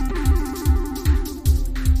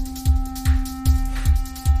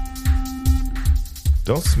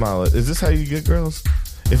 Don't smile. Is this how you get girls?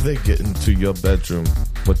 If they get into your bedroom,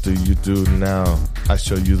 what do you do now? I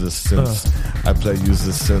show you the synths. I play use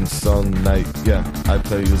the synths all night. Yeah, I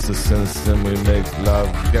play use the synths and we make love.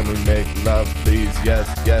 Can we make love, please? Yes,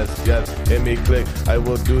 yes, yes. Hit me click. I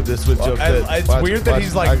will do this with your clip. It's Watch, weird that watch,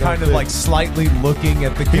 he's I like can kind of click. like slightly looking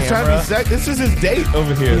at the He's trying to camera. be sex. This is his date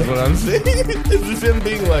over here, is what I'm saying. This is him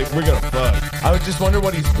being like, we're gonna fuck. I would just wonder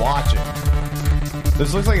what he's watching.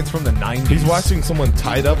 This looks like it's from the 90s. He's watching someone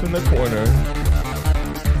tied up in the corner.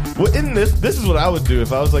 Well, in this is what I would do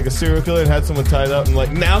if I was like a serial killer and had someone tied up and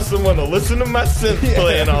like, now someone will listen to my synth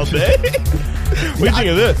playing all day. What do you think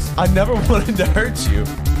of this? I never wanted to hurt you.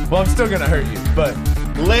 Well, I'm still gonna hurt you, but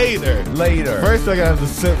Later. First, I gotta have the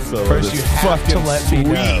synth solo. first you have to let me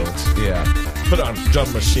know. Yeah. Put on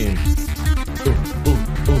drum machine. Ooh, ooh,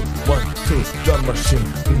 ooh. 1, 2, drum machine.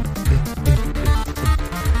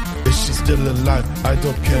 Is she still alive? I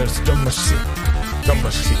don't care. It's drum machine. Drum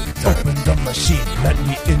machine. Open the machine. Let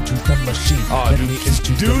me into the machine. Oh, Let dude, me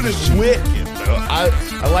into dude the is machine. wicked, bro. I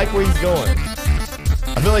like where he's going.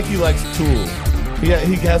 I feel like he likes Tool. He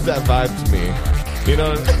has that vibe to me. You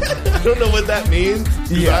know, I don't know what that means.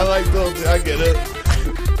 Yeah, I like those. I get it.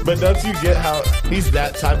 But don't you get how he's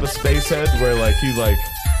that type of space head where like he like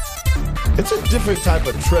it's a different type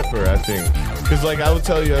of tripper, I think. Because like I would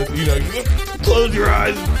tell you, you know, you close your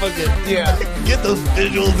eyes, and fucking get those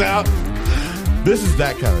visuals out. This is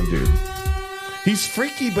that kind of dude. He's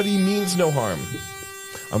freaky, but he means no harm.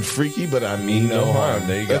 I'm freaky, but I mean no harm.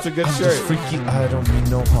 There you go. That's a good I'm shirt. just freaky. I don't mean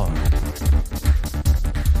no harm.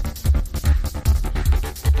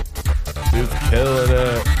 Dude's killing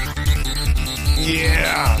it.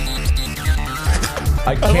 Yeah.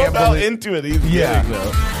 I I can't love how believe. into it he's Yeah. getting,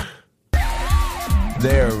 though.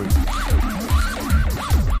 There we go.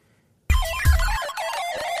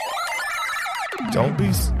 Don't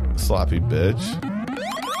be sloppy, bitch.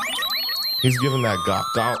 He's giving that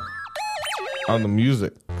gawk on the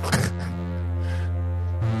music.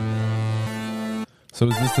 So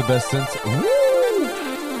is this the best sense? Woo!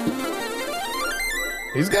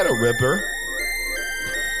 He's got a ripper.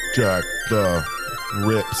 Jack the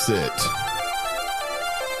Ripsit.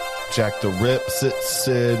 Jack the Ripsit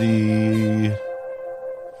City.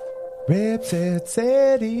 Ripsit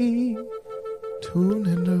City. Tune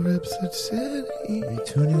in to Ripsit City.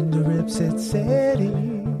 Tune in to Ripsit City.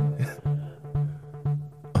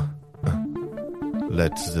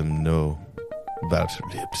 Let them know about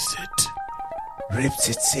Ripsit.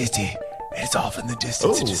 Ripsit City. It's off in the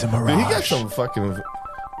distance. Oh, It is a dude, mirage. he got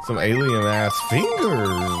some alien ass fingers,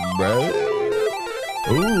 bro.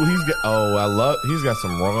 Ooh, he's got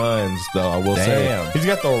some runs though. I will say, Damn. he's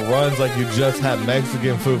got the runs like you just had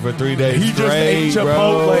Mexican food for 3 days He straight, just ate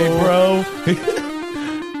bro. Chipotle,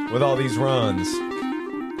 bro. With all these runs.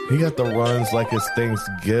 He got the runs like it's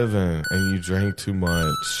Thanksgiving, and you drank too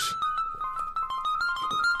much.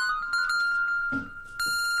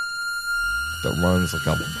 The runs like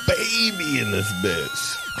a baby in this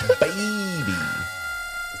bitch. Baby.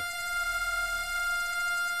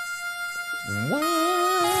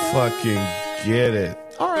 Fucking get it.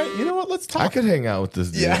 All right, you know what? Let's talk. I could hang out with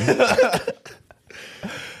this dude. Yeah.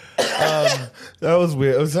 That was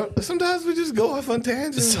weird. Sometimes we just go off on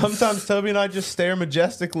tangents. Sometimes Toby and I just stare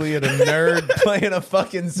majestically at a nerd playing a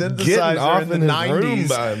fucking synthesizer Getting off in the in his 90s. room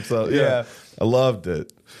by himself. Yeah. Yeah. I loved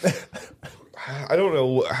it. I don't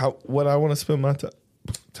know what I want to spend my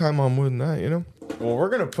time on more than that, you know? Well, we're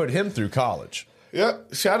going to put him through college.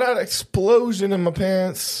 Yep. Shout out explosion in my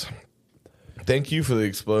pants. Thank you for the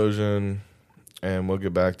explosion. And we'll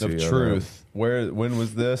get back to Of you. truth. When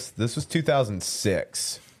was this? This was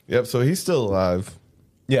 2006. Yep. So he's still alive.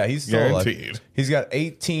 Yeah, he's still Guaranteed. alive. He's got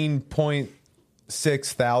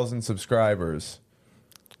 18.6 thousand subscribers.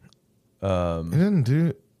 He didn't do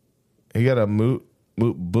it. He got a Moot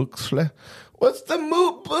Booksle. What's the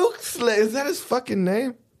Moot Booksle? Is that his fucking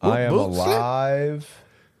name? Moot I am Booksle? alive.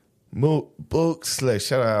 Moot Booksle.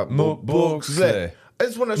 Shout out Moot Booksle. I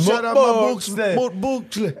just want to Moot shout out my books. Booksle. Moot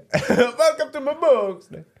Booksle. Welcome to my books.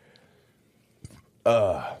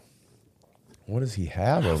 What does he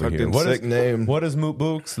have over Fucking here? What sick name. What does Moot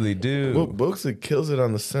Booksley do? Moot Booksley kills it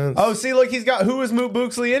on the sense. Oh, see, look, he's got. Who is Moot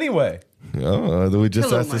Booksley anyway? Oh, we just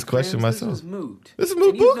Hello, asked my this question friends. myself. This is Moot. This is Moot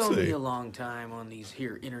And you've known Booksley. me a long time on these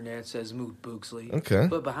here internets as Moot Booksley. Okay.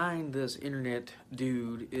 But behind this internet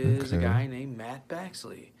dude is a guy named Matt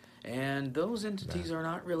Baxley. And those entities are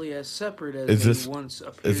not really as separate as Is they this- once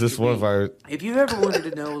appeared is this to one be. of our- If you ever wanted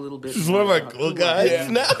to know a little bit This is more one of our about cool who I guys.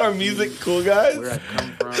 am, Now our music cool guys. where I've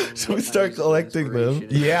come from, Should we what start my musical collecting them?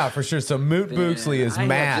 inspiration is, Yeah, for sure. So Moot then Booksley is I have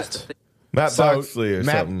Matt. just a Matt So, Boxley or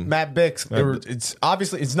something. Matt Bix. Or it's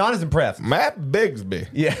obviously it's not as impressive. Matt Bigsby.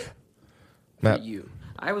 Yeah. for Matt you.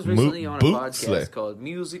 I was Moot recently on a Booksley. podcast called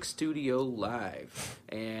Music Studio Live,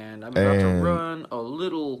 and I'm about to And- run a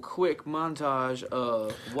little quick montage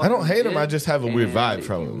of what I don't we hate him, did, I just have a weird and vibe if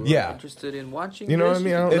from you him. were Yeah. interested in watching You know what I this,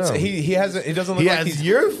 mean? you I can don't know. He hasn't. It doesn't look He like has he's.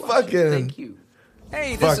 your watch it. fucking Thank you.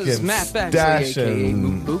 Hey, this is fucking Matt stash Baxley, aka and,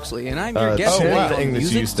 Moot Booksley, and I'm your uh, guest chin today thing on that you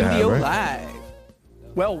Music used to have, Studio right? Live.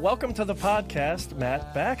 Well, welcome to the podcast,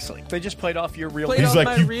 Matt Baxley. They just played off your real Played name. off like,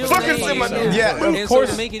 my "You real fucking name. said my name." Yeah, of And course.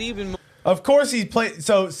 So to make it even more. Of course, he played.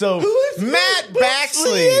 So is Matt Moot Booksley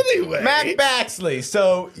Baxley. anyway? Matt Baxley.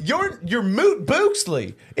 So your Moot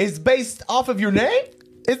Booksley is based off of your name.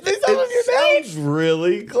 Is this off of your name? sounds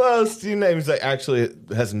really close to your name. He's like, actually, it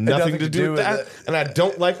has nothing to do with that. And I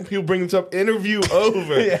don't like when people bring this up. Interview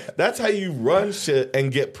over. Yeah. That's how you run shit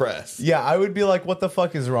and get press. Yeah, I would be like, what the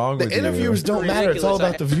fuck is wrong The with interviewers you? don't matter. It's all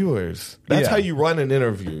Ridiculous. about the viewers. That's Yeah. how you run an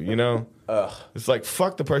interview, you know? It's like,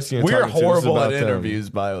 fuck the person you're We're talking to. It's horrible about at them. interviews,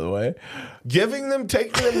 by the way. Giving them,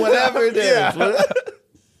 taking them, whatever it is. Yeah.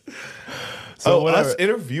 So whatever. Us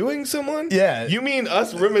interviewing someone? Yeah. You mean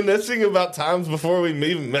us reminiscing about times before we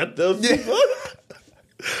even met those people?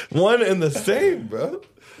 One and the same, bro.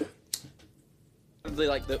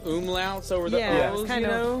 Like the umlauts over the Yeah, O's, kind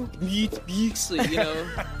you of. know? Beeksley, you know?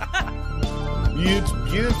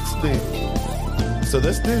 So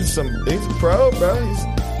this dude's he's a pro, bro.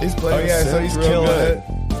 He's playing. Oh yeah, so synth he's real killing good. it.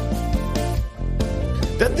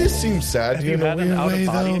 That this seems sad Have to you you in a had an weird way,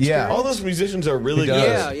 out-of-body though. Yeah. All those musicians are really He good.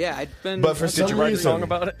 does. Yeah, I'd been. But for Did some you write a reason, song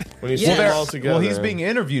about it? when you Yeah. see them all together, Well, he's being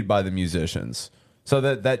interviewed by the musicians. So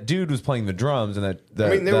that dude was playing the drums, and that I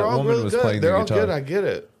mean, they that were all woman really was good. playing They're the all guitar. good. I get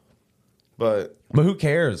it, but But who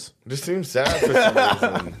cares? it just seems sad for some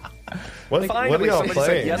reason. What are Finally, y'all somebody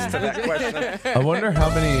playing? said yes to that question. I wonder how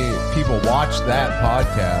many people watch that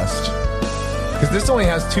podcast. Because this only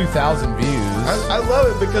has 2,000 views. I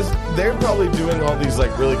love it because they're probably doing all these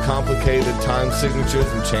like really complicated time signatures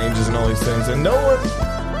and changes and all these things, and no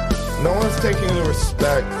one's taking the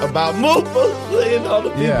respect about Moot Booksley and all the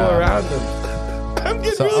people Yeah. around him. I'm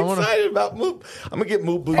getting So really I wanna- excited about Moot. I'm gonna get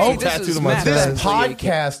Moot Oh, Booksley this tattooed is on my Matt This chest. Baxley.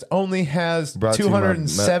 podcast only has Brought to you by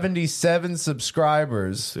 277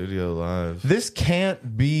 subscribers. Studio Live This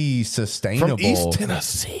can't be sustainable. from East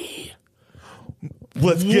Tennessee.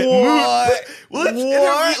 Let's get What? Moot.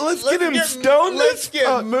 What? Let's get him stoned. Let's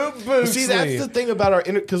get Moot Booksley. See, that's the thing about our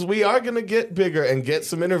because we are gonna get bigger and get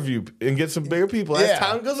some interview and get some bigger people as Yeah.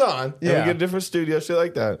 time goes on. And Yeah. we get a different studio, shit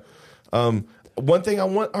like that. One thing I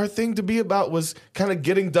want our thing to be about was kind of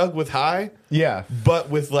getting dug with high, Yeah. but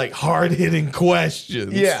with like hard hitting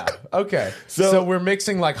questions. Yeah. Okay. So- So we're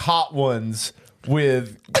mixing like hot ones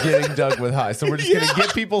with getting dug with high. So we're just Yeah. gonna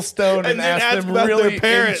get people stoned and, And then ask ask them about their really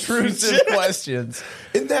parents and intrusive shit. questions.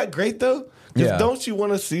 Isn't that great though? 'Cause Yeah. don't you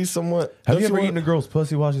want to see someone? Have don't you ever wanna- eaten a girl's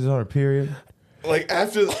pussy while she's on her period? like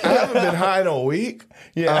after I haven't been high in a week.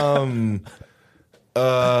 Yeah.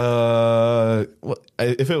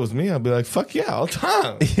 If it was me, I'd be like, "Fuck yeah, all the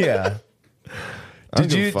time." Yeah. I don't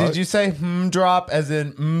Did give a fuck. you say drop as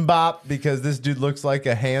in bop because this dude looks like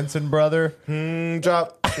a Hanson brother?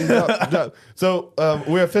 Drop. So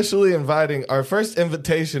we're officially inviting our first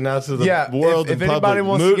invitation out to the world. If and anybody public.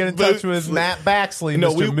 wants Moot to get in touch with Booksley. Matt Baxley,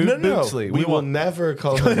 no, Mr. Moot no, Booksley, we will never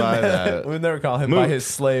call him by that. We'll never call him Moot. by his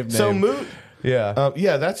slave name. So Moot. Yeah.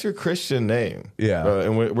 Yeah, that's your Christian name. Yeah.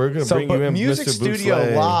 And we're going to So, bring but you in, Music Mr. Studio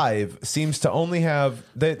Booksley. Live seems to only have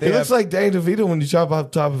they He looks like Danny DeVito when you chop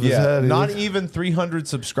off the top of his head. He not looks, even 300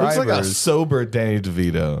 subscribers. looks like a sober Danny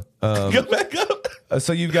DeVito. Go back up.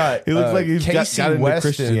 So you've got He looks like he's Casey got into Weston.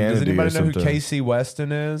 Christianity Does anybody or know who something. Casey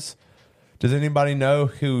Weston is? Does anybody know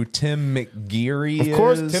who Tim McGeary is? Of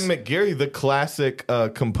course, Tim McGeary, the classic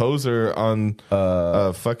composer on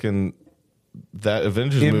fucking that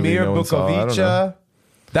Avengers movie. Emir No one saw. I don't know. Bukovica.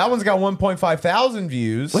 That one's got 1.5 thousand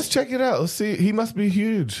views. Let's check it out. Let's see. He must be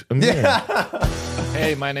huge. Amir.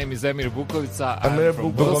 Hey, my name is Emir Bukovica. Emir I'm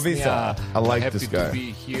from Bukovica. Bosnia. I like Happy this guy. To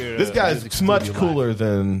be here This at guy's Music much Studio cooler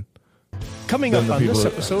than Coming than up the on this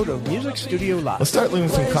people. episode of Music Studio Live. Let's start leaving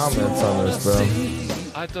some comments on this,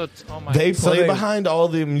 bro. I thought, oh my They So play they- behind all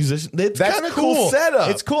the musicians. It's That's kind of cool setup.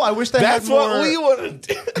 It's cool. I wish they That's had more. what we want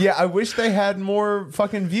to do. Yeah, I wish they had more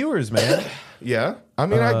fucking viewers, man. Yeah. I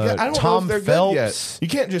mean, I don't Tom know if they're Phelps. good yet. You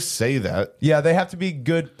can't just say that. Yeah, they have to be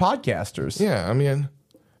good podcasters. Yeah, I mean,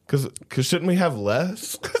 because shouldn't we have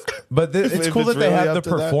less? But it's If cool it's that they really have the up to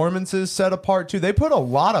that. performances set apart too. They put a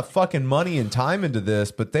lot of fucking money and time into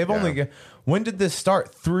this, but they've only got, when did this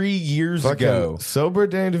start? 3 years ago. Sober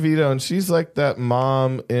Danny DeVito, and she's like that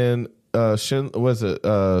mom in it's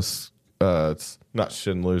not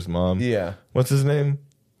Schindler's mom. Yeah. What's his name?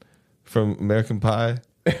 From American Pie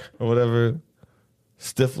or whatever.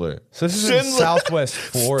 Stifler. So this is in Southwest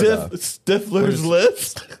Florida. Stifler's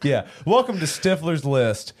List. Yeah. Welcome to Stifler's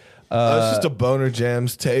List. It's just a Boner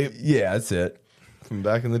Jams tape. Yeah, that's it. From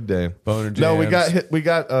back in the day. Boner Jams. No, we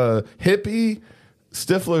got Hippie,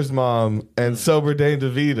 Stifler's mom, and Sober Danny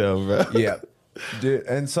DeVito, bro. Yeah. Dude,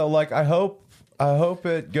 and so like I hope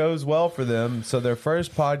it goes well for them. So their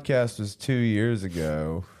first podcast was 2 years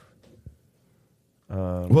ago.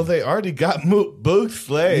 Well, they already got Book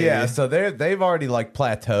Slay. Yeah, so they've already like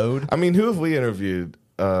plateaued. I mean, who have we interviewed?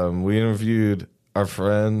 We interviewed our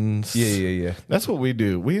friends. Yeah. That's what we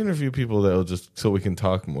do. We interview people that'll just so we can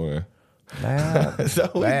talk more.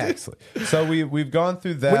 So we've gone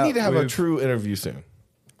through that. We need to have a true interview soon.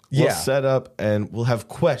 Yeah. We'll set up and we'll have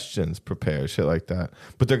questions prepared, shit like that.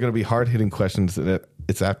 But they're going to be hard hitting questions that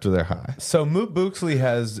it's after they're high. So Moot Booksley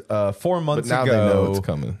has 4 months But now ago. they know it's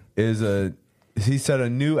coming. He said a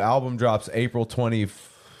new album drops April 20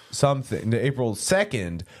 something, April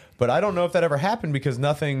 2nd. But I don't know if that ever happened because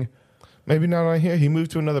nothing. Maybe not on here. He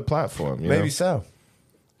moved to another platform. Maybe so.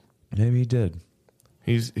 Maybe he did.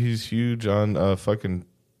 He's huge on fucking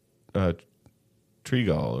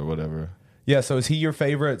Treegall or whatever. Yeah. So is he your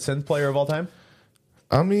favorite synth player of all time?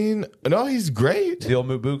 I mean, no, he's great. The old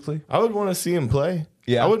Moot Booksley. I would want to see him play.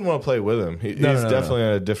 Yeah. I wouldn't want to play with him. He's definitely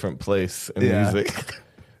at a different place in music.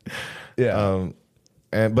 Yeah.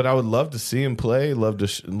 But I would love to see him play. I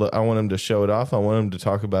want him to show it off. I want him to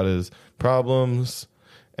talk about his problems,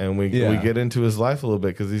 and we get into his life a little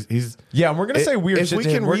bit because he's. Yeah, and we're gonna say weird if shit. we to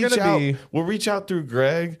him. can We're reach gonna out, be. we'll reach out through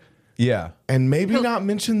Greg. Yeah, and maybe not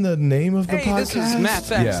mention the name of the podcast. This is Matt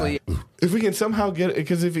Baxley. Yeah. If we can somehow get it,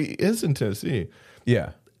 because if he is in Tennessee,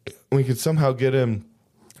 yeah, we could somehow get him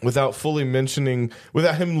without fully mentioning,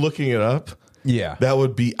 without him looking it up. Yeah, that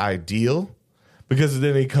would be ideal. Because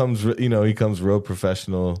then he comes real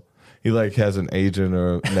professional. He like has an agent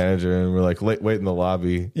or a manager, and we're like, wait in the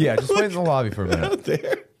lobby. Yeah, just wait in the lobby for a minute. Out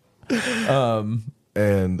there.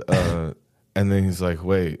 And then he's like,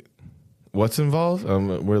 wait, what's involved?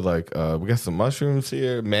 We're like, we got some mushrooms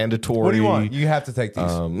here, mandatory. What do you want? You have to take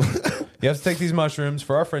these. You have to take these mushrooms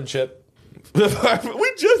for our friendship. We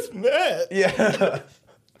just met. Yeah.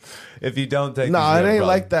 If you don't take, it ain't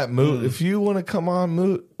like that, Moot. If you want to come on,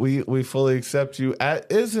 Moot, we fully accept you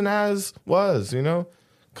as and as was.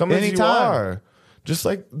 Come as you are, just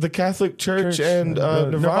like the Catholic Church and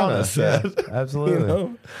Nirvana said. Yeah,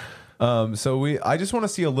 absolutely. So I just want to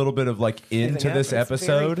see a little bit of like into this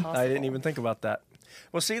episode. I didn't even think about that.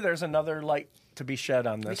 Well, see, there's another light to be shed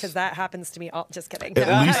on this. Because that happens to me all. Just kidding.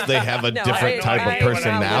 At least they have a different type of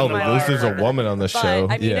personality. At least there's a woman on the show.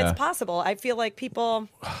 I mean, it's possible. I feel like people,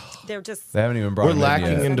 they're just. They haven't even brought. We're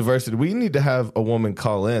lacking in diversity. We need to have a woman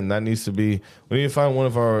call in. That needs to be. We need to find one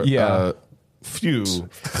of our few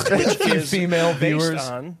female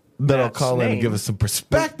viewers that'll call in and give us some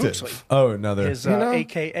perspective. Oh, another his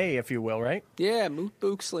AKA, if you will, right? Yeah, Moot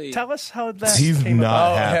Booksley. Tell us how that. He's came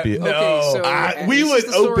not about. happy. Okay, so we would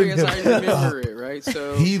open him. As I remember it, right?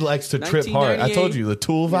 So he likes to trip hard. I told you the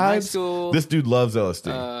Tool vibes. This dude loves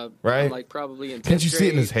LSD, right? Like probably in Can't you see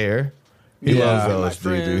it in his hair? He loves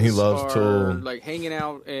LSD, dude. He loves Tool. Like hanging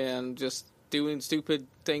out and just doing stupid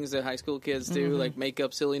things that high school kids do, like make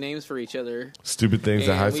up silly names for each other. Stupid things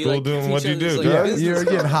at high school doing? What'd you do? You're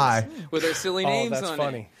getting high with their silly names that's on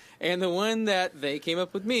funny. it. And the one that they came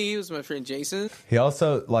up with me was my friend Jason. He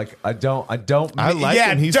also like I like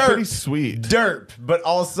him. He's pretty sweet. Derp, but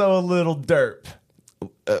also a little derp.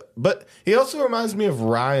 But he also reminds me of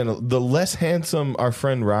Ryan, the less handsome, our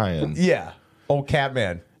friend Ryan. Yeah. Old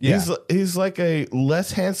Catman. Yeah. He's like a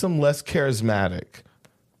less handsome, less charismatic.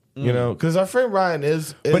 Because our friend Ryan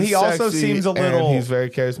is but he also sexy seems a little. And he's very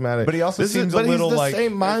charismatic. But he also seems a little he's the like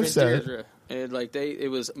same mindset. And like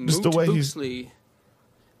it was Just Moot the way Booksley.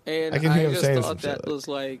 And I can hear him just saying thought some that shit. was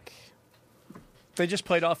like They just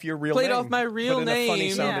played off your real played name. off my real but in name. a funny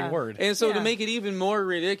sounding word. And so to make it even more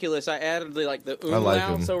ridiculous, I added the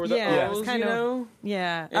umlauts over the O's, it's kind you of, know?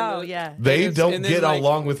 Yeah. And yeah. They don't get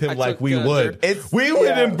along with him like we would. We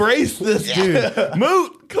would embrace this dude.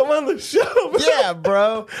 Moot, come on the show, bro. Yeah,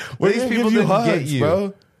 bro. We're These gonna people give you didn't get hugs, you.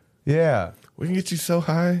 bro. Yeah. We can get you so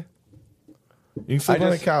high. You can sleep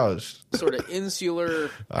on the couch. Sort of insular.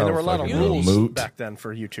 And there were a lot of fucking know, rules Moot. back then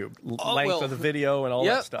for YouTube. Oh, Length well, of the video and all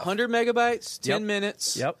that stuff. 100 megabytes, 10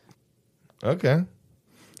 minutes. Yep. Okay.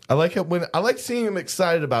 I like it when I like seeing him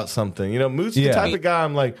excited about something. You know, Moot's the type of guy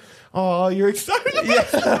I'm like, oh, you're excited about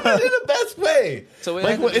something in the best way. So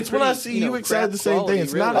like it's when I see you excited the same thing.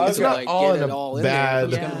 It's not it's not all in a bad,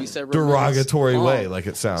 derogatory way like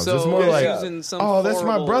it sounds. So it's more like, oh, that's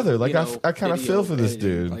my brother. Like I kind of feel for this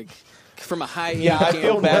dude. Like, from a high Yeah, I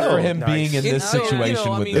feel bad for him being in this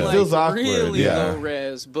situation with it. Feels awkward. Really yeah. low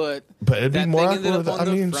res, but it'd be more awkward. I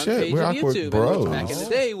mean, shit, we're awkward YouTube, bros. Back in the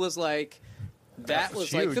day was like that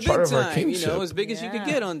was like the Part big of our time, kingship. as big as you could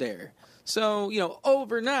get on there. So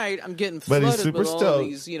overnight I'm getting But he's flooded super with all stoked.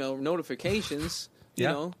 these notifications, you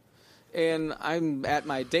know, and I'm at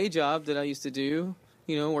my day job that I used to do,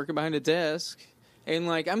 working behind a desk. And,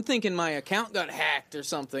 I'm thinking my account got hacked or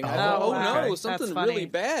something. No, something really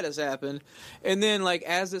bad has happened. And then,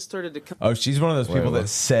 as it started to come... Oh, she's one of those people that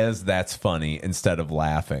says that's funny instead of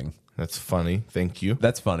laughing. That's funny. Thank you.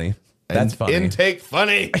 That's funny. That's funny. Intake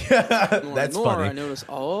funny. That's more, funny. I noticed,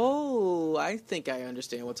 I think I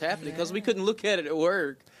understand what's happening. Because we couldn't look at it at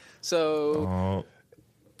work. So...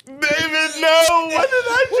 David, no! What did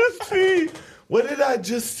I just see? What did I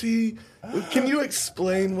just see? Can you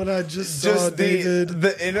explain what I just saw, David?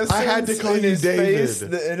 The innocence I had to call in you his David. face.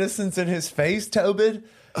 The innocence in his face, Tobin.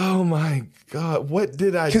 Oh my God! What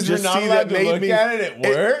did I just see? Because you're not allowed to look at it at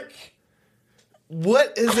work.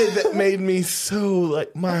 What is it that made me so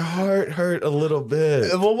my heart hurt a little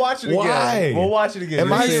bit? We'll watch it again. Why? We'll watch it again.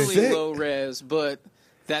 Am I really sick? low res, but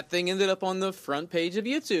that thing ended up on the front page of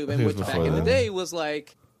YouTube, and Here's which back before in the that. day was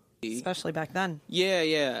especially back then.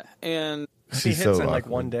 Yeah, and He hits in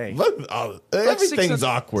one day. Look, everything's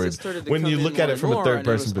awkward when you look at it from a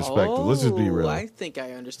third-person perspective. Let's just be real. I think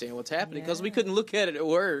I understand what's happening because we couldn't look at it at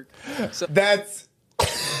work. So That's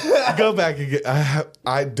go back again.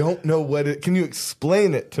 I don't know what it. Can you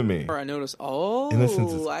explain it to me? I noticed.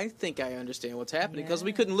 Innocence is- I think I understand what's happening because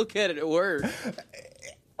we couldn't look at it at work.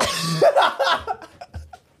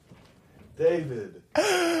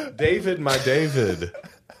 David, my David,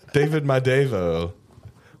 David, my Davo.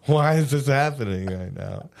 Why is this happening right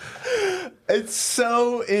now? it's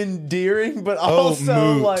so endearing, but Oh,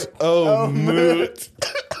 also moot. Moot.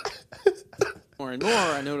 More and more,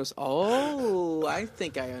 I noticed. I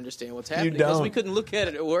think I understand what's happening because we couldn't look at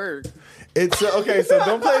it at work. It's okay. So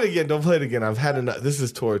don't play it again. Don't play it again. I've had enough. This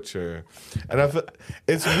is torture, and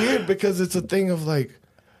it's weird because it's a thing of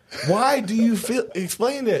why do you feel?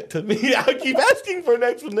 Explain it to me. I keep asking for an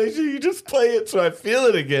explanation. You just play it so I feel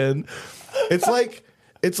it again. It's like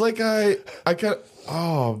I kind of.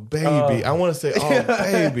 Oh baby, I want to say oh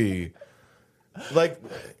baby,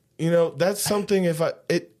 that's something. If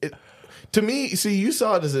it to me, see, you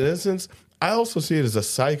saw it as an innocence. I also see it as a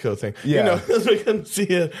psycho thing. Yeah. Because we can see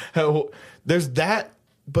it. There's that,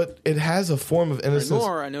 but it has a form of innocence.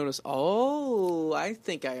 More, I noticed. I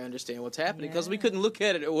think I understand what's happening because we couldn't look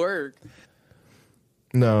at it at work.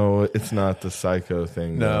 No, it's not the psycho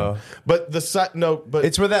thing. No. But but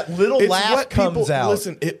it's where that little laugh comes out.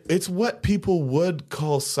 Listen, it's what people would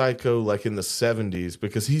call psycho, in the 70s,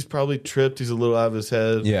 because he's probably tripped. He's a little out of his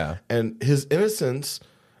head. Yeah, and his innocence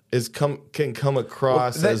can come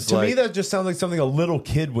across as to me that just sounds like something a little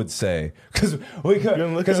kid would say because of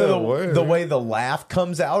the way the laugh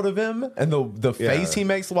comes out of him and the face he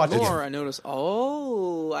makes. Watch More, I noticed.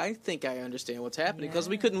 I think I understand what's happening because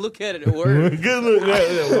we couldn't look at it at work. Couldn't look at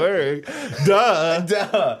it at work.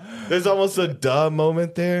 Duh. There's almost a duh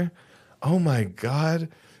moment there. Oh my God,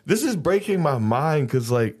 this is breaking my mind because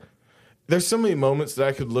there's so many moments that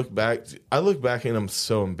I could look back. I look back and I'm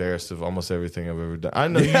so embarrassed of almost everything I've ever done. I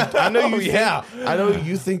know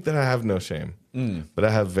you think that I have no shame, but I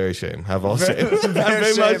have very shame. Have all shame.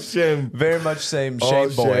 Very much shame. Very much shame. All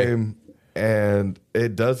Shame boy. shame. And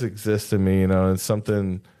it does exist in me. It's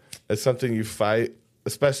something you fight,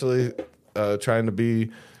 especially trying to be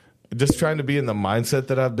in the mindset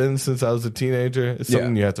that I've been since I was a teenager. It's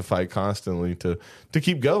something you have to fight constantly to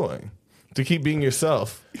keep going. To keep being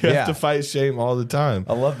yourself. You have to fight shame all the time.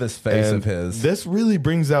 I love this face of his. This really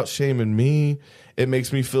brings out shame in me. It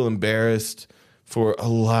makes me feel embarrassed for a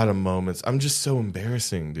lot of moments. I'm just so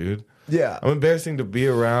embarrassing, dude. Yeah. I'm embarrassing to be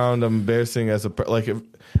around. I'm embarrassing as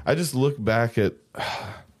I just look back at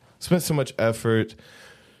spent so much effort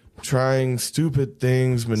trying stupid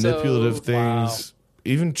things, manipulative things,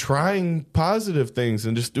 even trying positive things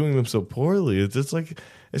and just doing them so poorly. It's just like,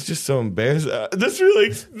 it's just so embarrassing. This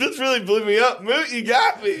really blew me up. Moot, you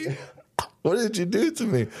got me. What did you do to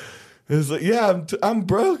me? It's like, yeah, I'm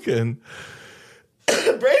broken.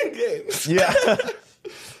 Brain games. Yeah.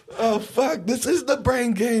 Oh, fuck. This is the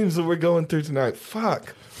brain games that we're going through tonight.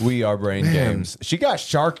 Fuck. We are brain games. She got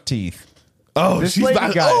shark teeth. Oh, this she's lady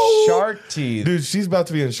about, got shark teeth. Dude, she's about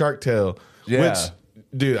to be in Shark Tale. Yeah. Which,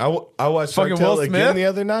 dude, I watched Fucking Shark Tale Will again Smith? the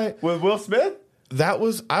other night. With Will Smith?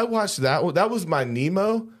 I watched that one. That was my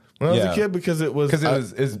Nemo when I was a kid because it was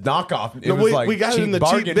his knockoff. It No, was like we got it in the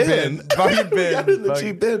cheap bargain bin. Bargain bin. We got it in the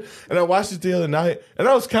cheap bin. And I watched it the other night, and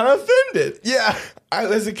I was kind of offended. Yeah.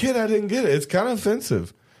 As a kid, I didn't get it. It's kind of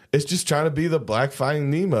offensive. It's just trying to be the black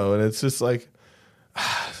Finding Nemo, and it's just like,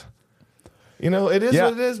 you know, it is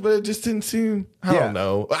what it is, but it just didn't seem, I don't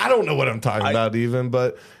know. I don't know what I'm talking about even,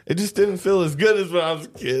 but it just didn't feel as good as when I was a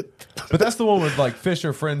kid. But that's the one with like fish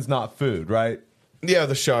are friends, not food, right? Yeah,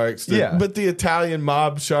 the sharks. But the Italian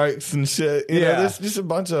mob sharks and shit. You know, there's just a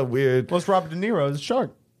bunch of weird. What's Robert De Niro's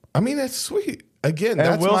shark? I mean, that's sweet. Again, And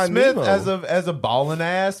that's Will my Smith Nemo. as a ballin'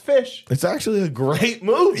 ass fish. It's actually a great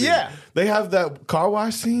movie. Yeah. They have that car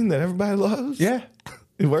wash scene that everybody loves. Yeah.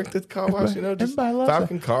 He worked at the car wash, you know, just Everybody loves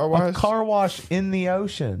Falcon it. car wash. A car wash in the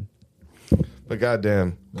ocean. But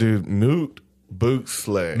goddamn, dude, Moot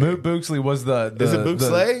Booksley. Moot Booksley was the Is it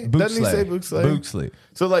Booksley? Doesn't he say Booksley? Booksley.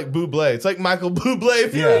 So like Bublé. It's like Michael Bublé.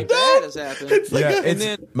 If Something bad has happened. It's like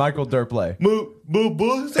It's Michael Durplay. Moot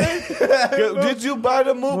Booksley. Did you buy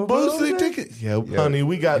the Moot Booksley ticket? Yeah, honey,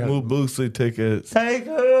 we got Moot Booksley tickets. Take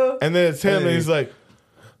her. And then it's him, and he's like,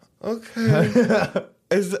 okay.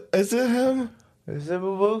 Is it him? Is it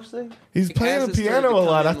Moot Booksley? He's playing the piano a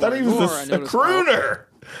lot. I thought he was a crooner.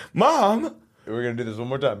 Mom. We're going to do this one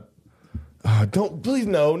more time. Don't please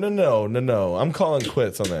no. I'm calling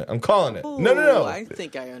quits on that. I'm calling it. No. I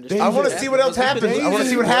think I understand. I want to see what else happens. I want to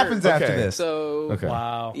see what happens after this. So,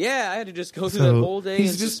 wow. Yeah, I had to just go through that whole day in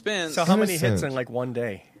suspense. So how many hits in like one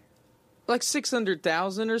day? Like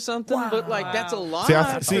 600,000 or something, but like that's a lot.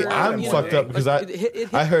 I'm fucked up because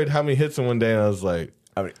I heard how many hits in one day and I was like,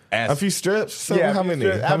 a few strips. So how many?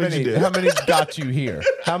 How many got you here?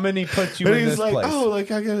 How many put you in this like, place? Oh, like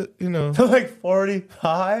I got like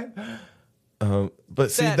 45.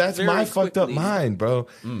 But see, that's my fucked up mind, bro.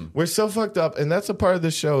 We're so fucked up, and that's a part of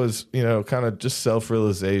this show is kind of just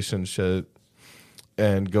self-realization shit,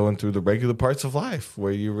 and going through the regular parts of life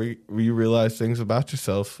where you realize things about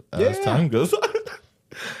yourself as time goes on,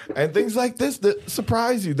 and things like this that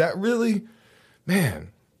surprise you. That really,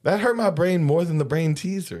 man. That hurt my brain more than the brain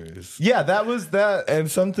teasers. Yeah, that was that. And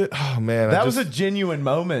something, oh man. That was a genuine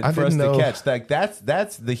moment for us to catch. Like that's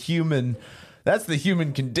the human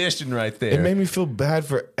condition right there. It made me feel bad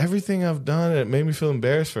for everything I've done, and it made me feel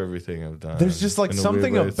embarrassed for everything I've done. There's just like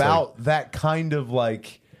something about that kind of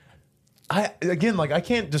like, I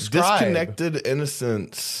can't describe. Disconnected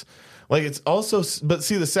innocence. Like it's also, but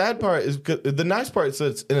see, the sad part is, the nice part is that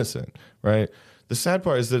it's innocent, right? The sad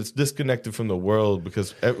part is that it's disconnected from the world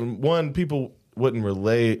because one, people wouldn't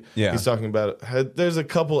relate. Yeah. He's talking about it. There's a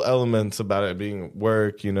couple elements about it being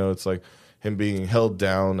work, it's like him being held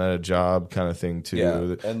down at a job kind of thing too.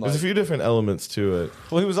 Yeah. And there's a few different elements to it.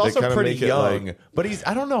 Well, he was also pretty young, but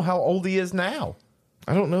I don't know how old he is now.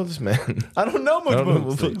 I don't know this man. I don't know much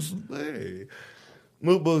Booksley.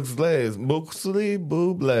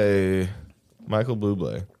 Bublé. Michael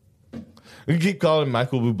Bublé. We keep calling him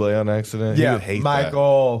Michael Bublé on accident. Yeah, he would hate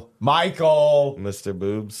Michael, Mr.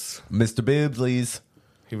 Boobs, Mr. Boobsleys.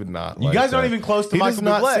 He would not. You guys aren't even close to Michael Bublé. He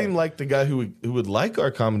does not seem like the guy who would like our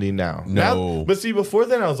comedy now. No, but see, before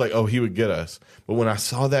then I was like, oh, he would get us. But when I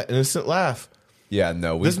saw that innocent laugh, yeah,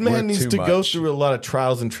 no, this man needs to go through a lot of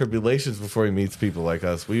trials and tribulations before he meets people like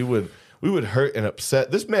us. We would hurt and upset.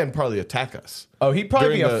 This man would probably attack us. Oh, he'd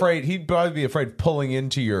probably be afraid. He'd probably be afraid pulling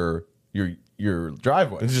into your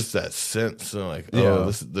driveway. It's just that sense of like,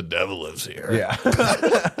 this is the devil lives here. Yeah.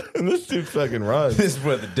 And this dude fucking runs. This is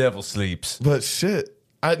where the devil sleeps. But shit,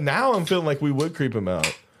 now I'm feeling like we would creep him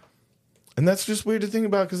out. And that's just weird to think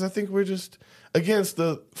about because I think we're just against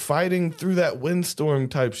the fighting through that windstorm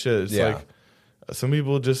type shit. It's like some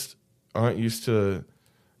people just aren't used to.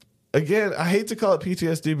 Again, I hate to call it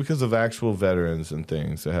PTSD because of actual veterans and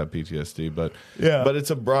things that have PTSD, but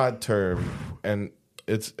it's a broad term, and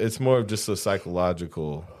it's more of just a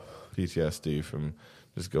psychological PTSD from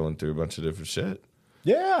just going through a bunch of different shit.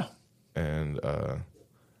 Yeah. And oh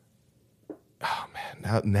man,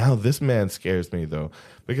 now this man scares me though,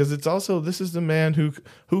 because it's also this is the man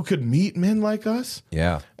who could meet men like us,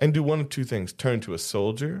 and do one of two things: turn to a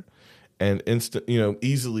soldier, and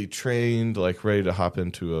easily trained, like ready to hop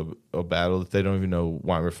into a battle that they don't even know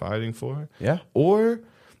why we're fighting for, or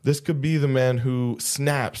this could be the man who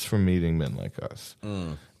snaps from meeting men like us,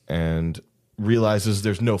 and realizes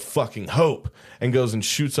there's no fucking hope and goes and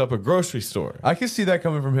shoots up a grocery store. I can see that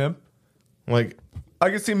coming from him. Like, I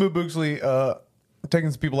can see Moot Boogsley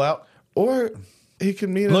taking some people out. Or he could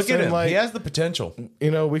meet us. Look at and him. like, he has the potential.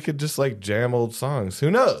 We could just like jam old songs.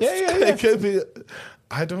 Who knows? Yeah. It could be.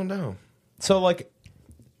 I don't know. So like,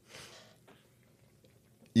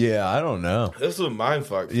 yeah, I don't know. This was a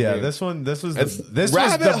mindfuck. Yeah, this was the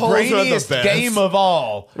rabbit holes are the brainiest best. game of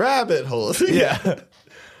all. Rabbit holes. Yeah.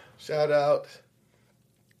 Shout out.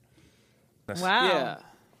 Wow. Yeah.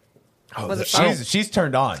 Oh, Was it fun? She's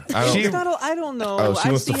turned on. I don't know. Oh, she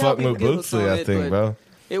I wants see to how fuck people Moot get hooked Boogsley, on I it, think, but bro.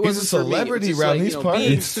 It He's wasn't a for me. It was celebrity just around like, these being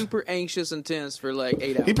parties. super anxious and tense for like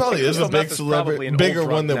 8 hours. He probably is a big meth is probably celebrity, an bigger old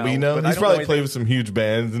drug one than we now, know. but I He's don't probably know played anything. with some huge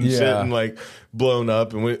bands and shit, and like blown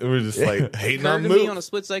up, and we're just like hating on Occurred to me Moot. on a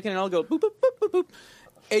split second, and I'll go boop boop boop boop boop.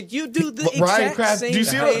 And you do the Ryan exact Kraft, same do you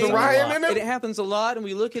see thing. the Ryan in it? And it happens a lot, and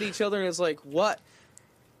we look at each other, and it's like, what?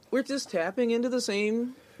 We're just tapping into the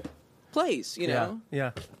same place, you know?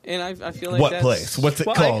 Yeah. And I feel like What that's... place? What's it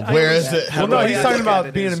Well, called? Where is it? Well, no, he's I talking look about at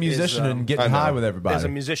it being is- a musician is, and I getting know. high with everybody. As a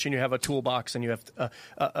musician, you have a toolbox and you have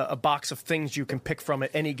a box of things you can pick from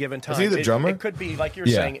at any given time. he the drummer? It could be, like you're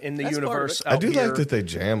Yeah. saying, in the That's part of universe. it. I do out like here, that they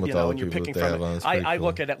jam with you know, all and the you're people picking that they from have on. it. It's pretty I cool.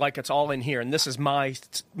 look at it like it's all in here, and this is my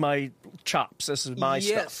chops. This is my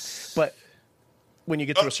Yes. stuff. But when you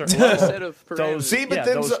get to a certain Well, level, set of parameters. those, See, but yeah,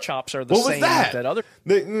 then those chops are the what was same that? other.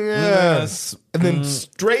 Yes. And then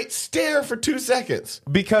straight stare for 2 seconds.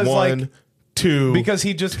 Because, One, like- two, because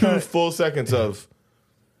he just 2 kinda- full seconds of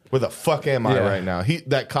where the fuck am I Yeah. right now?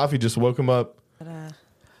 That coffee just woke him up.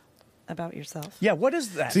 About yourself. Yeah, what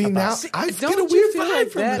is that? See, about? now I Don't get a you weird feel vibe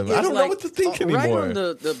like from that them. is I don't know like what to think anymore. Right on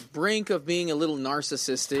the brink of being a little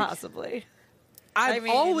narcissistic. Possibly. I've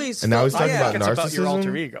always And now he's felt talking like about It's about your narcissism?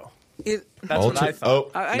 alter ego. it, That's what I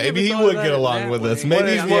thought. I maybe never he thought would about get it along that with us. way.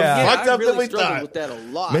 Maybe he's more fucked I up really than we struggled thought. with that a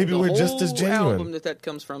lot. Maybe The we're just as whole genuine. album that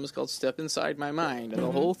comes from is called "Step Inside My Mind," and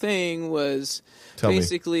the whole thing was Tell me.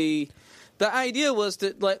 basically the idea was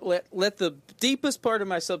to let the deepest part of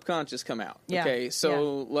my subconscious come out. Yeah. Okay,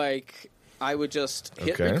 so like I would just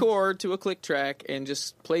hit Okay. record to a click track and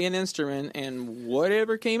just play an instrument, and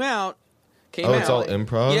whatever came out. Oh, it's all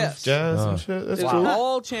improv, Yes. jazz, and shit. That's It's cool.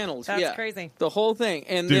 all channels. That's yeah. crazy. The whole thing,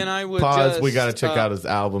 and Dude, then I would pause. just, We got to check out his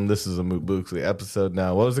album. This is a Moot Boogsley episode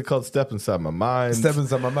now. What was it called? Step Inside My Mind. Step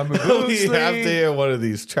Inside My Mind. We have to hear one of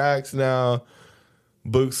these tracks now.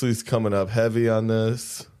 Boogsley's coming up heavy on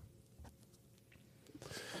this.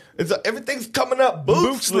 Everything's coming up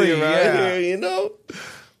Boogsley right yeah. here, you know?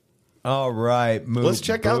 All right, Let's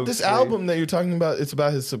check out this album that you're talking about. It's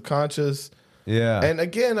about his subconscious. Yeah. And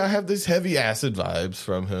again, I have these heavy acid vibes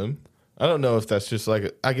from him. I don't know if that's just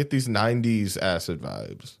like, I get these 90s acid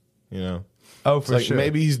vibes, you know? Oh, It's for like sure.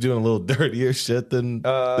 maybe he's doing a little dirtier shit than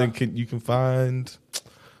you can find.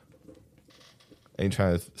 Ain't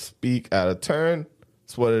trying to speak out of turn.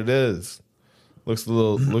 That's what it is. Looks a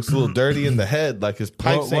little dirty in the head, like his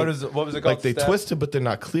pipes. What was it called? Like they Step? twisted, but they're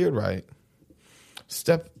not cleared right.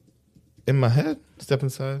 Step in my head. Step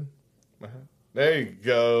inside my head. There you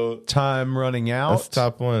go. Time running out. That's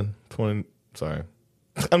top one. 20. Sorry,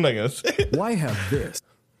 I'm not gonna say it. Why have this?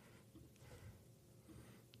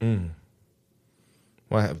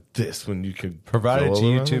 Why have this when you could Provided go to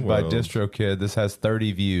all around YouTube the by world? DistroKid. This has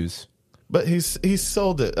 30 views. But he's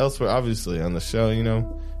sold it elsewhere, obviously, on the show, you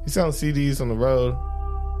know. He's selling CDs on the road.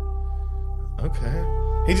 Okay.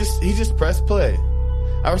 He just pressed play.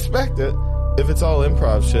 I respect it. If it's all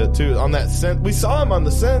improv shit too. On that synth. We saw him on the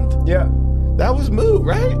synth. Yeah. That was Moot,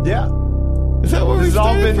 right? Yeah. Is that where This has we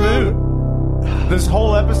all started been from? Moot. This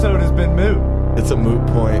whole episode has been Moot. It's a moot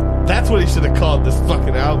point. That's what he should have called this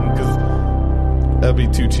fucking album, because that'd be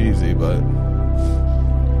too cheesy, but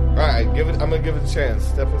alright, I'm gonna give it a chance.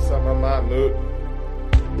 Step inside my mind,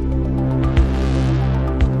 Moot.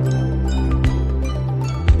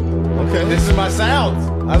 Okay. This is my sounds.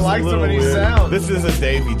 I like some of these Weird. sounds. This is a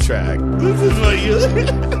Davey track. This is what you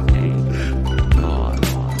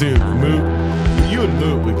Dude, Moot, you and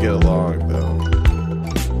Moot would get along though.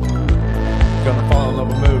 Gonna fall in love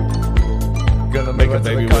with Moot. Gonna Make move a into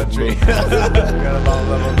baby the with country. Moot. Gonna fall in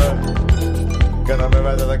love with Moot. Gonna move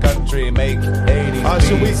out of the country, make 80s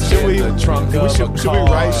Should we in the trunk of a should we car.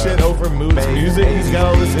 write shit over Moot's Make music? He's got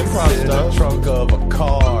all this 80s improv in stuff. the trunk of a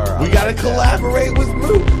car. We gotta collaborate with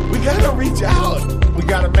Moot. We gotta reach out. We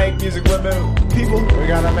gotta make music with Moot. People, We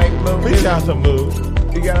gotta make Moot. reach out to Moot.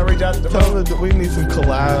 You gotta reach out to Tell Moot. them that we need some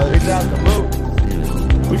collabs. Reach out to Moot.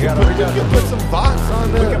 We can gotta reach out to put some box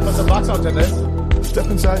on this. We can put some box onto this. Step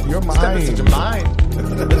inside your mind. Step into your mind.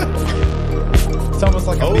 It's almost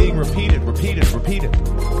like I'm being repeated.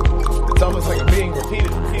 It's almost like I'm being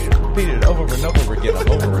repeated over and over again. I'm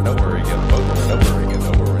over and over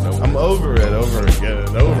again. I'm over it over again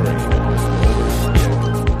and over again.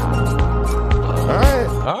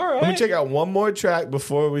 All right. Let me check out one more track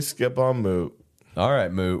before we skip on Moot. All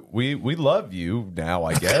right, Moot. We love you now,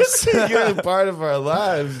 I guess. You're a part of our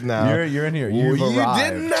lives now. You're in here. You You've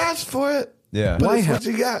arrived. didn't ask for it. Yeah. But it's what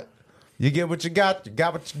you got. You get what you got. You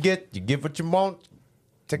got what you get. You get what you want.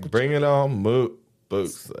 Take what Bring it on, Moot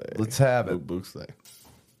Booksley. Let's have it. Moot Booksley.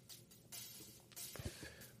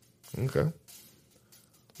 Okay.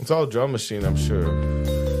 It's all drum machine, I'm sure.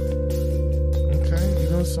 Okay, you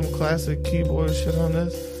know some classic keyboard shit on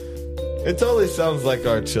this? It totally sounds like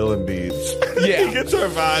our chillin' beats. Yeah. He gets our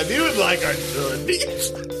vibe. He would like our chillin'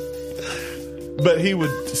 beats. But he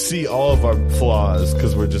would see all of our flaws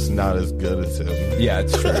because we're just not as good as him. Yeah,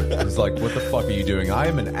 it's true. It's like, what the fuck are you doing? I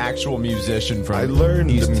am an actual musician from I learned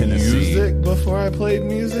East Tennessee. music before I played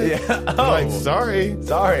music. Yeah. I'm like, sorry,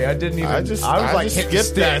 I didn't even. I was like, hit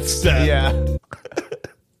skip that sticks. step. Yeah.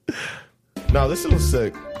 No, this was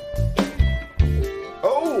sick.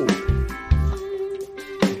 Oh,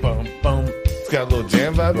 Boom, boom, it's got a little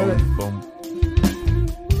jam vibe in it. boom.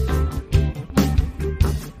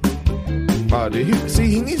 Oh, dude,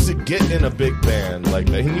 he needs to get in a big band like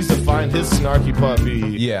that. He needs to find his snarky puppy.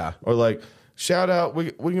 Yeah. Or like, shout out,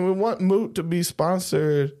 we want Moot to be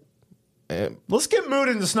sponsored. And Let's get Moot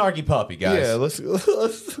into Snarky Puppy, guys. yeah, let's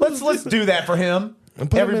do that for him. and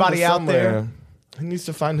put him Everybody into out there. somewhere. He needs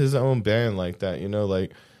to find his own band like that, you know,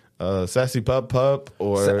 like Sassy Pup Pup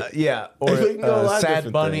or Yeah, or We can go a lot of Sad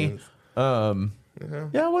different Bunny.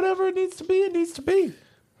 things. Yeah, whatever it needs to be, it needs to be.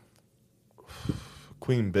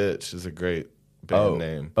 Queen Bitch is a great band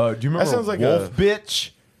name. Oh, do you remember That sounds like Wolf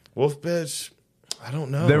Bitch? Wolf Bitch? I don't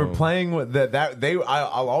know. They were playing with that.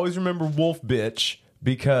 I'll always remember Wolf Bitch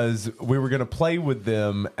because we were going to play with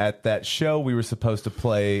them at that show we were supposed to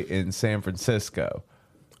play in San Francisco.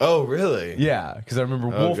 Oh, really? Yeah, because I remember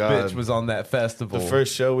Oh, Wolf God. Bitch was on that festival. The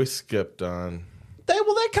first show we skipped on. They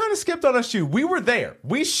kind of skipped on us too. We were there.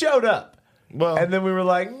 We showed up. Well, And then we were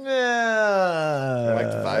like, nah. I like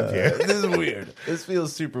the vibe here. This is weird. This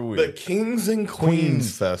feels super The weird. Kings and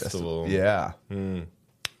Queens Festival. Yeah. The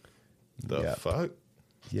Yep. fuck?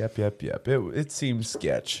 Yep. It seems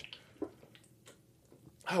sketch.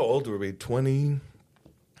 How old were we? 20,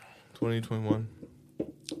 21?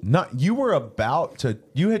 You were about to.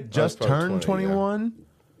 You had just probably turned 20, yeah. 21?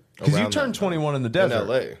 Because you Around turned that 21 in the In desert.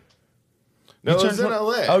 L.A. No, it was in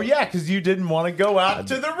L.A. Oh, yeah, because you didn't want to go out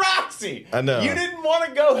to the Roxy. I know. You didn't want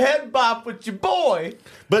to go head bop with your boy.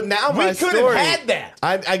 But now We my could story... have had that.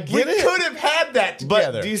 I get We it. could have had that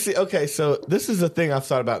together. But do you see... Okay, so this is a thing I've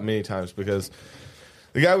thought about many times because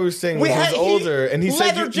the guy we were saying was had- older and he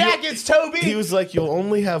said... leather jackets, Toby. He was like, you'll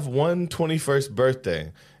only have one 21st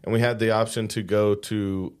birthday. And we had the option to go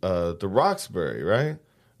to the Roxbury, right?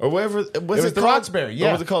 Or whatever. Was It was the called? Roxbury, yeah.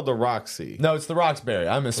 Or was it called the Roxy? No, it's the Roxbury.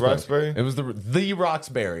 I misspoke. Roxbury? It was the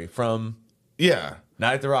Roxbury from Yeah.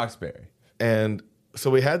 Night at the Roxbury. And so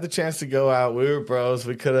we had the chance to go out. We were bros.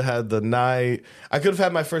 We could have had the night. I could have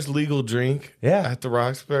had my first legal drink at the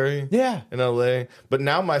Roxbury Yeah. in LA. But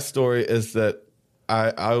now my story is that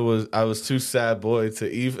I was too sad boy to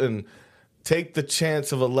even take the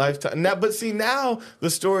chance of a lifetime. Now, but see, now the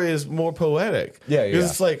story is more poetic. Yeah. Because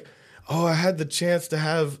it's like, oh, I had the chance to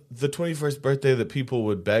have the 21st birthday that people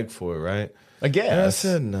would beg for, right? I guess. And I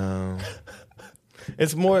said no.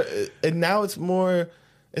 It's more, and now it's more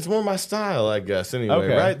my style, I guess. Anyway,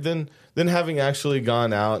 Okay. right? Than having actually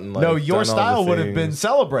gone out and like. No, your done all style the would have been things.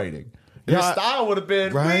 celebrating. Your Yeah, style would have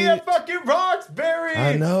been, right? we at fucking Roxbury.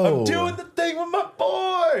 I know. I'm doing the thing with my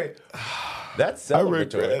boy. That's I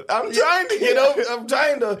celebratory. regret. I'm trying to get over. I'm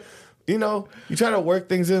trying to, you try to work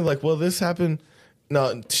things in. Like, well, this happened.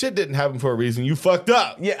 No, shit didn't happen for a reason. You fucked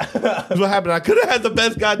up. Yeah. That's what happened. I could have had the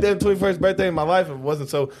best goddamn 21st birthday in my life if it wasn't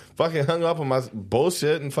so fucking hung up on my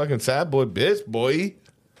bullshit and fucking sad boy bitch boy.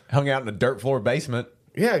 Hung out in a dirt floor basement.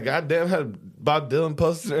 Yeah, goddamn had a Bob Dylan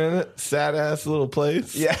poster in it. Sad ass little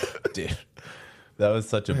place. Yeah. Dude. That was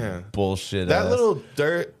such a bullshit That ass. little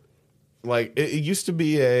dirt like it used to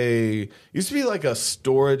be like a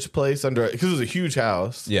storage place under because it was a huge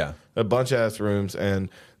house. Yeah, a bunch of ass rooms, and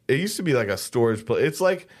it used to be like a storage place. It's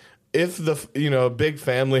like if a big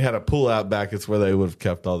family had a pool out back, it's where they would have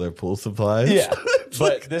kept all their pool supplies. Yeah,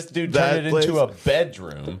 but this dude turned it into a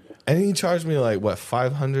bedroom, and he charged me like what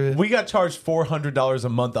 $500. We got charged $400 a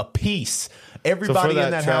month a piece. Everybody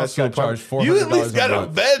in that house got charged $400. You at least got a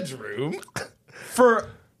bedroom for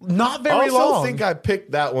not very long. I also think I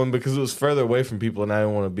picked that one because it was further away from people, and I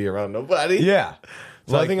didn't want to be around nobody. Yeah,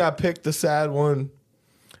 so I think I picked the sad one.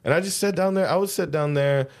 And I just sat down there. I would sit down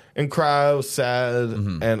there and cry. I was sad.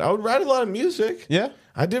 And I would write a lot of music. Yeah.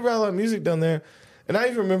 I did write a lot of music down there. And I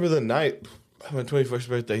even remember the night, my 21st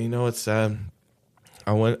birthday. You know what's sad?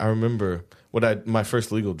 I remember what my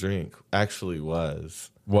first legal drink actually was.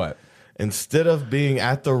 What? Instead of being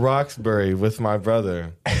at the Roxbury with my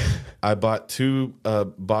brother, I bought 2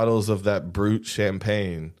 bottles of that Brut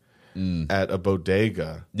champagne at a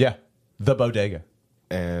bodega. Yeah, the bodega.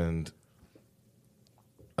 And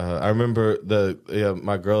I remember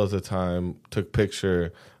my girl at the time took a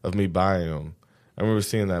picture of me buying them. I remember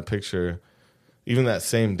seeing that picture even that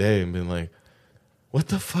same day and being like, what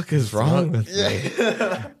the fuck is wrong with me?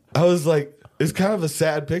 I was like, it's kind of a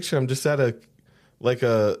sad picture. I'm just at one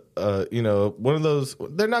of those,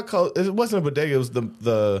 they're not called, it wasn't a bodega, it was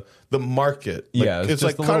the market. Like, yeah, it's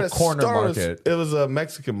like like a little corner market. It was a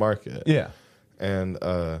Mexican market. Yeah. And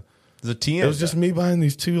it was just me buying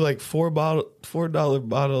these 2 like $4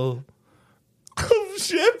 bottle of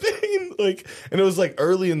champagne, like, and it was like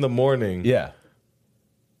early in the morning. Yeah,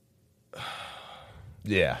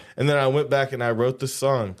 yeah. And then I went back and I wrote the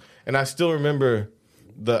song, and I still remember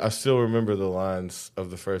the lines of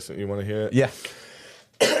the first one. You want to hear it? Yeah.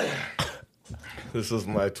 This was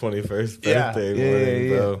my 21st birthday morning,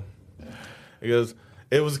 bro. It goes.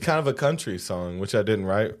 It was kind of a country song, which I didn't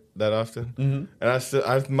write that often. And I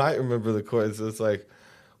might remember the chords. It's like,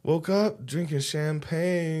 woke up drinking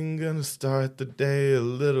champagne, gonna start the day a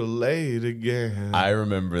little late again. I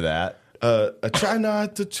remember that. I try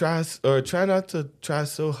not to try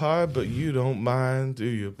so hard, but you don't mind, do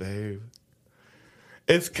you, babe?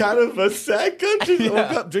 It's kind of a sad country. Yeah.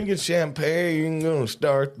 Woke up drinking champagne, gonna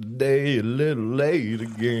start the day a little late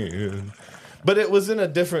again. But it was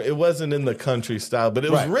it wasn't in the country style, but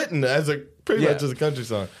it was written as pretty much as a country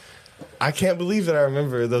song. I can't believe that I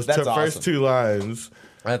remember those first 2 lines.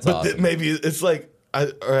 That's but awesome. Maybe it's like,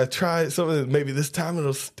 I try something, maybe this time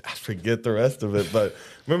I forget the rest of it. But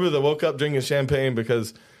remember the woke up drinking champagne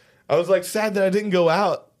because I was like sad that I didn't go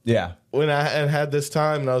out. Yeah. When I had this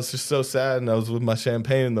time, and I was just so sad, and I was with my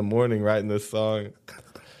champagne in the morning writing this song.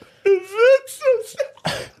 It's so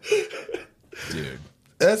sad. Dude.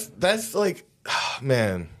 That's like, oh,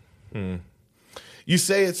 man. You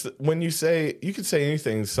say you could say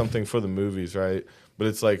anything, something for the movies, right? But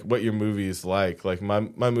it's like what your movie is like. Like my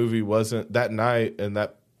movie wasn't that night and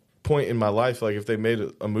that point in my life. Like if they made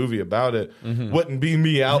a movie about it, wouldn't be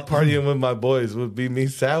me out partying with my boys. Would be me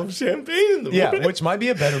selling champagne in the morning. Yeah, which might be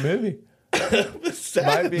a better movie.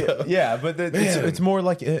 Sad, yeah, but it's more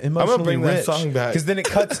like emotionally I'm gonna bring rich. that song back because then it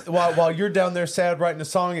cuts while you're down there sad writing a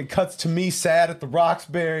song. It cuts to me sad at the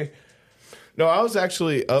Roxbury. No, I was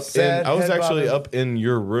actually up in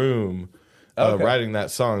your room. Writing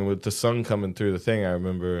that song with the sun coming through the thing, I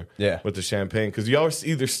remember. Yeah. With the champagne. Because y'all were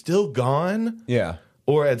either still gone. Yeah.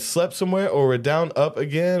 Or had slept somewhere, or were down up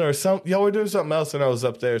again, or y'all were doing something else, and I was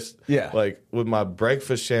up there. Yeah. Like with my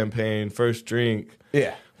breakfast champagne, first drink.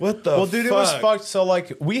 Yeah. What the? Well, dude, it was fucked. So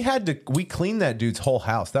like we cleaned that dude's whole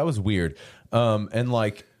house. That was weird. And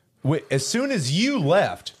like as soon as you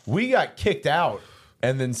left, we got kicked out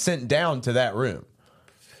and then sent down to that room.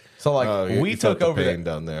 So like we took over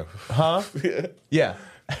down there, huh? Yeah.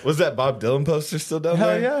 Was that Bob Dylan poster still down Hell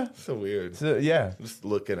there? yeah. So weird. Yeah. Just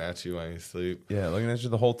looking at you while you sleep. Yeah, looking at you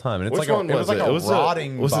the whole time. And it's Which like one it was like a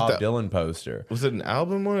rotting Bob Dylan poster. Was it an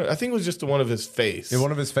album one? I think it was just one of his face. Yeah,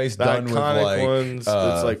 one of his face the done iconic with like ones.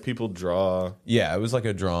 It's like people draw. Yeah, it was like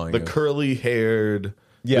a drawing. The curly haired.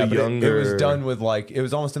 Yeah, the but younger. it was done with like it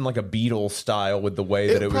was almost in like a Beatles style with the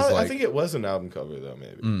way that it was like. I think it was an album cover though.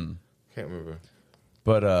 Maybe can't remember.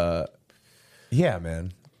 But yeah,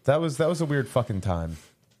 man, that was a weird fucking time.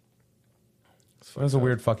 It was a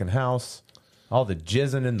weird fucking house. All the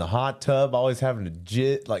jizzing in the hot tub, always having to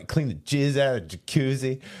clean the jizz out of the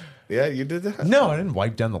jacuzzi. Yeah, you did that? No, I didn't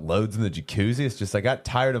wipe down the loads in the jacuzzi. It's just I got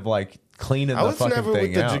tired of like cleaning the fucking thing out. I was never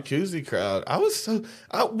with the jacuzzi crowd. I was so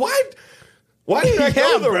why did I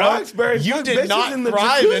go to the Roxbury? You did not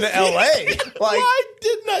thrive in L.A. Like, why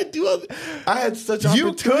didn't I do all that? I had such opportunity.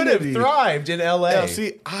 You could have thrived in L.A. Now,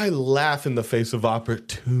 see, I laugh in the face of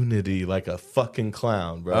opportunity like a fucking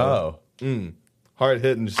clown, bro. Oh. hard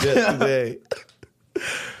hitting shit today.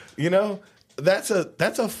 You know, that's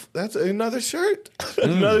another shirt.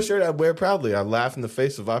 Another shirt I'd wear proudly. I laugh in the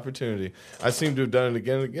face of opportunity. I seem to have done it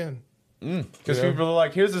again and again. Because people are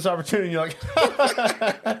like, here's this opportunity. And you're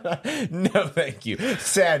like, no, thank you.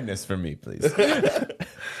 Sadness for me, please.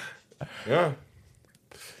 Yeah.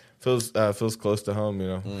 Feels close to home, you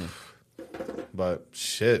know. But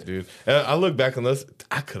shit, dude. And I look back on this,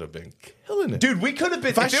 I could have been killing it. Dude, we could have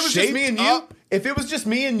been. If it was just me and you, if it was just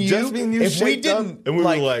me and you, if we didn't, and we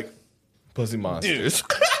were like pussy monsters.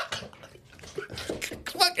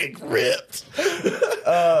 Fucking ripped.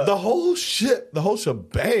 The whole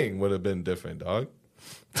shebang would have been different, dog.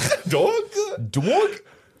 Dog.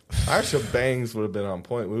 Our shebangs would have been on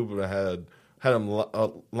point. We would have had them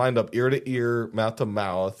lined up ear to ear, mouth to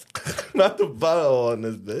mouth, not the butthole on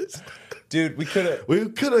this bitch. Dude, we could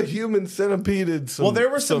have human centipeded some. Well, there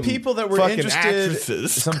were some people that were interested.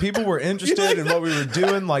 Actresses. Some people were interested in what we were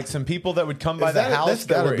doing. Like some people that would come by the house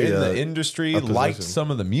that were in the industry, liked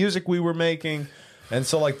some of the music we were making. And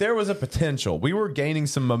so, like, there was a potential. We were gaining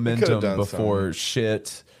some momentum before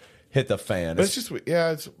shit hit the fan. But it's just,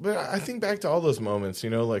 but I think back to all those moments, you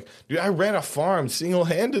know, like, dude, I ran a farm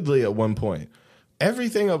single-handedly at one point. I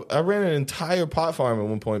ran an entire pot farm at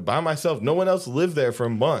one point by myself. No one else lived there for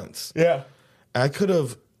months. Yeah. I could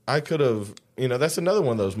have, you know, that's another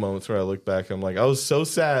one of those moments where I look back, I'm like, I was so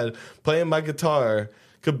sad playing my guitar,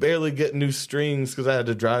 could barely get new strings because I had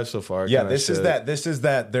to drive so far. Yeah, this is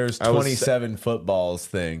that there's 27 footballs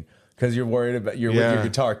thing. Because you're worried about with your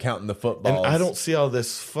guitar counting the footballs. And I don't see all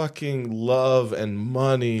this fucking love and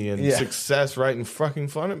money and success right in fucking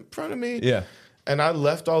front of me. Yeah. And I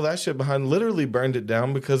left all that shit behind, literally burned it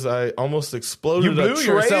down because I almost exploded a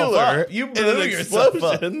trailer. You blew yourself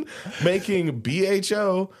up. Making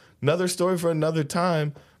BHO, another story for another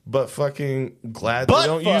time, but fucking glad they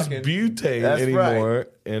don't use butane anymore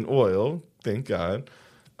in oil. Thank God.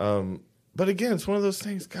 But again, it's one of those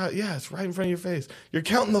things, God, yeah, it's right in front of your face. You're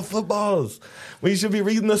counting the footballs. We should be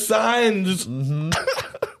reading the signs. Mm-hmm.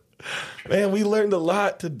 Man, we learned a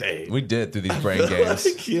lot today. We did through these brain games.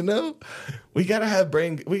 Like, you know, we gotta have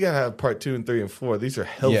part 2 and 3 and 4. These are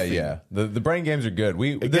healthy. Yeah. The brain games are good.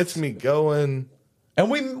 It gets me going. And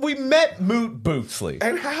we met Moot Bootsley.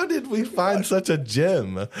 And how did we find such a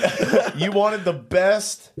gem? You wanted the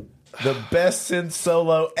best synth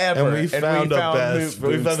solo ever, and we found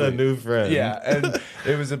a new friend. Yeah, and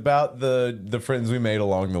it was about the friends we made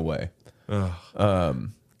along the way.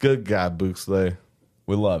 Good guy, Bootsley.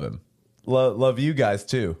 We love him. Love you guys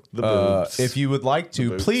too. The boobs. If you would like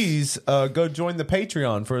to, please go join the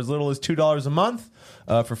Patreon for as little as $2 a month.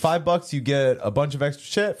 For $5, you get a bunch of extra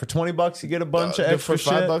shit. For $20, you get a bunch of extra shit.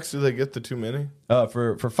 For $5, do they get the Too Many?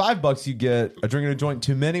 For $5, you get a Drinking a Joint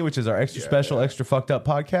Too Many, which is our extra special, extra fucked up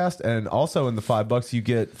podcast, and also in the $5, you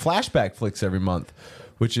get flashback flicks every month,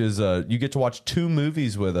 which is you get to watch 2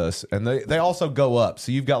 movies with us, and they also go up.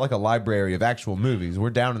 So you've got like a library of actual movies.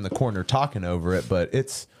 We're down in the corner talking over it, but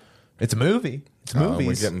it's a movie. It's movies.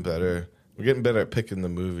 We're getting better. We're getting better at picking the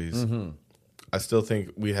movies. Mm-hmm. I still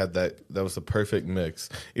think we had that was the perfect mix.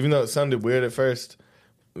 Even though it sounded weird at first,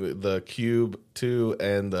 the Cube 2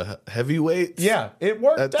 and the Heavyweights. Yeah, it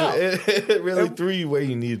worked out. It really threw you where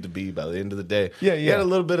you needed to be by the end of the day. Yeah. You had a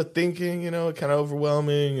little bit of thinking, you know, kind of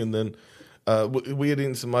overwhelming, and then we had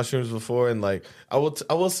eaten some mushrooms before, and like I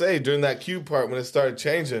will say during that Cube part when it started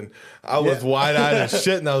changing, I was wide eyed and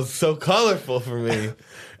shit, and that was so colorful for me.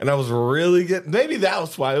 And I was really getting. Maybe that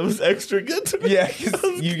was why it was extra good to me. Yeah,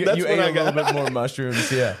 you ate a little bit more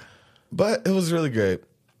mushrooms. Yeah, but it was really great.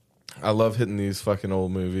 I love hitting these fucking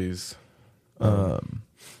old movies.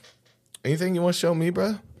 Anything you want to show me,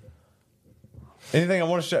 bro? Anything I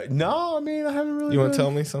want to show? No, I mean I haven't really. You want to tell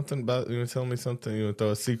me something about? You want to tell me something? You want to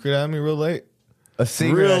throw a secret at me real late? A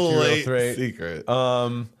secret? Real late secret.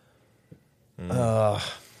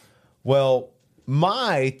 Well.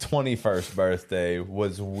 My 21st birthday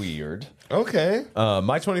was weird. Okay.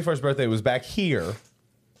 My 21st birthday was back here.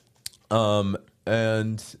 And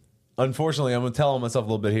unfortunately, I'm going to tell on myself a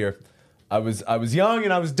little bit here. I was young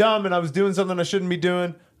and I was dumb and I was doing something I shouldn't be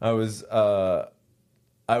doing. I was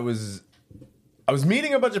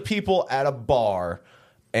meeting a bunch of people at a bar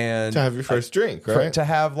and to have your first drink, right? To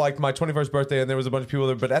have like my 21st birthday, and there was a bunch of people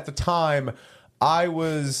there, but at the time I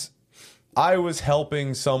was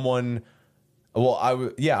helping someone. Well,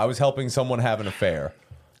 I was helping someone have an affair.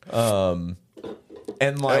 And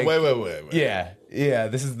like, wait. Yeah.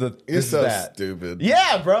 This is You're so that. stupid.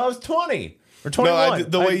 Yeah, bro. I was 20 or 21. No,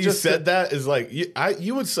 the way you said that is like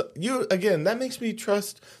you would again. That makes me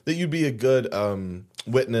trust that you'd be a good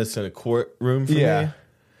witness in a courtroom for me.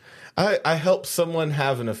 I helped someone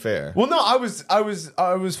have an affair. Well, no, I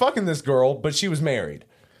was fucking this girl, but she was married.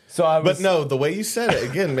 So I was. But no, the way you said it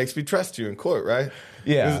again makes me trust you in court, right?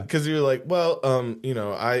 Yeah, because you're like, well,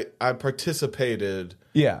 I participated.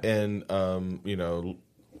 Yeah. In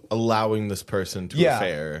allowing this person to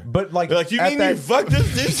affair, but like, you're like, you mean you fucked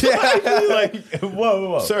this dude? Like,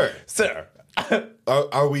 whoa, sir.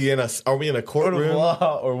 Are we in a courtroom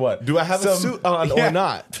or what? Do I have a suit on or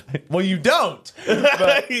not? Well, you don't.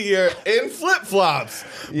 But you're in flip flops.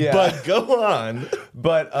 Yeah, but go on.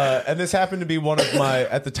 But and this happened to be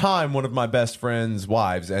at the time one of my best friend's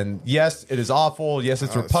wives. And yes, it is awful. Yes,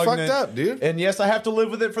 it's repugnant. It's fucked up, dude. And yes, I have to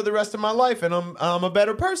live with it for the rest of my life. And I'm a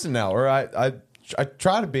better person now, or I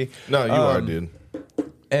try to be. No, you are, dude.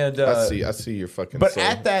 And I see your fucking. But soul.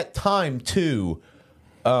 at that time too.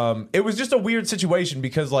 It was just a weird situation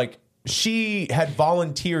because like she had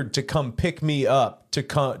volunteered to come pick me up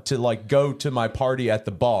to like go to my party at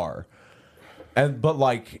the bar, but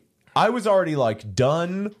like I was already like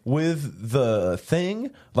done with the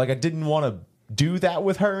thing. Like I didn't want to do that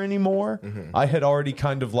with her anymore. Mm-hmm. I had already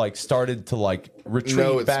kind of like started to like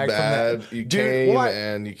retreat back bad. from that. You came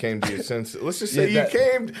and you came to your senses. Let's just say you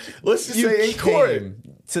came. Let's just say in court.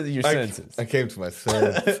 To your senses. I came to my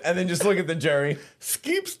senses. And then just look at the jury.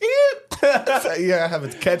 Skeep. Yeah, I have a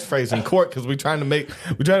catchphrase in court because we're trying to make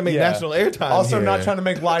national airtime. Also, here. not trying to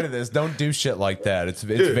make light of this. Don't do shit like that. It's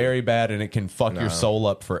very bad and it can fuck your soul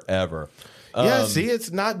up forever. Yeah, see,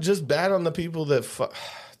 it's not just bad on the people that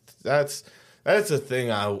That's a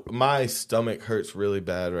thing. My stomach hurts really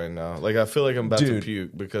bad right now. Like I feel like I'm about to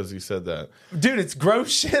puke because you said that. Dude, it's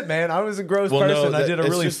gross shit, man. I was a gross person. I did a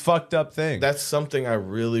really fucked up thing. That's something I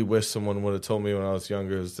really wish someone would have told me when I was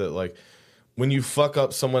younger. Is that like when you fuck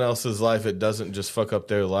up someone else's life, it doesn't just fuck up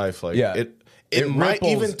their life. Like it might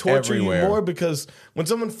even torture you more because when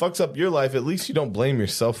someone fucks up your life, at least you don't blame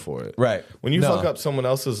yourself for it. Right. When you fuck up someone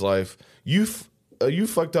else's life, you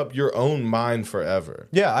fucked up your own mind forever.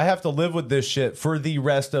 Yeah, I have to live with this shit for the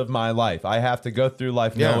rest of my life. I have to go through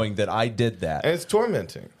life knowing that I did that. And it's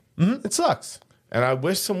tormenting. Mm-hmm. It sucks. And I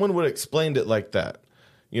wish someone would have explained it like that.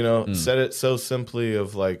 You know, said it so simply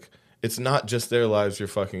of like, it's not just their lives you're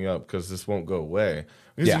fucking up because this won't go away.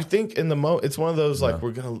 Because you think in the moment, it's one of those like,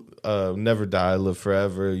 we're going to never die, live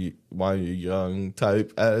forever while you're young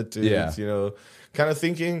type attitudes, you know, kind of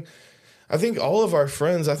thinking. I think all of our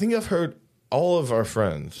friends, I've heard all of our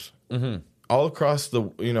friends, all across the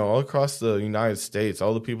United States,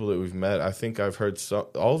 all the people that we've met, I think I've heard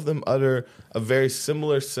all of them utter a very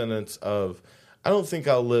similar sentence of, I don't think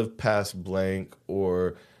I'll live past blank,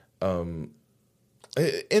 or in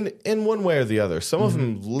one way or the other. Some of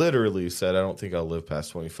them literally said, I don't think I'll live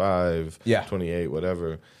past 25, 28,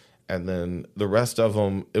 whatever. And then the rest of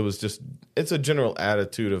them, it's a general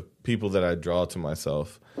attitude of people that I draw to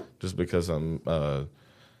myself just because I'm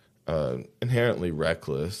inherently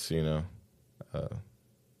reckless, you know.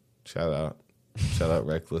 Shout out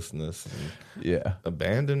recklessness and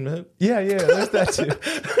abandonment. Yeah, there's that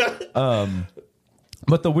too.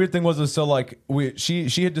 But the weird thing was so like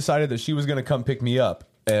she had decided that she was going to come pick me up,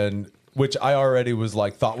 and which I already was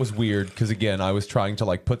like thought was weird because again I was trying to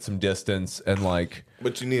like put some distance and like.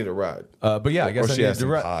 But you needed a ride. But yeah, I guess or I she needed has some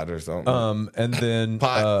ride. pot or something. And then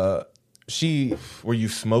pot. Were you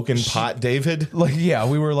smoking pot, David? Like, yeah,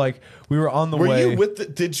 we were on the way. Were you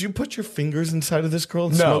with did you put your fingers inside of this girl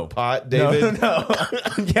and smoke pot, David? No.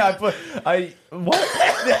 Yeah, what?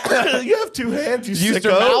 You have two hands, used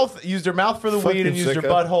her mouth for the weed and used her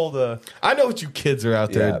butthole to. I know what you kids are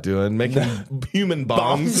out there doing, making human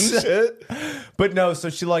bombs and shit. But no, so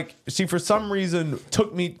she for some reason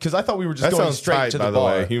took me because I thought we were just going straight to the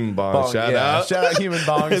bar. Way, human bong. Shout out human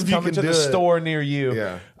bongs coming to the store near you.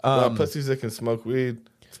 Yeah. Pussies that can smoke weed.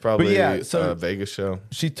 It's probably a Vegas show.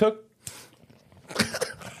 She took.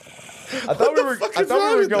 I thought we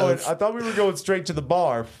were going straight to the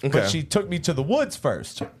bar, but she took me to the woods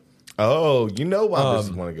first. Oh, you know why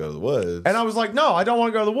bitches want to go to the woods. And I was like, no, I don't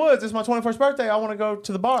want to go to the woods. It's my 21st birthday. I want to go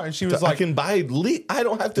to the bar. And she was like, I can buy I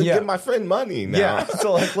don't have to give my friend money now. Yeah.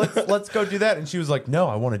 So like let's go do that. And she was like, no,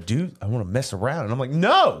 I want to mess around. And I'm like,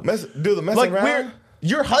 no. Do the messing around?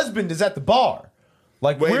 Your husband is at the bar.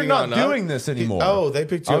 Like, we're not doing this anymore. They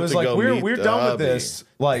picked you up to go meet we're done with this.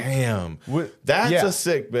 Like, damn. That's a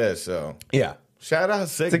sick bitch, though. Yeah. Shout out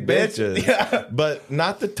sick bitches. Yeah. But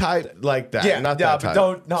not the type like that. Yeah, not that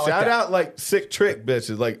type. Not Shout out like sick trick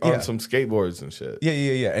bitches, like on some skateboards and shit.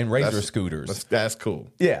 Yeah. And razor scooters. That's cool.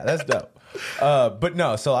 Yeah, that's dope. But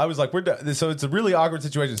no, so I was like, we're done. So it's a really awkward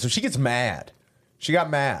situation. So she gets mad. She got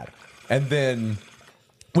mad. And then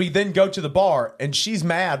we then go to the bar, and she's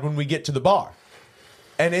mad when we get to the bar.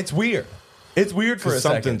 And it's weird. It's weird for a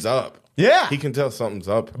second. Something's up. Yeah. He can tell something's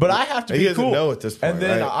up. But I have to be He doesn't cool. know at this point, And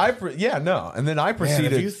then right? And then I Man,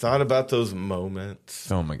 proceeded. have you thought about those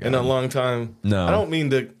moments? Oh my God. In a long time? No. I don't mean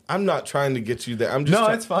to. I'm not trying to get you there. I'm just. No,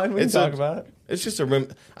 it's fine. We can talk about it. It's just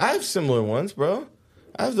I have similar ones, bro.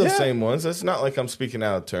 I have those same ones. It's not like I'm speaking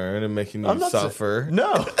out of turn and making you suffer.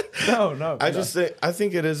 No. I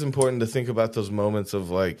think it is important to think about those moments of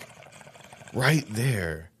like, right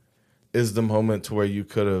there is the moment to where you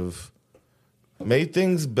could have made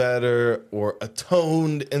things better or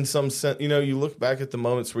atoned in some sense. You know, you look back at the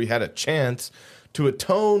moments where you had a chance to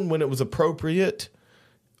atone when it was appropriate.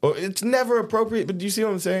 Or it's never appropriate, but do you see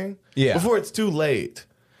what I'm saying? Yeah. Before it's too late.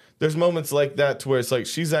 There's moments like that to where it's like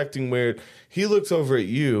she's acting weird. He looks over at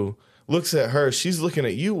you, looks at her, she's looking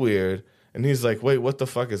at you weird, and he's like, wait, what the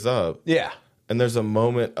fuck is up? Yeah. And there's a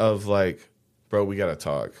moment of like, bro, we gotta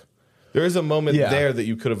talk. There is a moment there that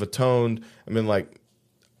you could have atoned. I mean, like,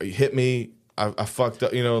 you hit me, I fucked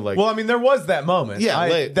up, you know, like. Well, I mean, there was that moment.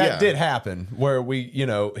 Yeah, that did happen where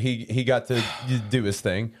he got to do his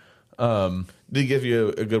thing. Did he give you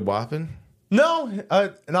a good whopping? No,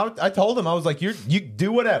 and I told him, I was like, you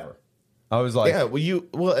do whatever. I was like, yeah,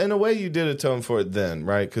 well, in a way you did atone for it then,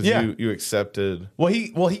 right? Because you accepted. Well,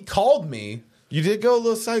 he called me. You did go a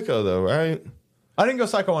little psycho though, right? I didn't go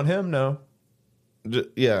psycho on him, no.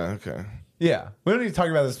 Yeah, okay. Yeah, we don't need to talk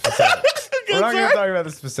about the specifics. We're not going to talk about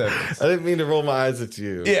the specifics. I didn't mean to roll my eyes at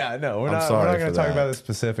you. Yeah, no, we're not going to talk about the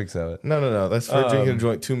specifics of it. No. That's for drinking a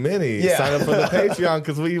joint too many. Yeah. Sign up for the Patreon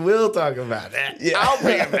because we will talk about that. Yeah. I'll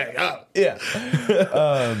bring it back up. Yeah.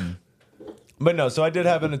 But no, so I did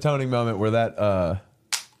have an atoning moment where that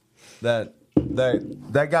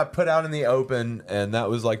got put out in the open, and that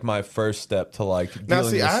was like my first step to like dealing now.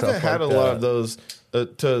 See, with I haven't stuff had like a lot that. of those.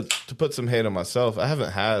 To put some hate on myself, I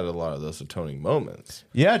haven't had a lot of those atoning moments.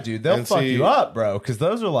 Yeah, dude, they'll fuck you up, bro. Because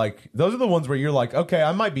those are the ones where you're like, okay,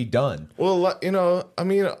 I might be done. Well, you know, I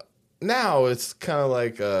mean, now it's kind of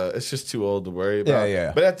like it's just too old to worry about.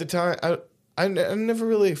 Yeah. But at the time, I never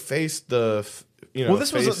really faced the. You know, well,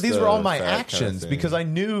 these were all my actions because I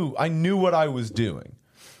knew what I was doing.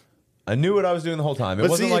 I knew what I was doing the whole time. It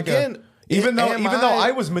wasn't like even though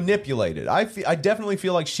I was manipulated. I definitely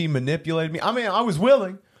feel like she manipulated me. I mean, I was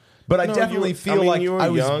willing, but I definitely feel like you were I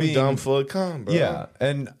was young, being dumb, full of cum, bro. Yeah,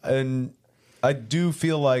 and I do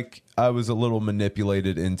feel like I was a little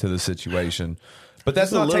manipulated into the situation. But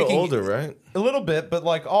that's not a little taking older, right? A little bit, but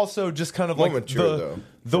like also just kind of more like mature,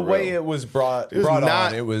 the way it was brought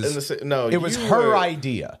on. It was her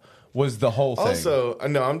idea. Was the whole thing. Also,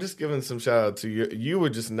 no, I'm just giving some shout out to you. You were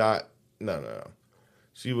just not. No.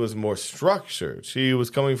 She was more structured. She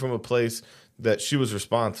was coming from a place that she was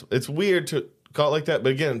responsible. It's weird to call it like that,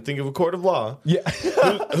 but again, think of a court of law. Yeah.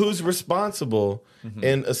 who's responsible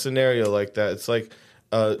in a scenario like that? It's like,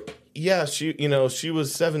 she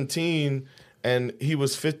was 17 and he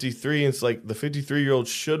was 53. And it's like the 53-year-old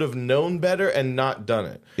should have known better and not done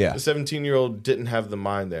it. Yeah. The 17-year-old didn't have the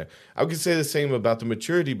mind there. I could say the same about the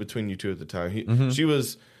maturity between you two at the time. She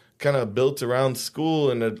was kind of built around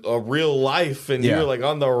school and a real life, and you were like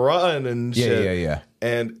on the run and shit. Yeah.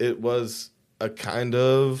 And it was a kind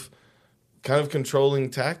of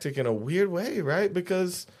controlling tactic in a weird way, right?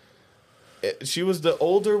 Because she was the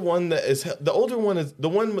older one the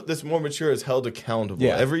one that's more mature is held accountable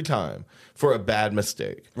every time for a bad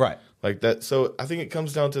mistake. Right. Like that. So I think it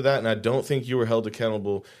comes down to that, and I don't think you were held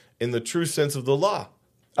accountable in the true sense of the law.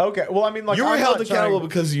 Okay. Well, I mean, like you were held accountable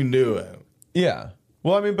because you knew him. Yeah.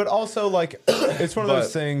 Well, I mean, but also like it's one of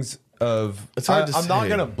those things of it's hard to say. I'm not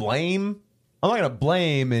gonna blame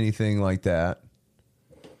anything like that.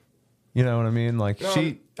 You know what I mean? Like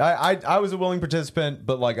I was a willing participant,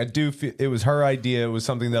 but like I do feel it was her idea. It was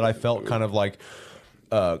something that I felt kind of like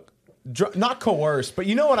not coerced, but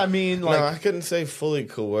you know what I mean? Like, no, I couldn't say fully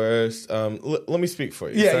coerced. Let me speak for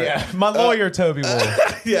you. Yeah. My lawyer Toby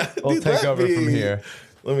will take over from here.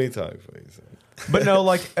 Let me talk for you. But no,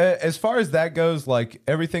 like as far as that goes, like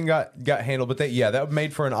everything got handled. But that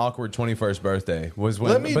made for an awkward 21st birthday. Was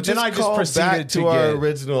when. But then I just proceeded to our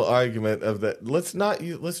original argument of that. Let's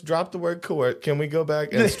drop the word coerce. Can we go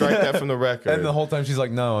back and strike that from the record? And the whole time she's like,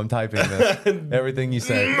 "No, I'm typing this. Everything you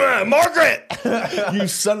say, Margaret, you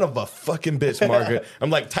son of a fucking bitch, Margaret." I'm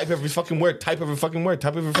like, type every fucking word. Type every fucking word.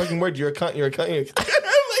 Type every fucking word. You're a cunt. You're a cunt. You're a cunt.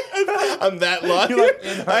 I'm that long.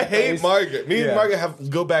 Like, I hate Margaret. Me and Margaret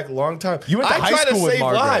go back a long time. You went to high school with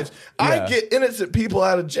Margaret. Lives. Yeah. I get innocent people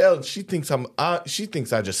out of jail, and she thinks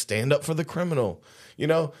I just stand up for the criminal. You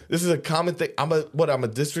know, this is a common thing. I'm a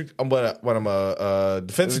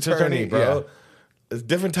defense attorney, bro. Yeah. It's a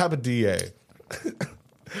different type of DA.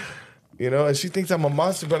 You know, and she thinks I'm a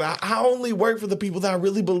monster, but I only work for the people that I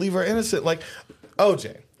really believe are innocent, like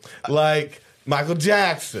OJ, like Michael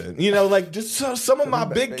Jackson. You know, like just some of my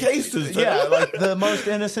big cases. Yeah, like the most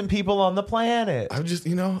innocent people on the planet. I'm just,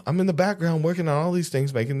 I'm in the background working on all these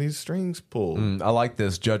things, making these strings pull. I like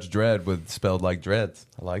this Judge Dredd with spelled like dreads.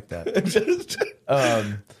 I like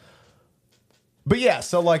that. But yeah,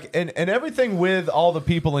 so like, and everything with all the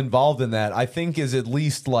people involved in that, I think is at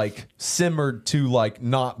least like simmered to like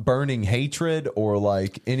not burning hatred or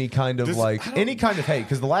like any kind of hate.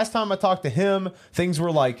 Because the last time I talked to him, things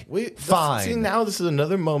were like fine. See, now this is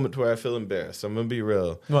another moment where I feel embarrassed. I'm gonna be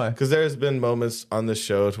real. Why? Because there's been moments on this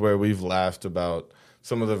show to where we've laughed about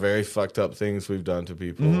some of the very fucked up things we've done to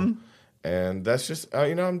people, and that's just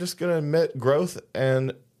I'm just gonna admit growth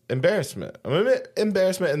and embarrassment. I'm gonna admit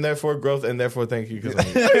embarrassment and therefore growth and therefore thank you because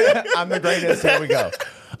I'm the greatest. Here we go.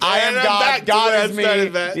 I am God. God is me.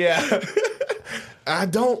 Yeah. I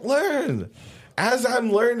don't learn. As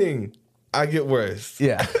I'm learning, I get worse.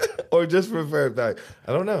 Yeah. Or just revert back.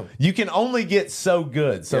 I don't know. You can only get so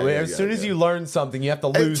good. So as soon as you learn something, you have to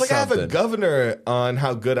lose it's like something. I have a governor on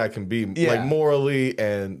how good I can be, like morally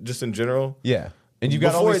and just in general. Yeah. And you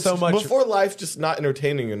got only so much. Before life's just not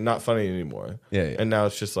entertaining and not funny anymore. Yeah. And now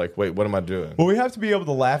it's just like, wait, what am I doing? Well, we have to be able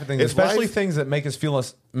to laugh at things, especially things that make us feel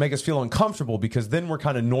uncomfortable, because then we're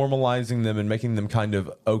kind of normalizing them and making them kind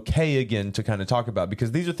of okay again to kind of talk about,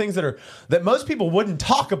 because these are things that most people wouldn't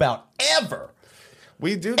talk about ever.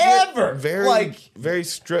 We do get very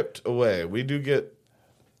stripped away. We do get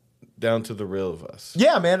down to the real of us.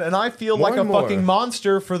 Yeah, man, and I feel like a fucking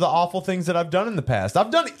monster for the awful things that I've done in the past. I've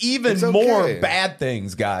done even more bad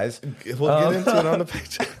things, guys. We'll get into it on the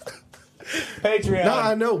Patreon. No,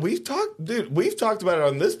 I know. We've talked about it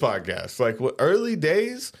on this podcast. Like early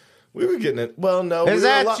days, we were getting it. Well, no. Is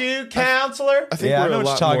that you, counselor? I think I know what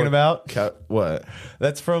you're talking about. What?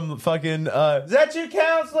 That's from fucking... is that you,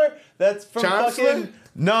 counselor? That's from Chancellor? fucking...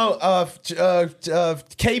 No,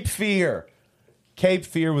 Cape Fear. Cape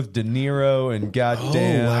Fear with De Niro and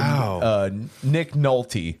goddamn Nick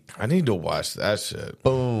Nolte. I need to watch that shit.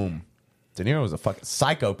 Boom. De Niro was a fucking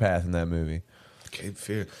psychopath in that movie. Cape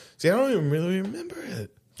Fear. See, I don't even really remember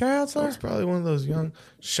it. Counselor? It's probably one of those young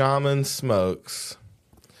shaman smokes.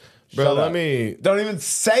 Bro, Don't even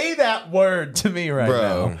say that word to me right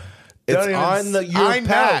now. It's on your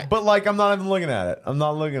pack. But like, I'm not even looking at it. I'm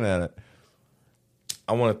not looking at it.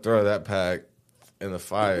 I want to throw that pack in the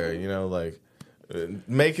fire,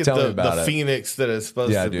 make it the phoenix that it's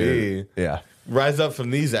supposed to be. Yeah. Rise up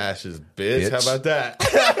from these ashes, bitch. How about that?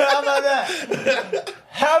 How about that?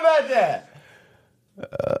 How about that?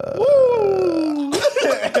 Woo!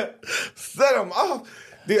 Set them off.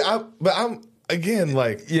 Dude,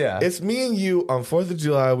 it's me and you on 4th of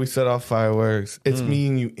July, we set off fireworks. It's me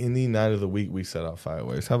and you any night of the week, we set off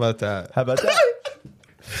fireworks. How about that? How about that?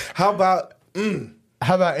 How about...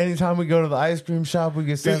 How about anytime we go to the ice cream shop, we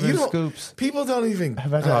get 7 scoops? People don't even... How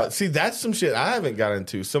about that? See, that's some shit I haven't got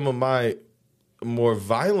into. Some of my more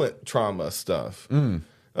violent trauma stuff.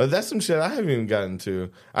 That's some shit I haven't even gotten into.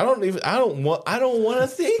 I don't want to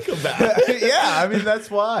think about it. Yeah, I mean, that's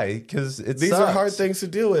why. Because these are hard things to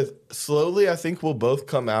deal with. Slowly, I think we'll both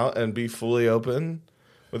come out and be fully open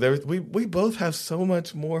with everything. We both have so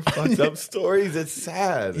much more fucked up stories. It's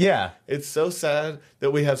sad. Yeah. It's so sad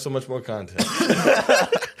that we have so much more content.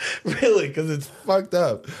 Really, because it's fucked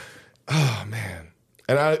up. Oh, man.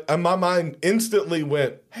 And my mind instantly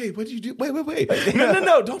went, hey, what did you do? Wait.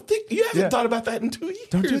 No. Don't think. You haven't thought about that in 2 years.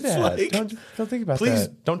 Don't do that. Don't think about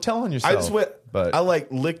that. Don't tell on yourself. I just went, I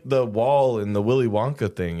licked the wall in the Willy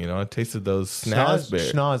Wonka thing. I tasted those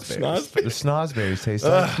snozberries. The snozberries taste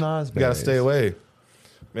like snozberries. You got to stay away.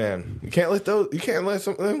 Man, you can't let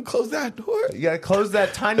some of them close that door. You gotta close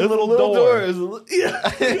that tiny little door.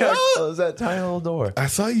 Close that tiny little door. I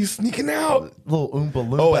saw you sneaking out. Little Oompa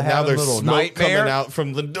Loompa. Oh, and now there's smoke nightmare coming out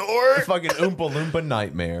from the door. Fucking Oompa Loompa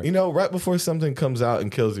nightmare. Right before something comes out and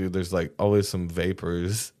kills you, there's always some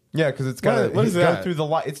vapors. Yeah, because it's gotta go through the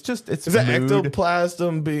light. It's is that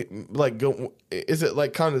ectoplasm is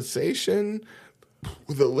it condensation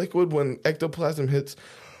with the liquid when ectoplasm hits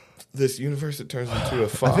this universe, it turns into a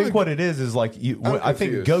fog? I think what it is I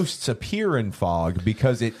think ghosts appear in fog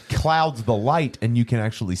because it clouds the light and you can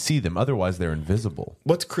actually see them. Otherwise, they're invisible.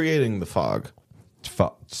 What's creating the fog?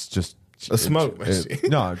 It's just a smoke machine.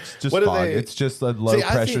 No, it's just fog. It's just a low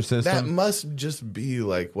pressure system. That must just be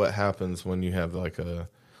what happens when you have a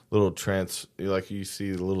little you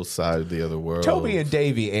see the little side of the other world. Toby and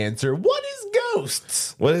Davey answer, what is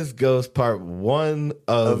ghosts? What is Ghost Part 1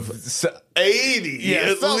 of 80?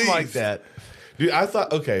 Yeah, something like that. Dude, I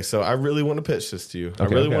thought, okay, so I really want to pitch this to you. I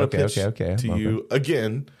really want to pitch to you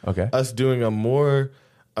again. Okay. Us doing a more,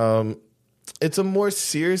 it's a more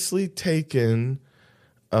seriously taken,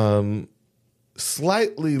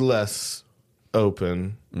 slightly less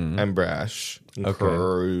open and brash, and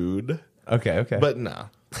crude. Okay. But nah.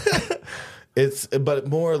 But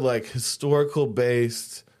more like historical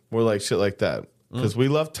based, more like shit like that. Because we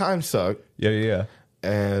love Time Suck. Yeah.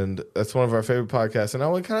 And that's one of our favorite podcasts. And I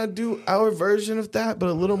would kind of do our version of that, but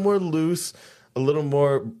a little more loose, a little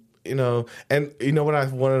more, And you know what I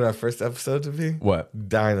wanted our first episode to be? What?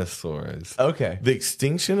 Dinosaurs. Okay. The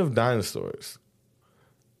extinction of dinosaurs.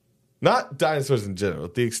 Not dinosaurs in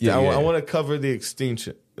general. I want to cover the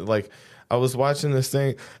extinction. Like, I was watching this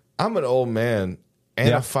thing. I'm an old man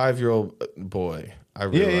and a 5-year-old boy. I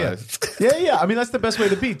realized. Yeah. I mean, that's the best way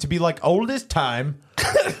to be like old as time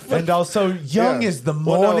and also young as the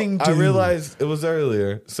morning dew. I realized it was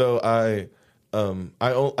earlier. So I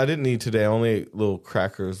didn't eat today. I only ate little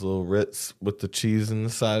crackers, little Ritz with the cheese in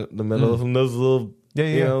the middle of them. Those little,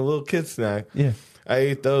 little kid snack. Yeah. I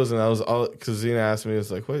ate those, and I was all, because Zena asked me, it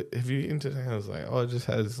was like, what have you eaten today? I was like, I just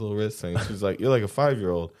had this little Ritz thing. She's like, you're like a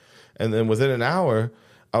 5-year-old. And then within an hour,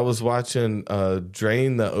 I was watching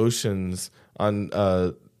Drain the Oceans on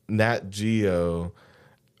Nat Geo.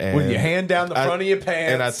 And with your hand down the front of your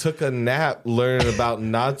pants. And I took a nap learning about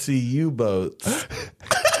Nazi U-boats.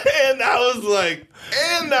 And I was like,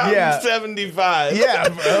 and I'm 75. Yeah,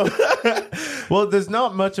 bro. Well, there's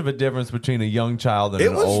not much of a difference between a young child and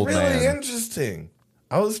an old man. It was really interesting.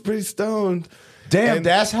 I was pretty stoned. Damn, and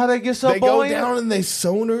that's how they get so They buoyant? go down and they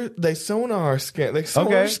sonar scan. They sonar scan?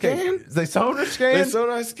 They sonar scan? They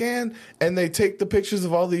sonar scan, and they take the pictures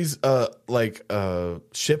of all these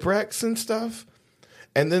shipwrecks and stuff.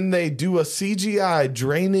 And then they do a CGI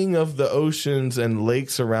draining of the oceans and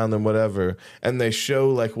lakes around them, whatever. And they show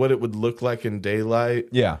like what it would look like in daylight.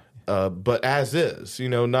 Yeah. But as is,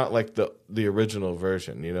 not like the original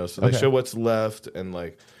version, So they show what's left, and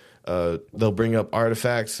like they'll bring up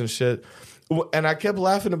artifacts and shit. And I kept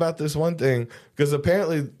laughing about this one thing because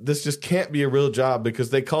apparently this just can't be a real job because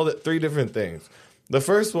they called it 3 different things. The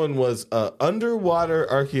first one was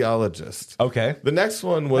underwater archaeologist. Okay. The next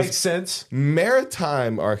one was makes sense.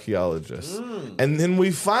 Maritime archaeologist. And then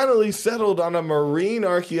we finally settled on a marine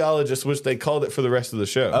archaeologist, which they called it for the rest of the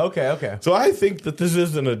show. Okay. So I think that this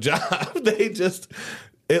isn't a job.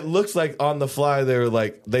 It looks like on the fly they were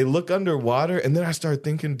like, they look underwater, and then I started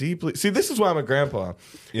thinking deeply. See, this is why I'm a grandpa.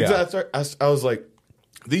 Yeah. I was like,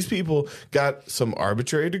 these people got some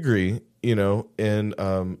arbitrary degree, and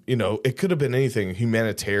it could have been anything,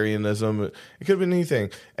 humanitarianism, it could have been anything,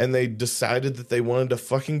 and they decided that they wanted to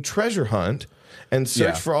fucking treasure hunt and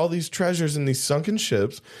search for all these treasures in these sunken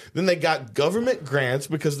ships. Then they got government grants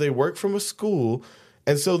because they work from a school,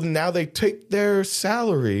 and so now they take their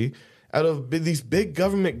salary out of these big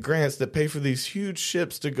government grants that pay for these huge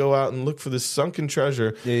ships to go out and look for this sunken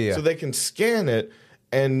treasure, so they can scan it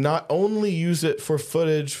and not only use it for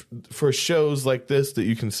footage for shows like this that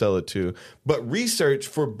you can sell it to, but research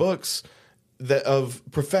for books of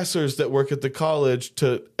professors that work at the college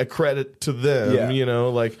to accredit to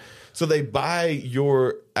them, so they buy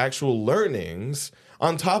your actual learnings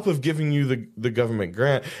on top of giving you the government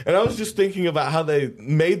grant. And I was just thinking about how they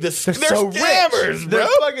made this. They're so scammers, rich. bro. They're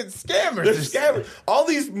fucking scammers. They're scammers. All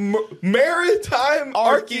these maritime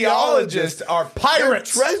archaeologists are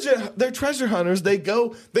pirates. They're treasure hunters. They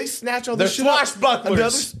snatch all this shit They're up.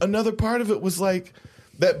 swashbucklers. Another part of it was like,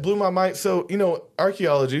 that blew my mind. So,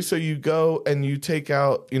 archaeology, so you go and you take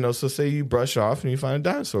out, so say you brush off and you find a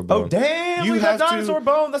dinosaur bone. Oh, damn. We got dinosaur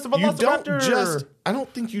bone. That's a velociraptor. I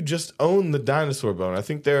don't think you just own the dinosaur bone. I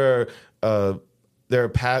think there are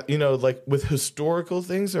path, like with historical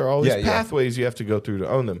things, there are always pathways you have to go through to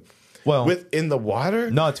own them. Well, in the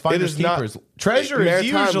water, no, it's finders keepers. Treasure is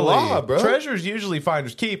usually law, bro. Treasure is usually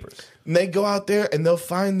finders keepers. And they go out there and they'll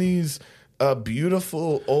find these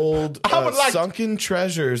beautiful old sunken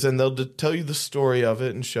treasures, and they'll tell you the story of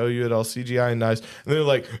it and show you it all CGI and nice. And they're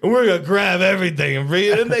like, we're gonna grab everything and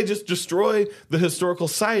read it. And they just destroy the historical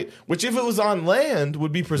site, which if it was on land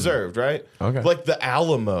would be preserved, right? Okay, like the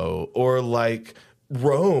Alamo or like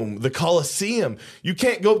Rome, the Colosseum. You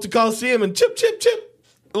can't go up to Colosseum and chip.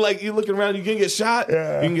 Like you looking around, you can get shot. You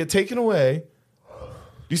can get taken away.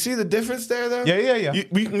 You see the difference there, though? Yeah.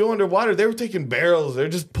 We can go underwater. They were taking barrels. They're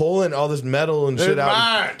just pulling all this metal and shit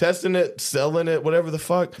out, and testing it, selling it, whatever the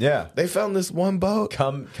fuck. Yeah. They found this one boat. They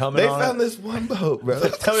found this one boat, bro.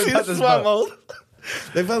 Tell me about this boat.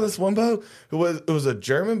 They found this one boat. It was a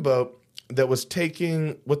German boat that was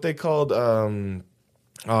taking what they called,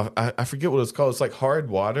 I forget what it was called. It's like hard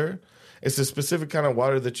water. It's a specific kind of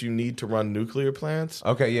water that you need to run nuclear plants.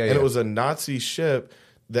 Okay, yeah, And yeah. it was a Nazi ship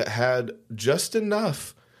that had just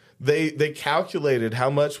enough. They calculated how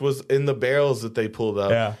much was in the barrels that they pulled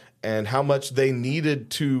up. Yeah. And how much they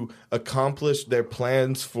needed to accomplish their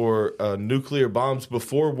plans for nuclear bombs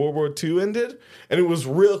before World War II ended. And it was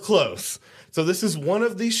real close. So this is one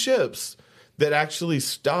of these ships that actually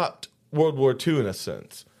stopped World War II in a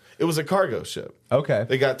sense. It was a cargo ship. Okay.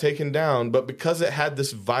 They got taken down, but because it had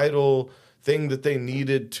this vital thing that they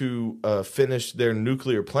needed to finish their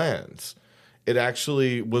nuclear plans, it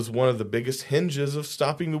actually was one of the biggest hinges of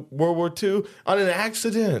stopping World War II on an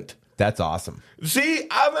accident. That's awesome. See,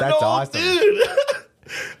 I'm an That's old awesome. dude.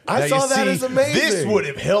 I Now, saw you that see, as amazing. This would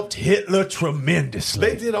have helped Hitler tremendously.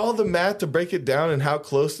 They did all the math to break it down and how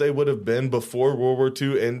close they would have been before World War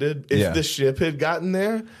II ended if the ship had gotten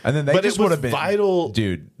there. And then they but just it was would have been vital,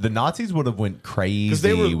 dude. The Nazis would have went crazy because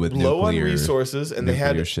they were with low nuclear, on resources and they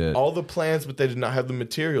had shit. all the plans, but they did not have the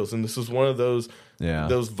materials. And this was one of those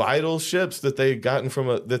vital ships that they had gotten from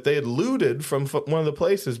that they had looted from one of the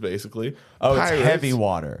places, basically. Oh, Pirates. it's heavy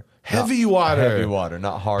water. Heavy water. Heavy water,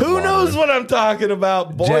 not hard Who water. knows what I'm talking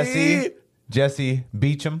about, boy? Jesse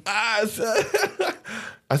Beecham. I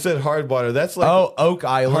said hard water. That's like Oak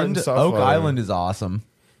Island. Oak Island is awesome.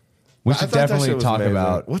 We should definitely talk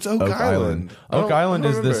about what's Oak Island. Oak Island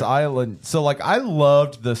is this remember. island. So, like, I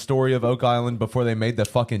loved the story of Oak Island before they made the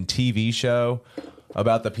fucking TV show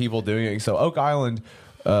about the people doing it. So, Oak Island,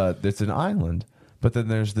 it's an island, but then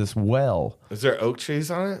there's this well. Is there oak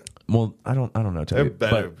trees on it? Well, I don't know. There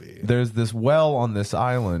better be. There's this well on this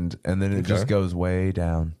island, and then it just goes way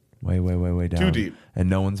down, way down, Too deep, and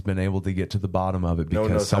no one's been able to get to the bottom of it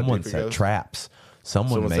because someone set traps.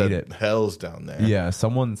 Someone made said it. Hell's down there. Yeah,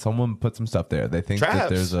 someone put some stuff there. They think that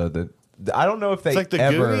there's I don't know if they it's like the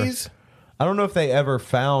ever. Goonies? I don't know if they ever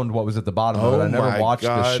found what was at the bottom of it. I never watched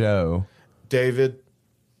the show. David,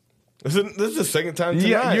 this is the second time tonight.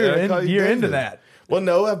 Yeah, you're into David. that. Well,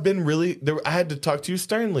 no, I've been really. I had to talk to you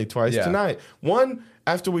sternly twice tonight. One,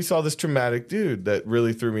 after we saw this traumatic dude that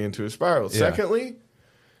really threw me into a spiral. Yeah. Secondly,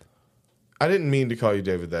 I didn't mean to call you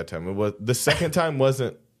David that time. It was the second time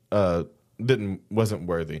wasn't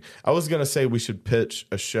worthy. I was gonna say we should pitch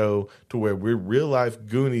a show to where we're real life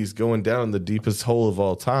Goonies going down the deepest hole of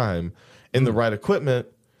all time in the right equipment.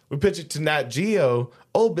 We pitch it to Nat Geo.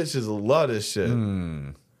 Old bitches love this shit.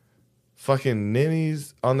 Fucking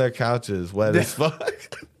ninnies on their couches, wet as fuck.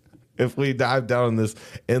 If we dive down this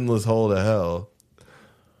endless hole to hell,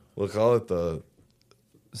 we'll call it the.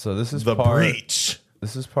 So this is the breach.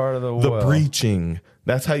 This is part of the breaching.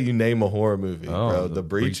 That's how you name a horror movie, Oh, bro. the The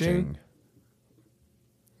breaching.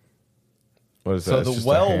 What is So that? It's the just a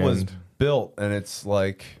well was hand. built, and it's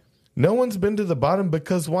like No one's been to the bottom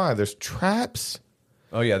because why? There's traps.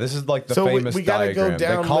 Oh yeah, this is like the so famous we gotta diagram. go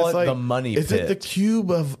down. They call with, it like, the money Is pit. it the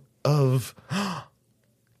cube of?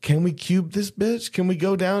 Can we cube this bitch? Can we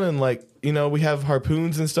go down and we have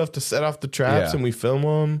harpoons and stuff to set off the traps and we film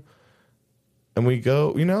them, and we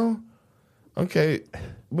go. Okay,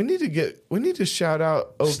 we need to shout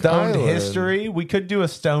out Oak Stoned Island. history. We could do a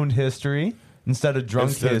stoned history instead of drunk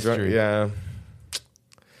Instead of history. yeah.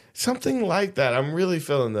 Something like that. I'm really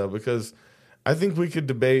feeling though, because I think we could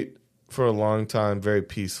debate for a long time very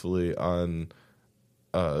peacefully on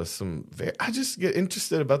I just get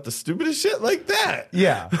interested about the stupidest shit like that.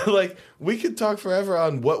 Yeah. Like we could talk forever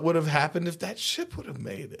on what would have happened if that ship would have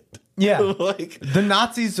made it. Yeah. Like the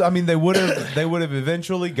Nazis, I mean, they would have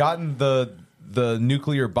eventually gotten the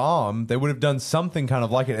nuclear bomb. They would have done something kind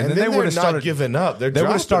of like it, and then they would have started giving up. They would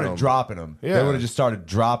have started dropping them. Yeah. They would have just started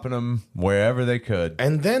dropping them wherever they could.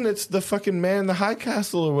 And then it's the fucking man in the high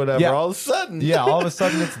castle or whatever. Yeah. All of a sudden, all of a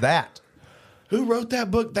sudden it's that. Who wrote that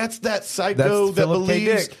book? That's that psycho That's that Philip K.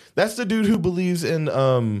 believes. Dick. That's the dude who believes in.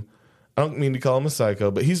 I don't mean to call him a psycho,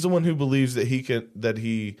 but he's the one who believes that that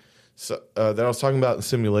I was talking about in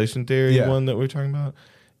simulation theory. Yeah. One that we were talking about.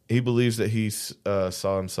 He believes that he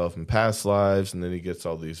saw himself in past lives, and then he gets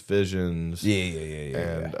all these visions.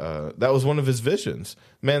 And that was one of his visions.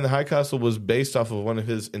 Man, the High Castle was based off of one of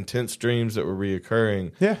his intense dreams that were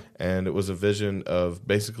reoccurring. Yeah. And it was a vision of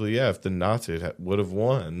basically, if the Nazis would have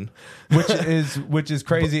won. Which is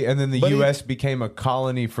crazy. And then the but U.S. became a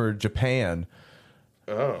colony for Japan.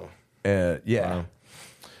 Oh. Yeah. Wow.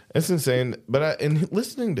 It's insane, but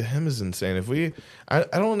listening to him is insane. If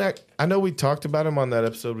I know we talked about him on that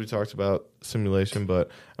episode. We talked about simulation,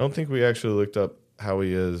 but I don't think we actually looked up how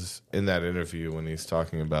he is in that interview when he's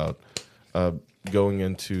talking about going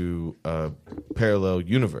into parallel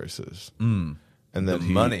universes, and then the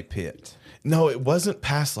money pit. No, it wasn't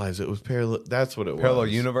past lives. It was parallel. That's what it was. Parallel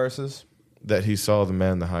universes that he saw the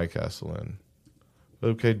man in the High Castle in.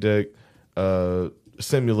 Okay, Dick.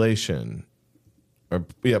 simulation, or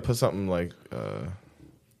put something like.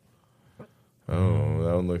 Oh,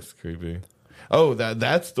 that one looks creepy. Oh,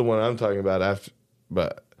 that's the one I'm talking about.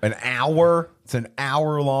 But an hour. It's an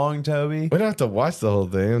hour long, Toby. We don't have to watch the whole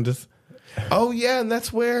thing. I'm just. Oh yeah, and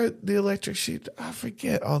that's where the electric sheep. I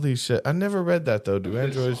forget all these shit. I never read that though. Do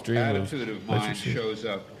androids dream of attitude of mine shows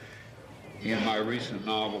up in my recent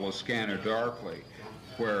novel, A Scanner Darkly,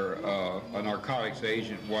 where a narcotics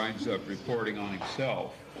agent winds up reporting on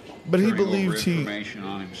himself. But he turning over believed information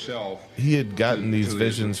on himself. he had gotten these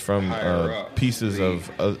visions from pieces of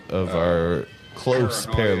our close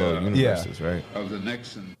parallel universes, right? Of the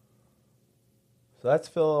Nixon. So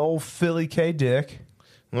that's old Philly K. Dick.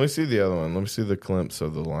 Let me see the other one. Let me see the glimpse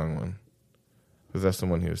of the long one, because that's the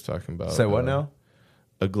one he was talking about. Say what now?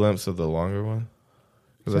 A glimpse of the longer one,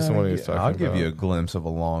 because that's the one he was talking about. I'll give you a glimpse of a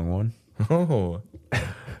long one. Oh,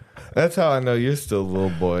 that's how I know you're still a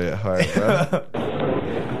little boy at heart, bro.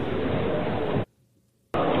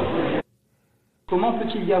 Comment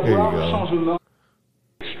peut-il y avoir changement?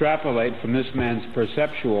 Extrapolate from this man's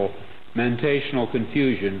perceptual, mentational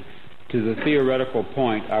confusion to the theoretical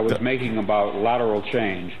point I was making about lateral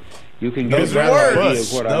change. You can get an idea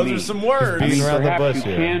of what I mean. Those are some words. I mean, perhaps you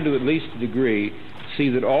can, to at least a degree, see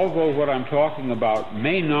that although what I'm talking about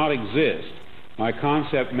may not exist, my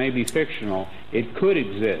concept may be fictional, it could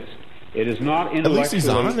exist. It is not At least he's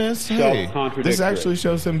honest. Hey, self-contradictory. this actually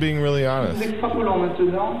shows him being really honest. Nous extrapolons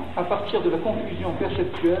maintenant à partir de la confusion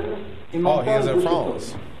perceptuelle et mentale de l'époque,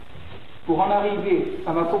 pour en arriver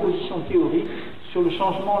à ma proposition théorique sur le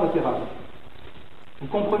changement latéral. Vous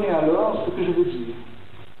comprenez alors ce que je veux dire.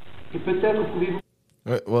 Et peut-être pouvez-vous...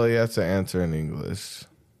 Well, he has to answer in English.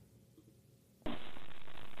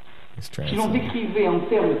 Si l'on décrivait en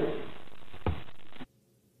termes...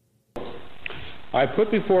 I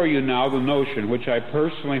put before you now the notion, which I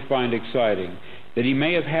personally find exciting, that he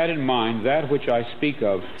may have had in mind that which I speak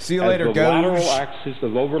of as the lateral axis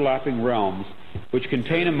of overlapping realms, which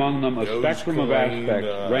contain among them a spectrum of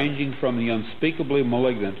aspects ranging from the unspeakably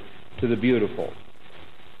malignant to the beautiful.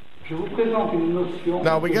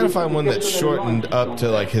 Now we gotta find one that's shortened up to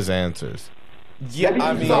like his answers. Yeah,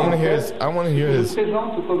 I mean, I want to hear his.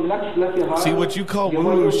 See what you call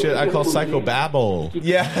woo shit, I call psychobabble.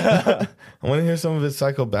 Yeah, I want to hear some of his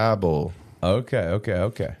psychobabble.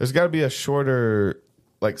 Okay. There's got to be a shorter,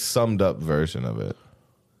 like summed up version of it.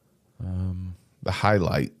 The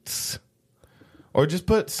highlights, or just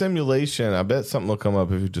put simulation. I bet something will come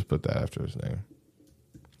up if you just put that after his name.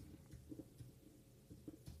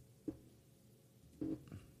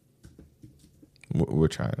 We're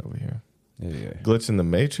trying over here. Yeah. Glitch in the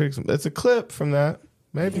Matrix. That's a clip from that.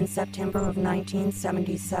 Maybe. In September of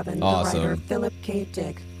 1977, awesome. The writer Philip K.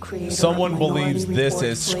 Dick, creator Someone of believes Minority this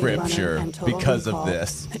Report, is Blade scripture Runner, and Total because Recall, of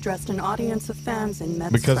this. addressed an audience of fans and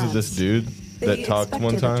met Because friends. of this dude that talked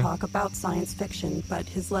one time. To talk about science fiction, but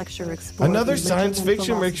his lecture explored another religion science and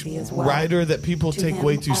fiction philosophy as well. writer that people take him,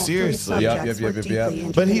 way too all three seriously. subjects were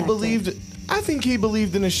deeply But he interconnected. believed. I think he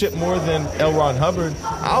believed in his shit more than L. Ron Hubbard.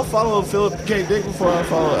 I'll follow Philip K. Dick before I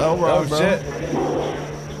follow L. Ron. Oh,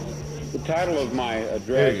 shit. The title of my address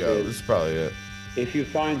There you go. is, This is probably it. If you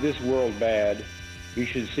find this world bad, you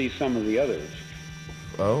should see some of the others.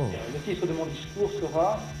 Oh. Le titre de mon discours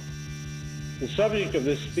sera The subject of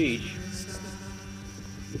this speech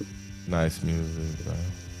Nice music, bro.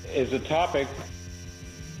 is a topic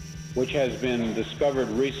which has been discovered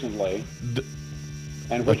recently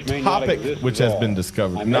and which may not topic exist which at has all. been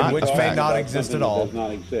discovered, I not talk a fact. about exist something at all. that does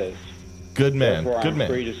not exist. Good man. Therefore, Good I'm man.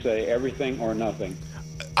 free to say everything or nothing.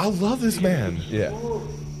 I love this man. Yeah.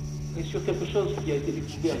 Et sur quelque chose qui a été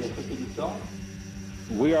découvert il y a très peu de temps.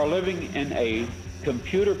 We are living in a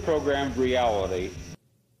computer-programmed reality.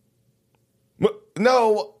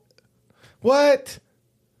 No. What?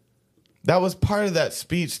 That was part of that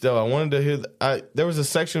speech, though. I wanted to hear. There was a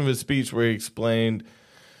section of his speech where he explained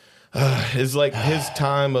it's like his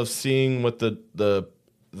time of seeing what the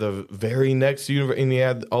very next universe, and he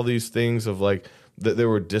had all these things of like that there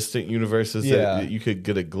were distant universes that you could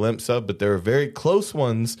get a glimpse of, but there are very close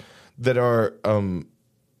ones that are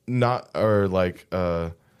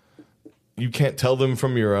you can't tell them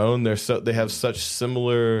from your own. They have such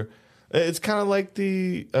similar. It's kind of like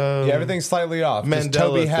the everything's slightly off. Mandela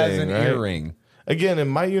Toby has thing, an right? earring. Again, in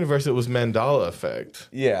my universe, it was Mandela effect.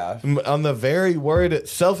 Yeah. On the very word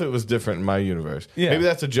itself, it was different in my universe. Yeah. Maybe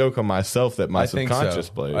that's a joke on myself that my I think subconscious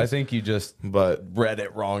so. plays. I think you just read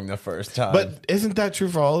it wrong the first time. But isn't that true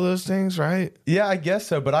for all of those things, right? Yeah, I guess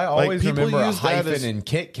so. But I always people remember a use that hyphen as- in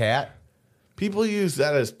Kit Kat. People use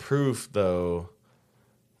that as proof, though.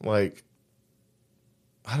 Like,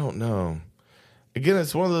 I don't know. again,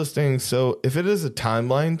 it's one of those things. So if it is a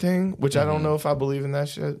timeline thing, which I don't know if I believe in that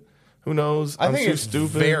shit, who knows? I think too it's stupid.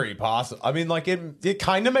 very possible. I mean, like it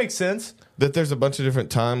kind of makes sense that there's a bunch of different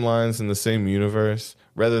timelines in the same universe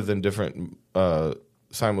rather than different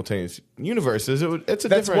simultaneous universes. It's a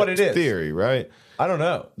That's different what it is. theory, right? I don't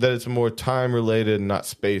know. That it's more time related, not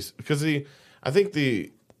space. Because I think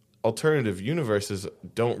the alternative universes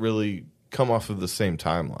don't really come off of the same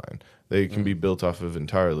timeline. They can be built off of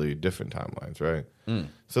entirely different timelines, right?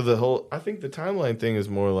 So I think the timeline thing is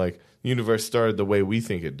more like the universe started the way we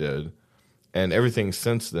think it did, and everything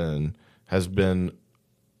since then has been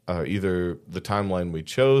either the timeline we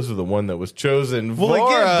chose or the one that was chosen for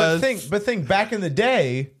us. But think back in the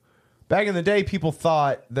day, people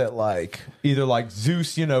thought that like either like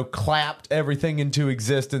Zeus, clapped everything into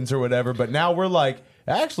existence or whatever. But now we're like,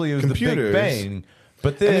 actually, it was Computers. the Big Bang.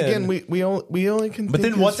 But then and again, we only can. But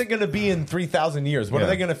think then, what's it going to be in 3,000 years? What are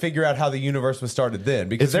they going to figure out how the universe was started then?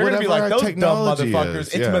 Because It's they're going to be whatever like our those dumb technology motherfuckers. is,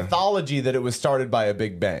 It's yeah. mythology that it was started by a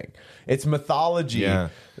Big Bang. It's mythology. Yeah.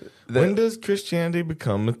 When does Christianity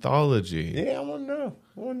become mythology? Yeah, I want to know.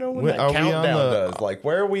 I want to know when Are that we on countdown the- does. Like,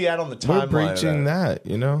 where are we at on the timeline? We're breaching that,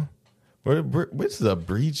 What's the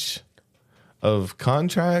breach of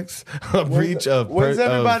contracts? A breach of. When's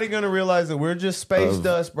everybody going to realize that we're just space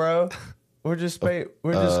dust, bro? We're just We're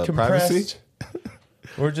just compressed. privacy?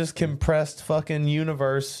 We're just compressed fucking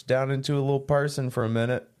universe down into a little person for a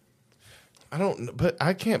minute. I don't, but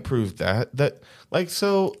I can't prove that.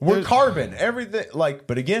 We're carbon. Everything.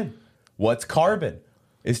 But again, what's carbon?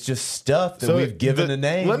 It's just stuff that we've given a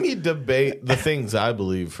name. Let me debate the things I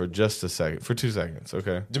believe for just a second, for 2 seconds,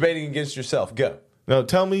 okay? Debating against yourself. Go. No,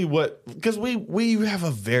 tell me what, because we have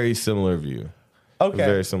a very similar view. Okay. A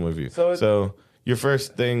very similar view. So your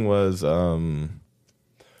first thing was, well,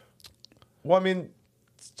 I mean,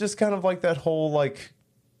 it's just kind of like that whole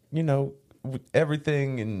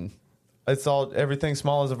everything and everything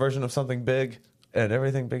small is a version of something big. And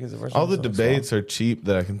everything big is a version all of the something debates small. are cheap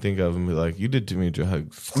that I can think of and be like, you did too many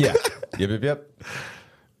drugs. Yeah. Yep.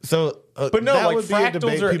 So, but no, that like would be a fractals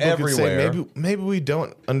debate are people could say, everywhere. maybe we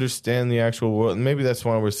don't understand the actual world. And maybe that's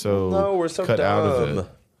why we're so cut dumb. out of it.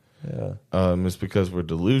 Yeah. It's because we're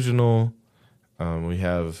delusional. We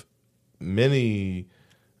have many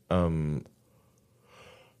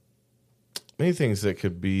things that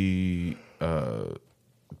could be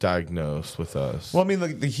diagnosed with us. Well, I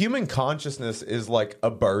mean, the human consciousness is like a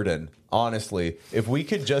burden, honestly. If we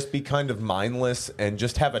could just be kind of mindless and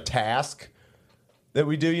just have a task that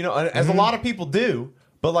we do, as a lot of people do,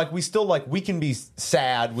 but like we still we can be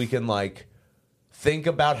sad, we can think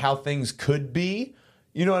about how things could be.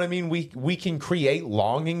 You know what I mean? We can create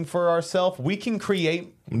longing for ourselves. We can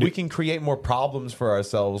create more problems for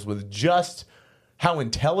ourselves with just how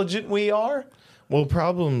intelligent we are. Well,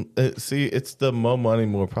 it's the more money,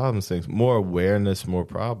 more problems things. More awareness, more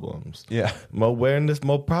problems. Yeah. More awareness,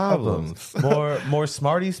 more problems. more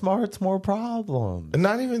smarty smarts, more problems. And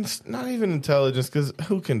not even intelligence, because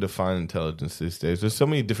who can define intelligence these days? There's so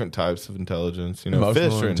many different types of intelligence. Emotional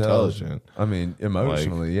Fish are intelligent. I mean,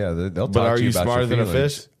 emotionally, yeah. They'll talk but are to you about smarter your than a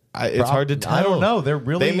feelings. fish? It's hard to tell. I don't know.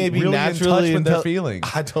 They may be really naturally in touch with their intel-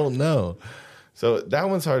 feelings. I don't know. So that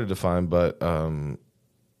one's hard to define, but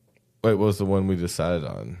what was the one we decided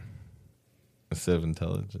on instead of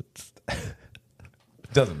intelligence?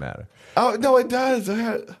 Doesn't matter. Oh no, it does.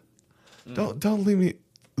 Don't leave me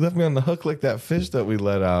left me on the hook like that fish that we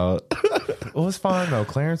let out. Well, it's fine though.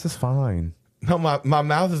 Clarence is fine. No, my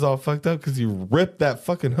mouth is all fucked up because you ripped that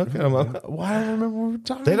fucking hook out of my mouth. Why? I don't remember what we were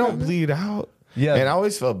talking They about. don't bleed out. Yeah, and I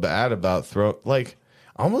always felt bad about I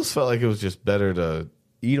almost felt like it was just better to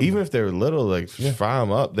eat them. even if they were little, just fry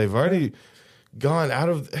them up. They've already gone out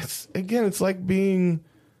of. It's like being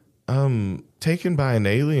taken by an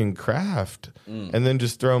alien craft and then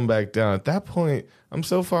just thrown back down. At that point, I'm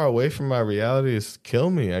so far away from my reality, it's kill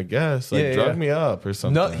me, I guess. Drug me up or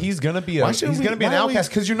something. No, he's gonna be an outcast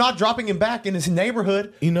because you're not dropping him back in his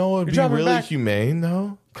neighborhood. You know what would be really humane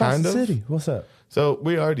though? Kind of. City. What's up? So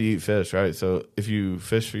we already eat fish, right? So if you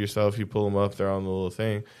fish for yourself, you pull them up, they're on the little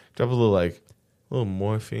thing. Drop a little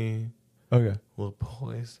morphine. Okay. A little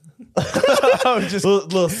poison. Just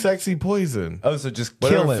little sexy poison. Oh, so just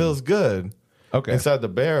whatever kill him. feels good. Okay. Inside the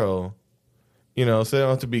barrel. So they don't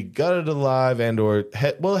have to be gutted alive or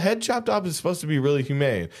head chopped off is supposed to be really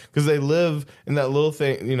humane because they live in that little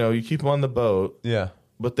thing. You keep them on the boat. Yeah.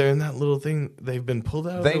 But they're in that little thing. They've been pulled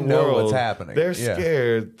out of the world. They know what's happening. They're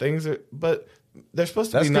scared. But they're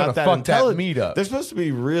supposed to That's be not gonna that fuck intelligent. that meat up. They're supposed to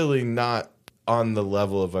be really not on the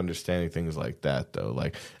level of understanding things like that, though.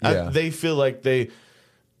 They feel like they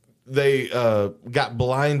got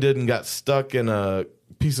blinded and got stuck in a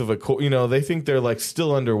piece of they think they're like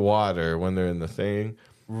still underwater when they're in the thing.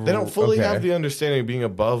 They don't fully have the understanding of being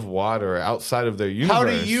above water or outside of their universe. How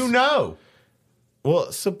do you know?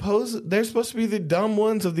 Well, suppose they're supposed to be the dumb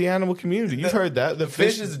ones of the animal community. You've heard that. The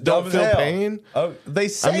fish is don't dumb as feel hell. pain. Oh, they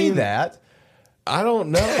say that. I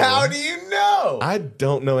don't know. How do you know? I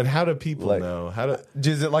don't know. And how do people know? How do?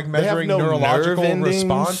 Is it like measuring neurological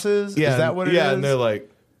responses? Yeah, is that what it is? Yeah, and they're like,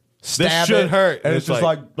 Stab this should it, hurt. and it's just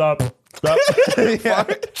like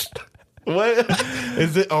what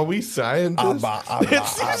is it? Are we scientists?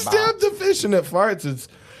 It's you stab the fish and it farts.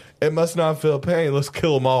 It must not feel pain. Let's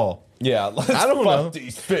kill them all. Yeah, I don't know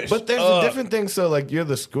these fish. But there's a different thing. So like, you're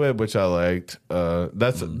the squid, which I liked.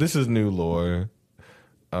 This is new lore.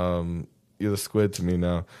 You're the squid to me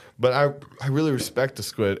now, but I really respect the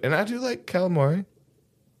squid, and I do like calamari.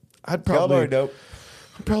 Calamari dope.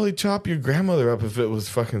 I'd probably chop your grandmother up if it was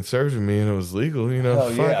fucking served to me and it was legal.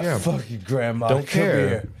 Fuck you, grandma. Don't care.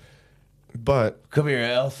 Here. But come here,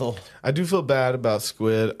 Ethel. I do feel bad about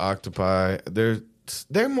squid, octopi.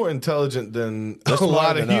 They're more intelligent than a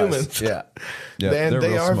lot of humans. Yeah. And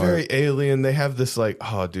they are very alien. They have this like,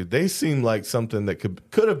 oh, dude, they seem like something that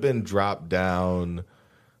could have been dropped down.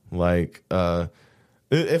 Like,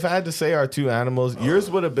 if I had to say our two animals,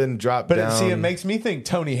 yours would have been dropped down. But see, it makes me think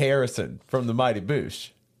Tony Harrison from the Mighty Boosh.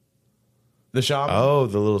 The shaman. Oh,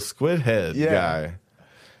 the little squid head guy.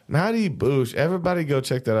 Mighty Boosh. Everybody go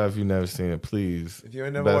check that out if you've never seen it, please. If you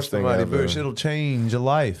ain't never watched the Mighty Boosh, it'll change your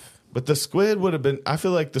life. But the squid would have been, I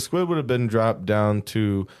feel like the squid would have been dropped down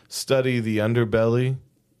to study the underbelly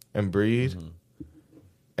and breed. Mm-hmm.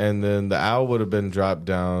 And then the owl would have been dropped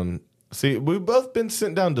down. See, we've both been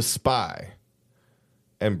sent down to spy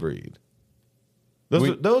and breed.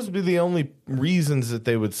 Those would be the only reasons that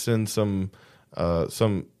they would send some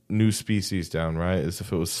new species down, right? Is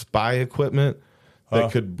if it was spy equipment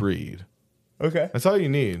that could breed. Okay. That's all you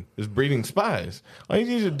need is breeding spies. All you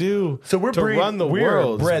need to do run the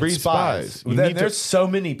world is breed spies. There's so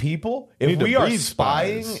many people. If we are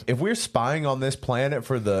spying, spies. if we're spying on this planet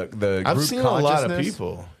for the group I've seen consciousness, a lot of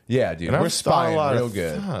people. Yeah, dude, we're spying real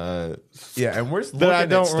good. Yeah, and we're looking that I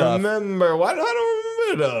don't at stuff. remember. Why do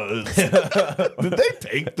I don't remember those? Did they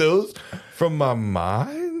take those from my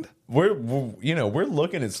mind? We're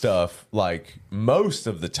looking at stuff like most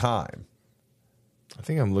of the time. I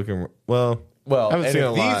think I'm looking. Well, I haven't and seen if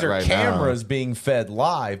a lot these are right cameras being fed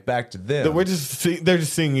live back to them. They're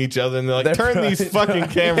just seeing each other, and they're like, turn these fucking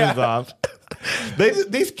cameras off.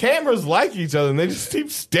 These cameras like each other, and they just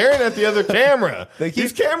keep staring at the other camera.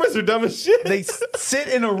 These cameras are dumb as shit. They sit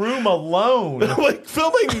in a room alone, like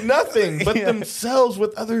filming nothing but themselves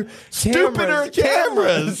with other stupider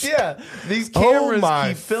cameras. Yeah, these cameras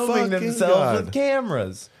keep filming themselves with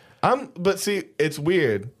cameras. But see, it's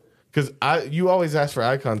weird. Because you always ask for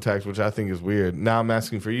eye contact, which I think is weird. Now I'm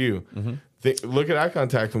asking for you. Mm-hmm. Look at eye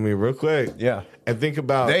contact with me real quick. Yeah. And think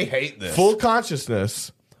about they hate this. Full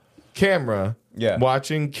consciousness, camera,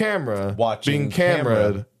 watching camera, being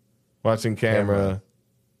cameraed, watching camera.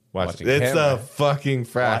 Watching it's camera. A fucking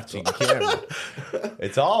fractal. Watching camera.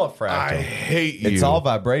 It's all a fractal. I hate you. It's all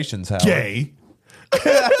vibrations, Howard. Gay.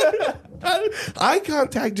 Eye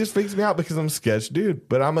contact just freaks me out because I'm a sketch dude,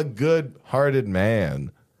 but I'm a good-hearted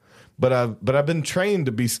man. But I've been trained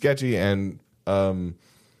to be sketchy, and I've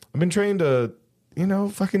been trained to,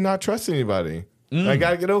 fucking not trust anybody. I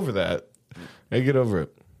gotta get over that. I get over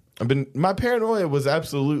it. My paranoia was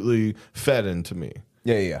absolutely fed into me.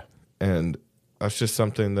 Yeah. And that's just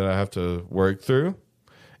something that I have to work through.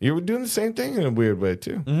 You were doing the same thing in a weird way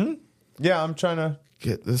too. Mm-hmm. Yeah, I'm trying to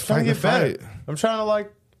get this fight. I'm trying to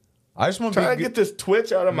I just want to get this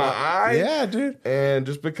twitch out of my eye. Yeah, dude. And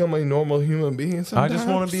just become a normal human being sometimes. I just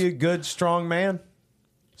want to be a good, strong man.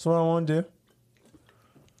 That's what I want to do.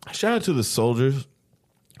 Shout out to the soldiers.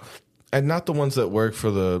 And not the ones that work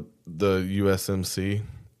for the USMC.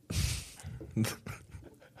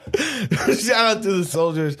 Shout out to the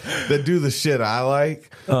soldiers that do the shit I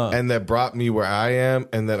like and that brought me where I am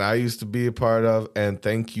and that I used to be a part of. And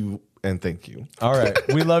thank you. And thank you. All right.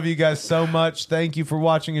 We love you guys so much. Thank you for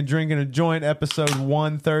watching and drinking a joint. Episode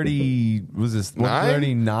 130. Was this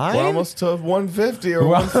 139? We're almost to 150 or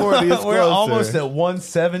 140. We're almost at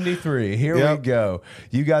 173. Here we go.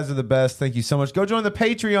 You guys are the best. Thank you so much. Go join the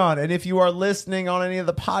Patreon. And if you are listening on any of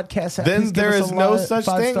the podcasts, then there is no such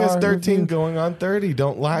thing as 13 going on 30.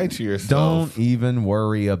 Don't lie to yourself. Don't even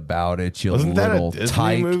worry about it, you Wasn't little that a Disney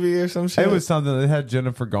tyke. movie or some shit? It was something that had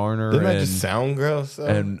Jennifer Garner. Didn't that just sound gross? Though?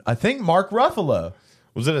 And I think Mark Ruffalo.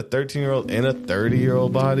 Was it a 13-year-old in a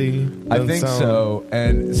 30-year-old body? I think so.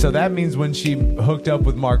 And so that means when she hooked up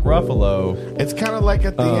with Mark Ruffalo, it's kind of like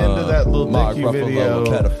at the end of that little Mark Nicky Ruffalo, video, a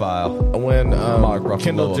pedophile. When Mark Ruffalo,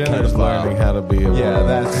 Kendall a Jenner's pedophile. learning how to be a Yeah, woman.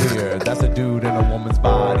 that's weird. That's a dude in a woman's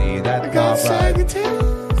body. That's not right.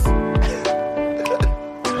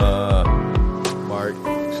 Mark,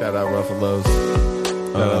 shout out Ruffalos.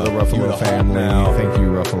 The Ruffalo family. Now. Thank you,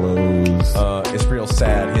 Ruffalos. It's real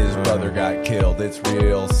sad his brother got killed. It's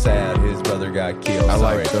real sad his brother got killed. I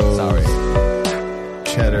Sorry. like those Sorry.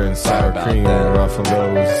 cheddar and sour about cream that.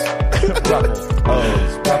 Ruffalos.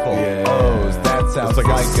 Ruffle. Yeah. That sounds It's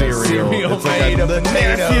like a cereal. It's like made of the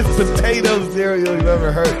potatoes. nastiest potato cereal you've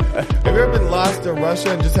ever heard. Have you ever been lost in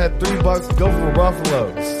Russia and just had $3? Go for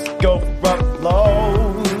Ruffalos. Go for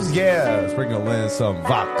Ruffalo's. Yeah. Let's bring in some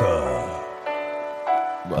vodka.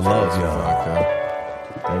 I love you. Vodka.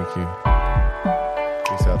 Thank you.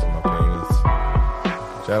 Peace out to my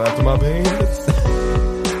penis. Shout out to my penis.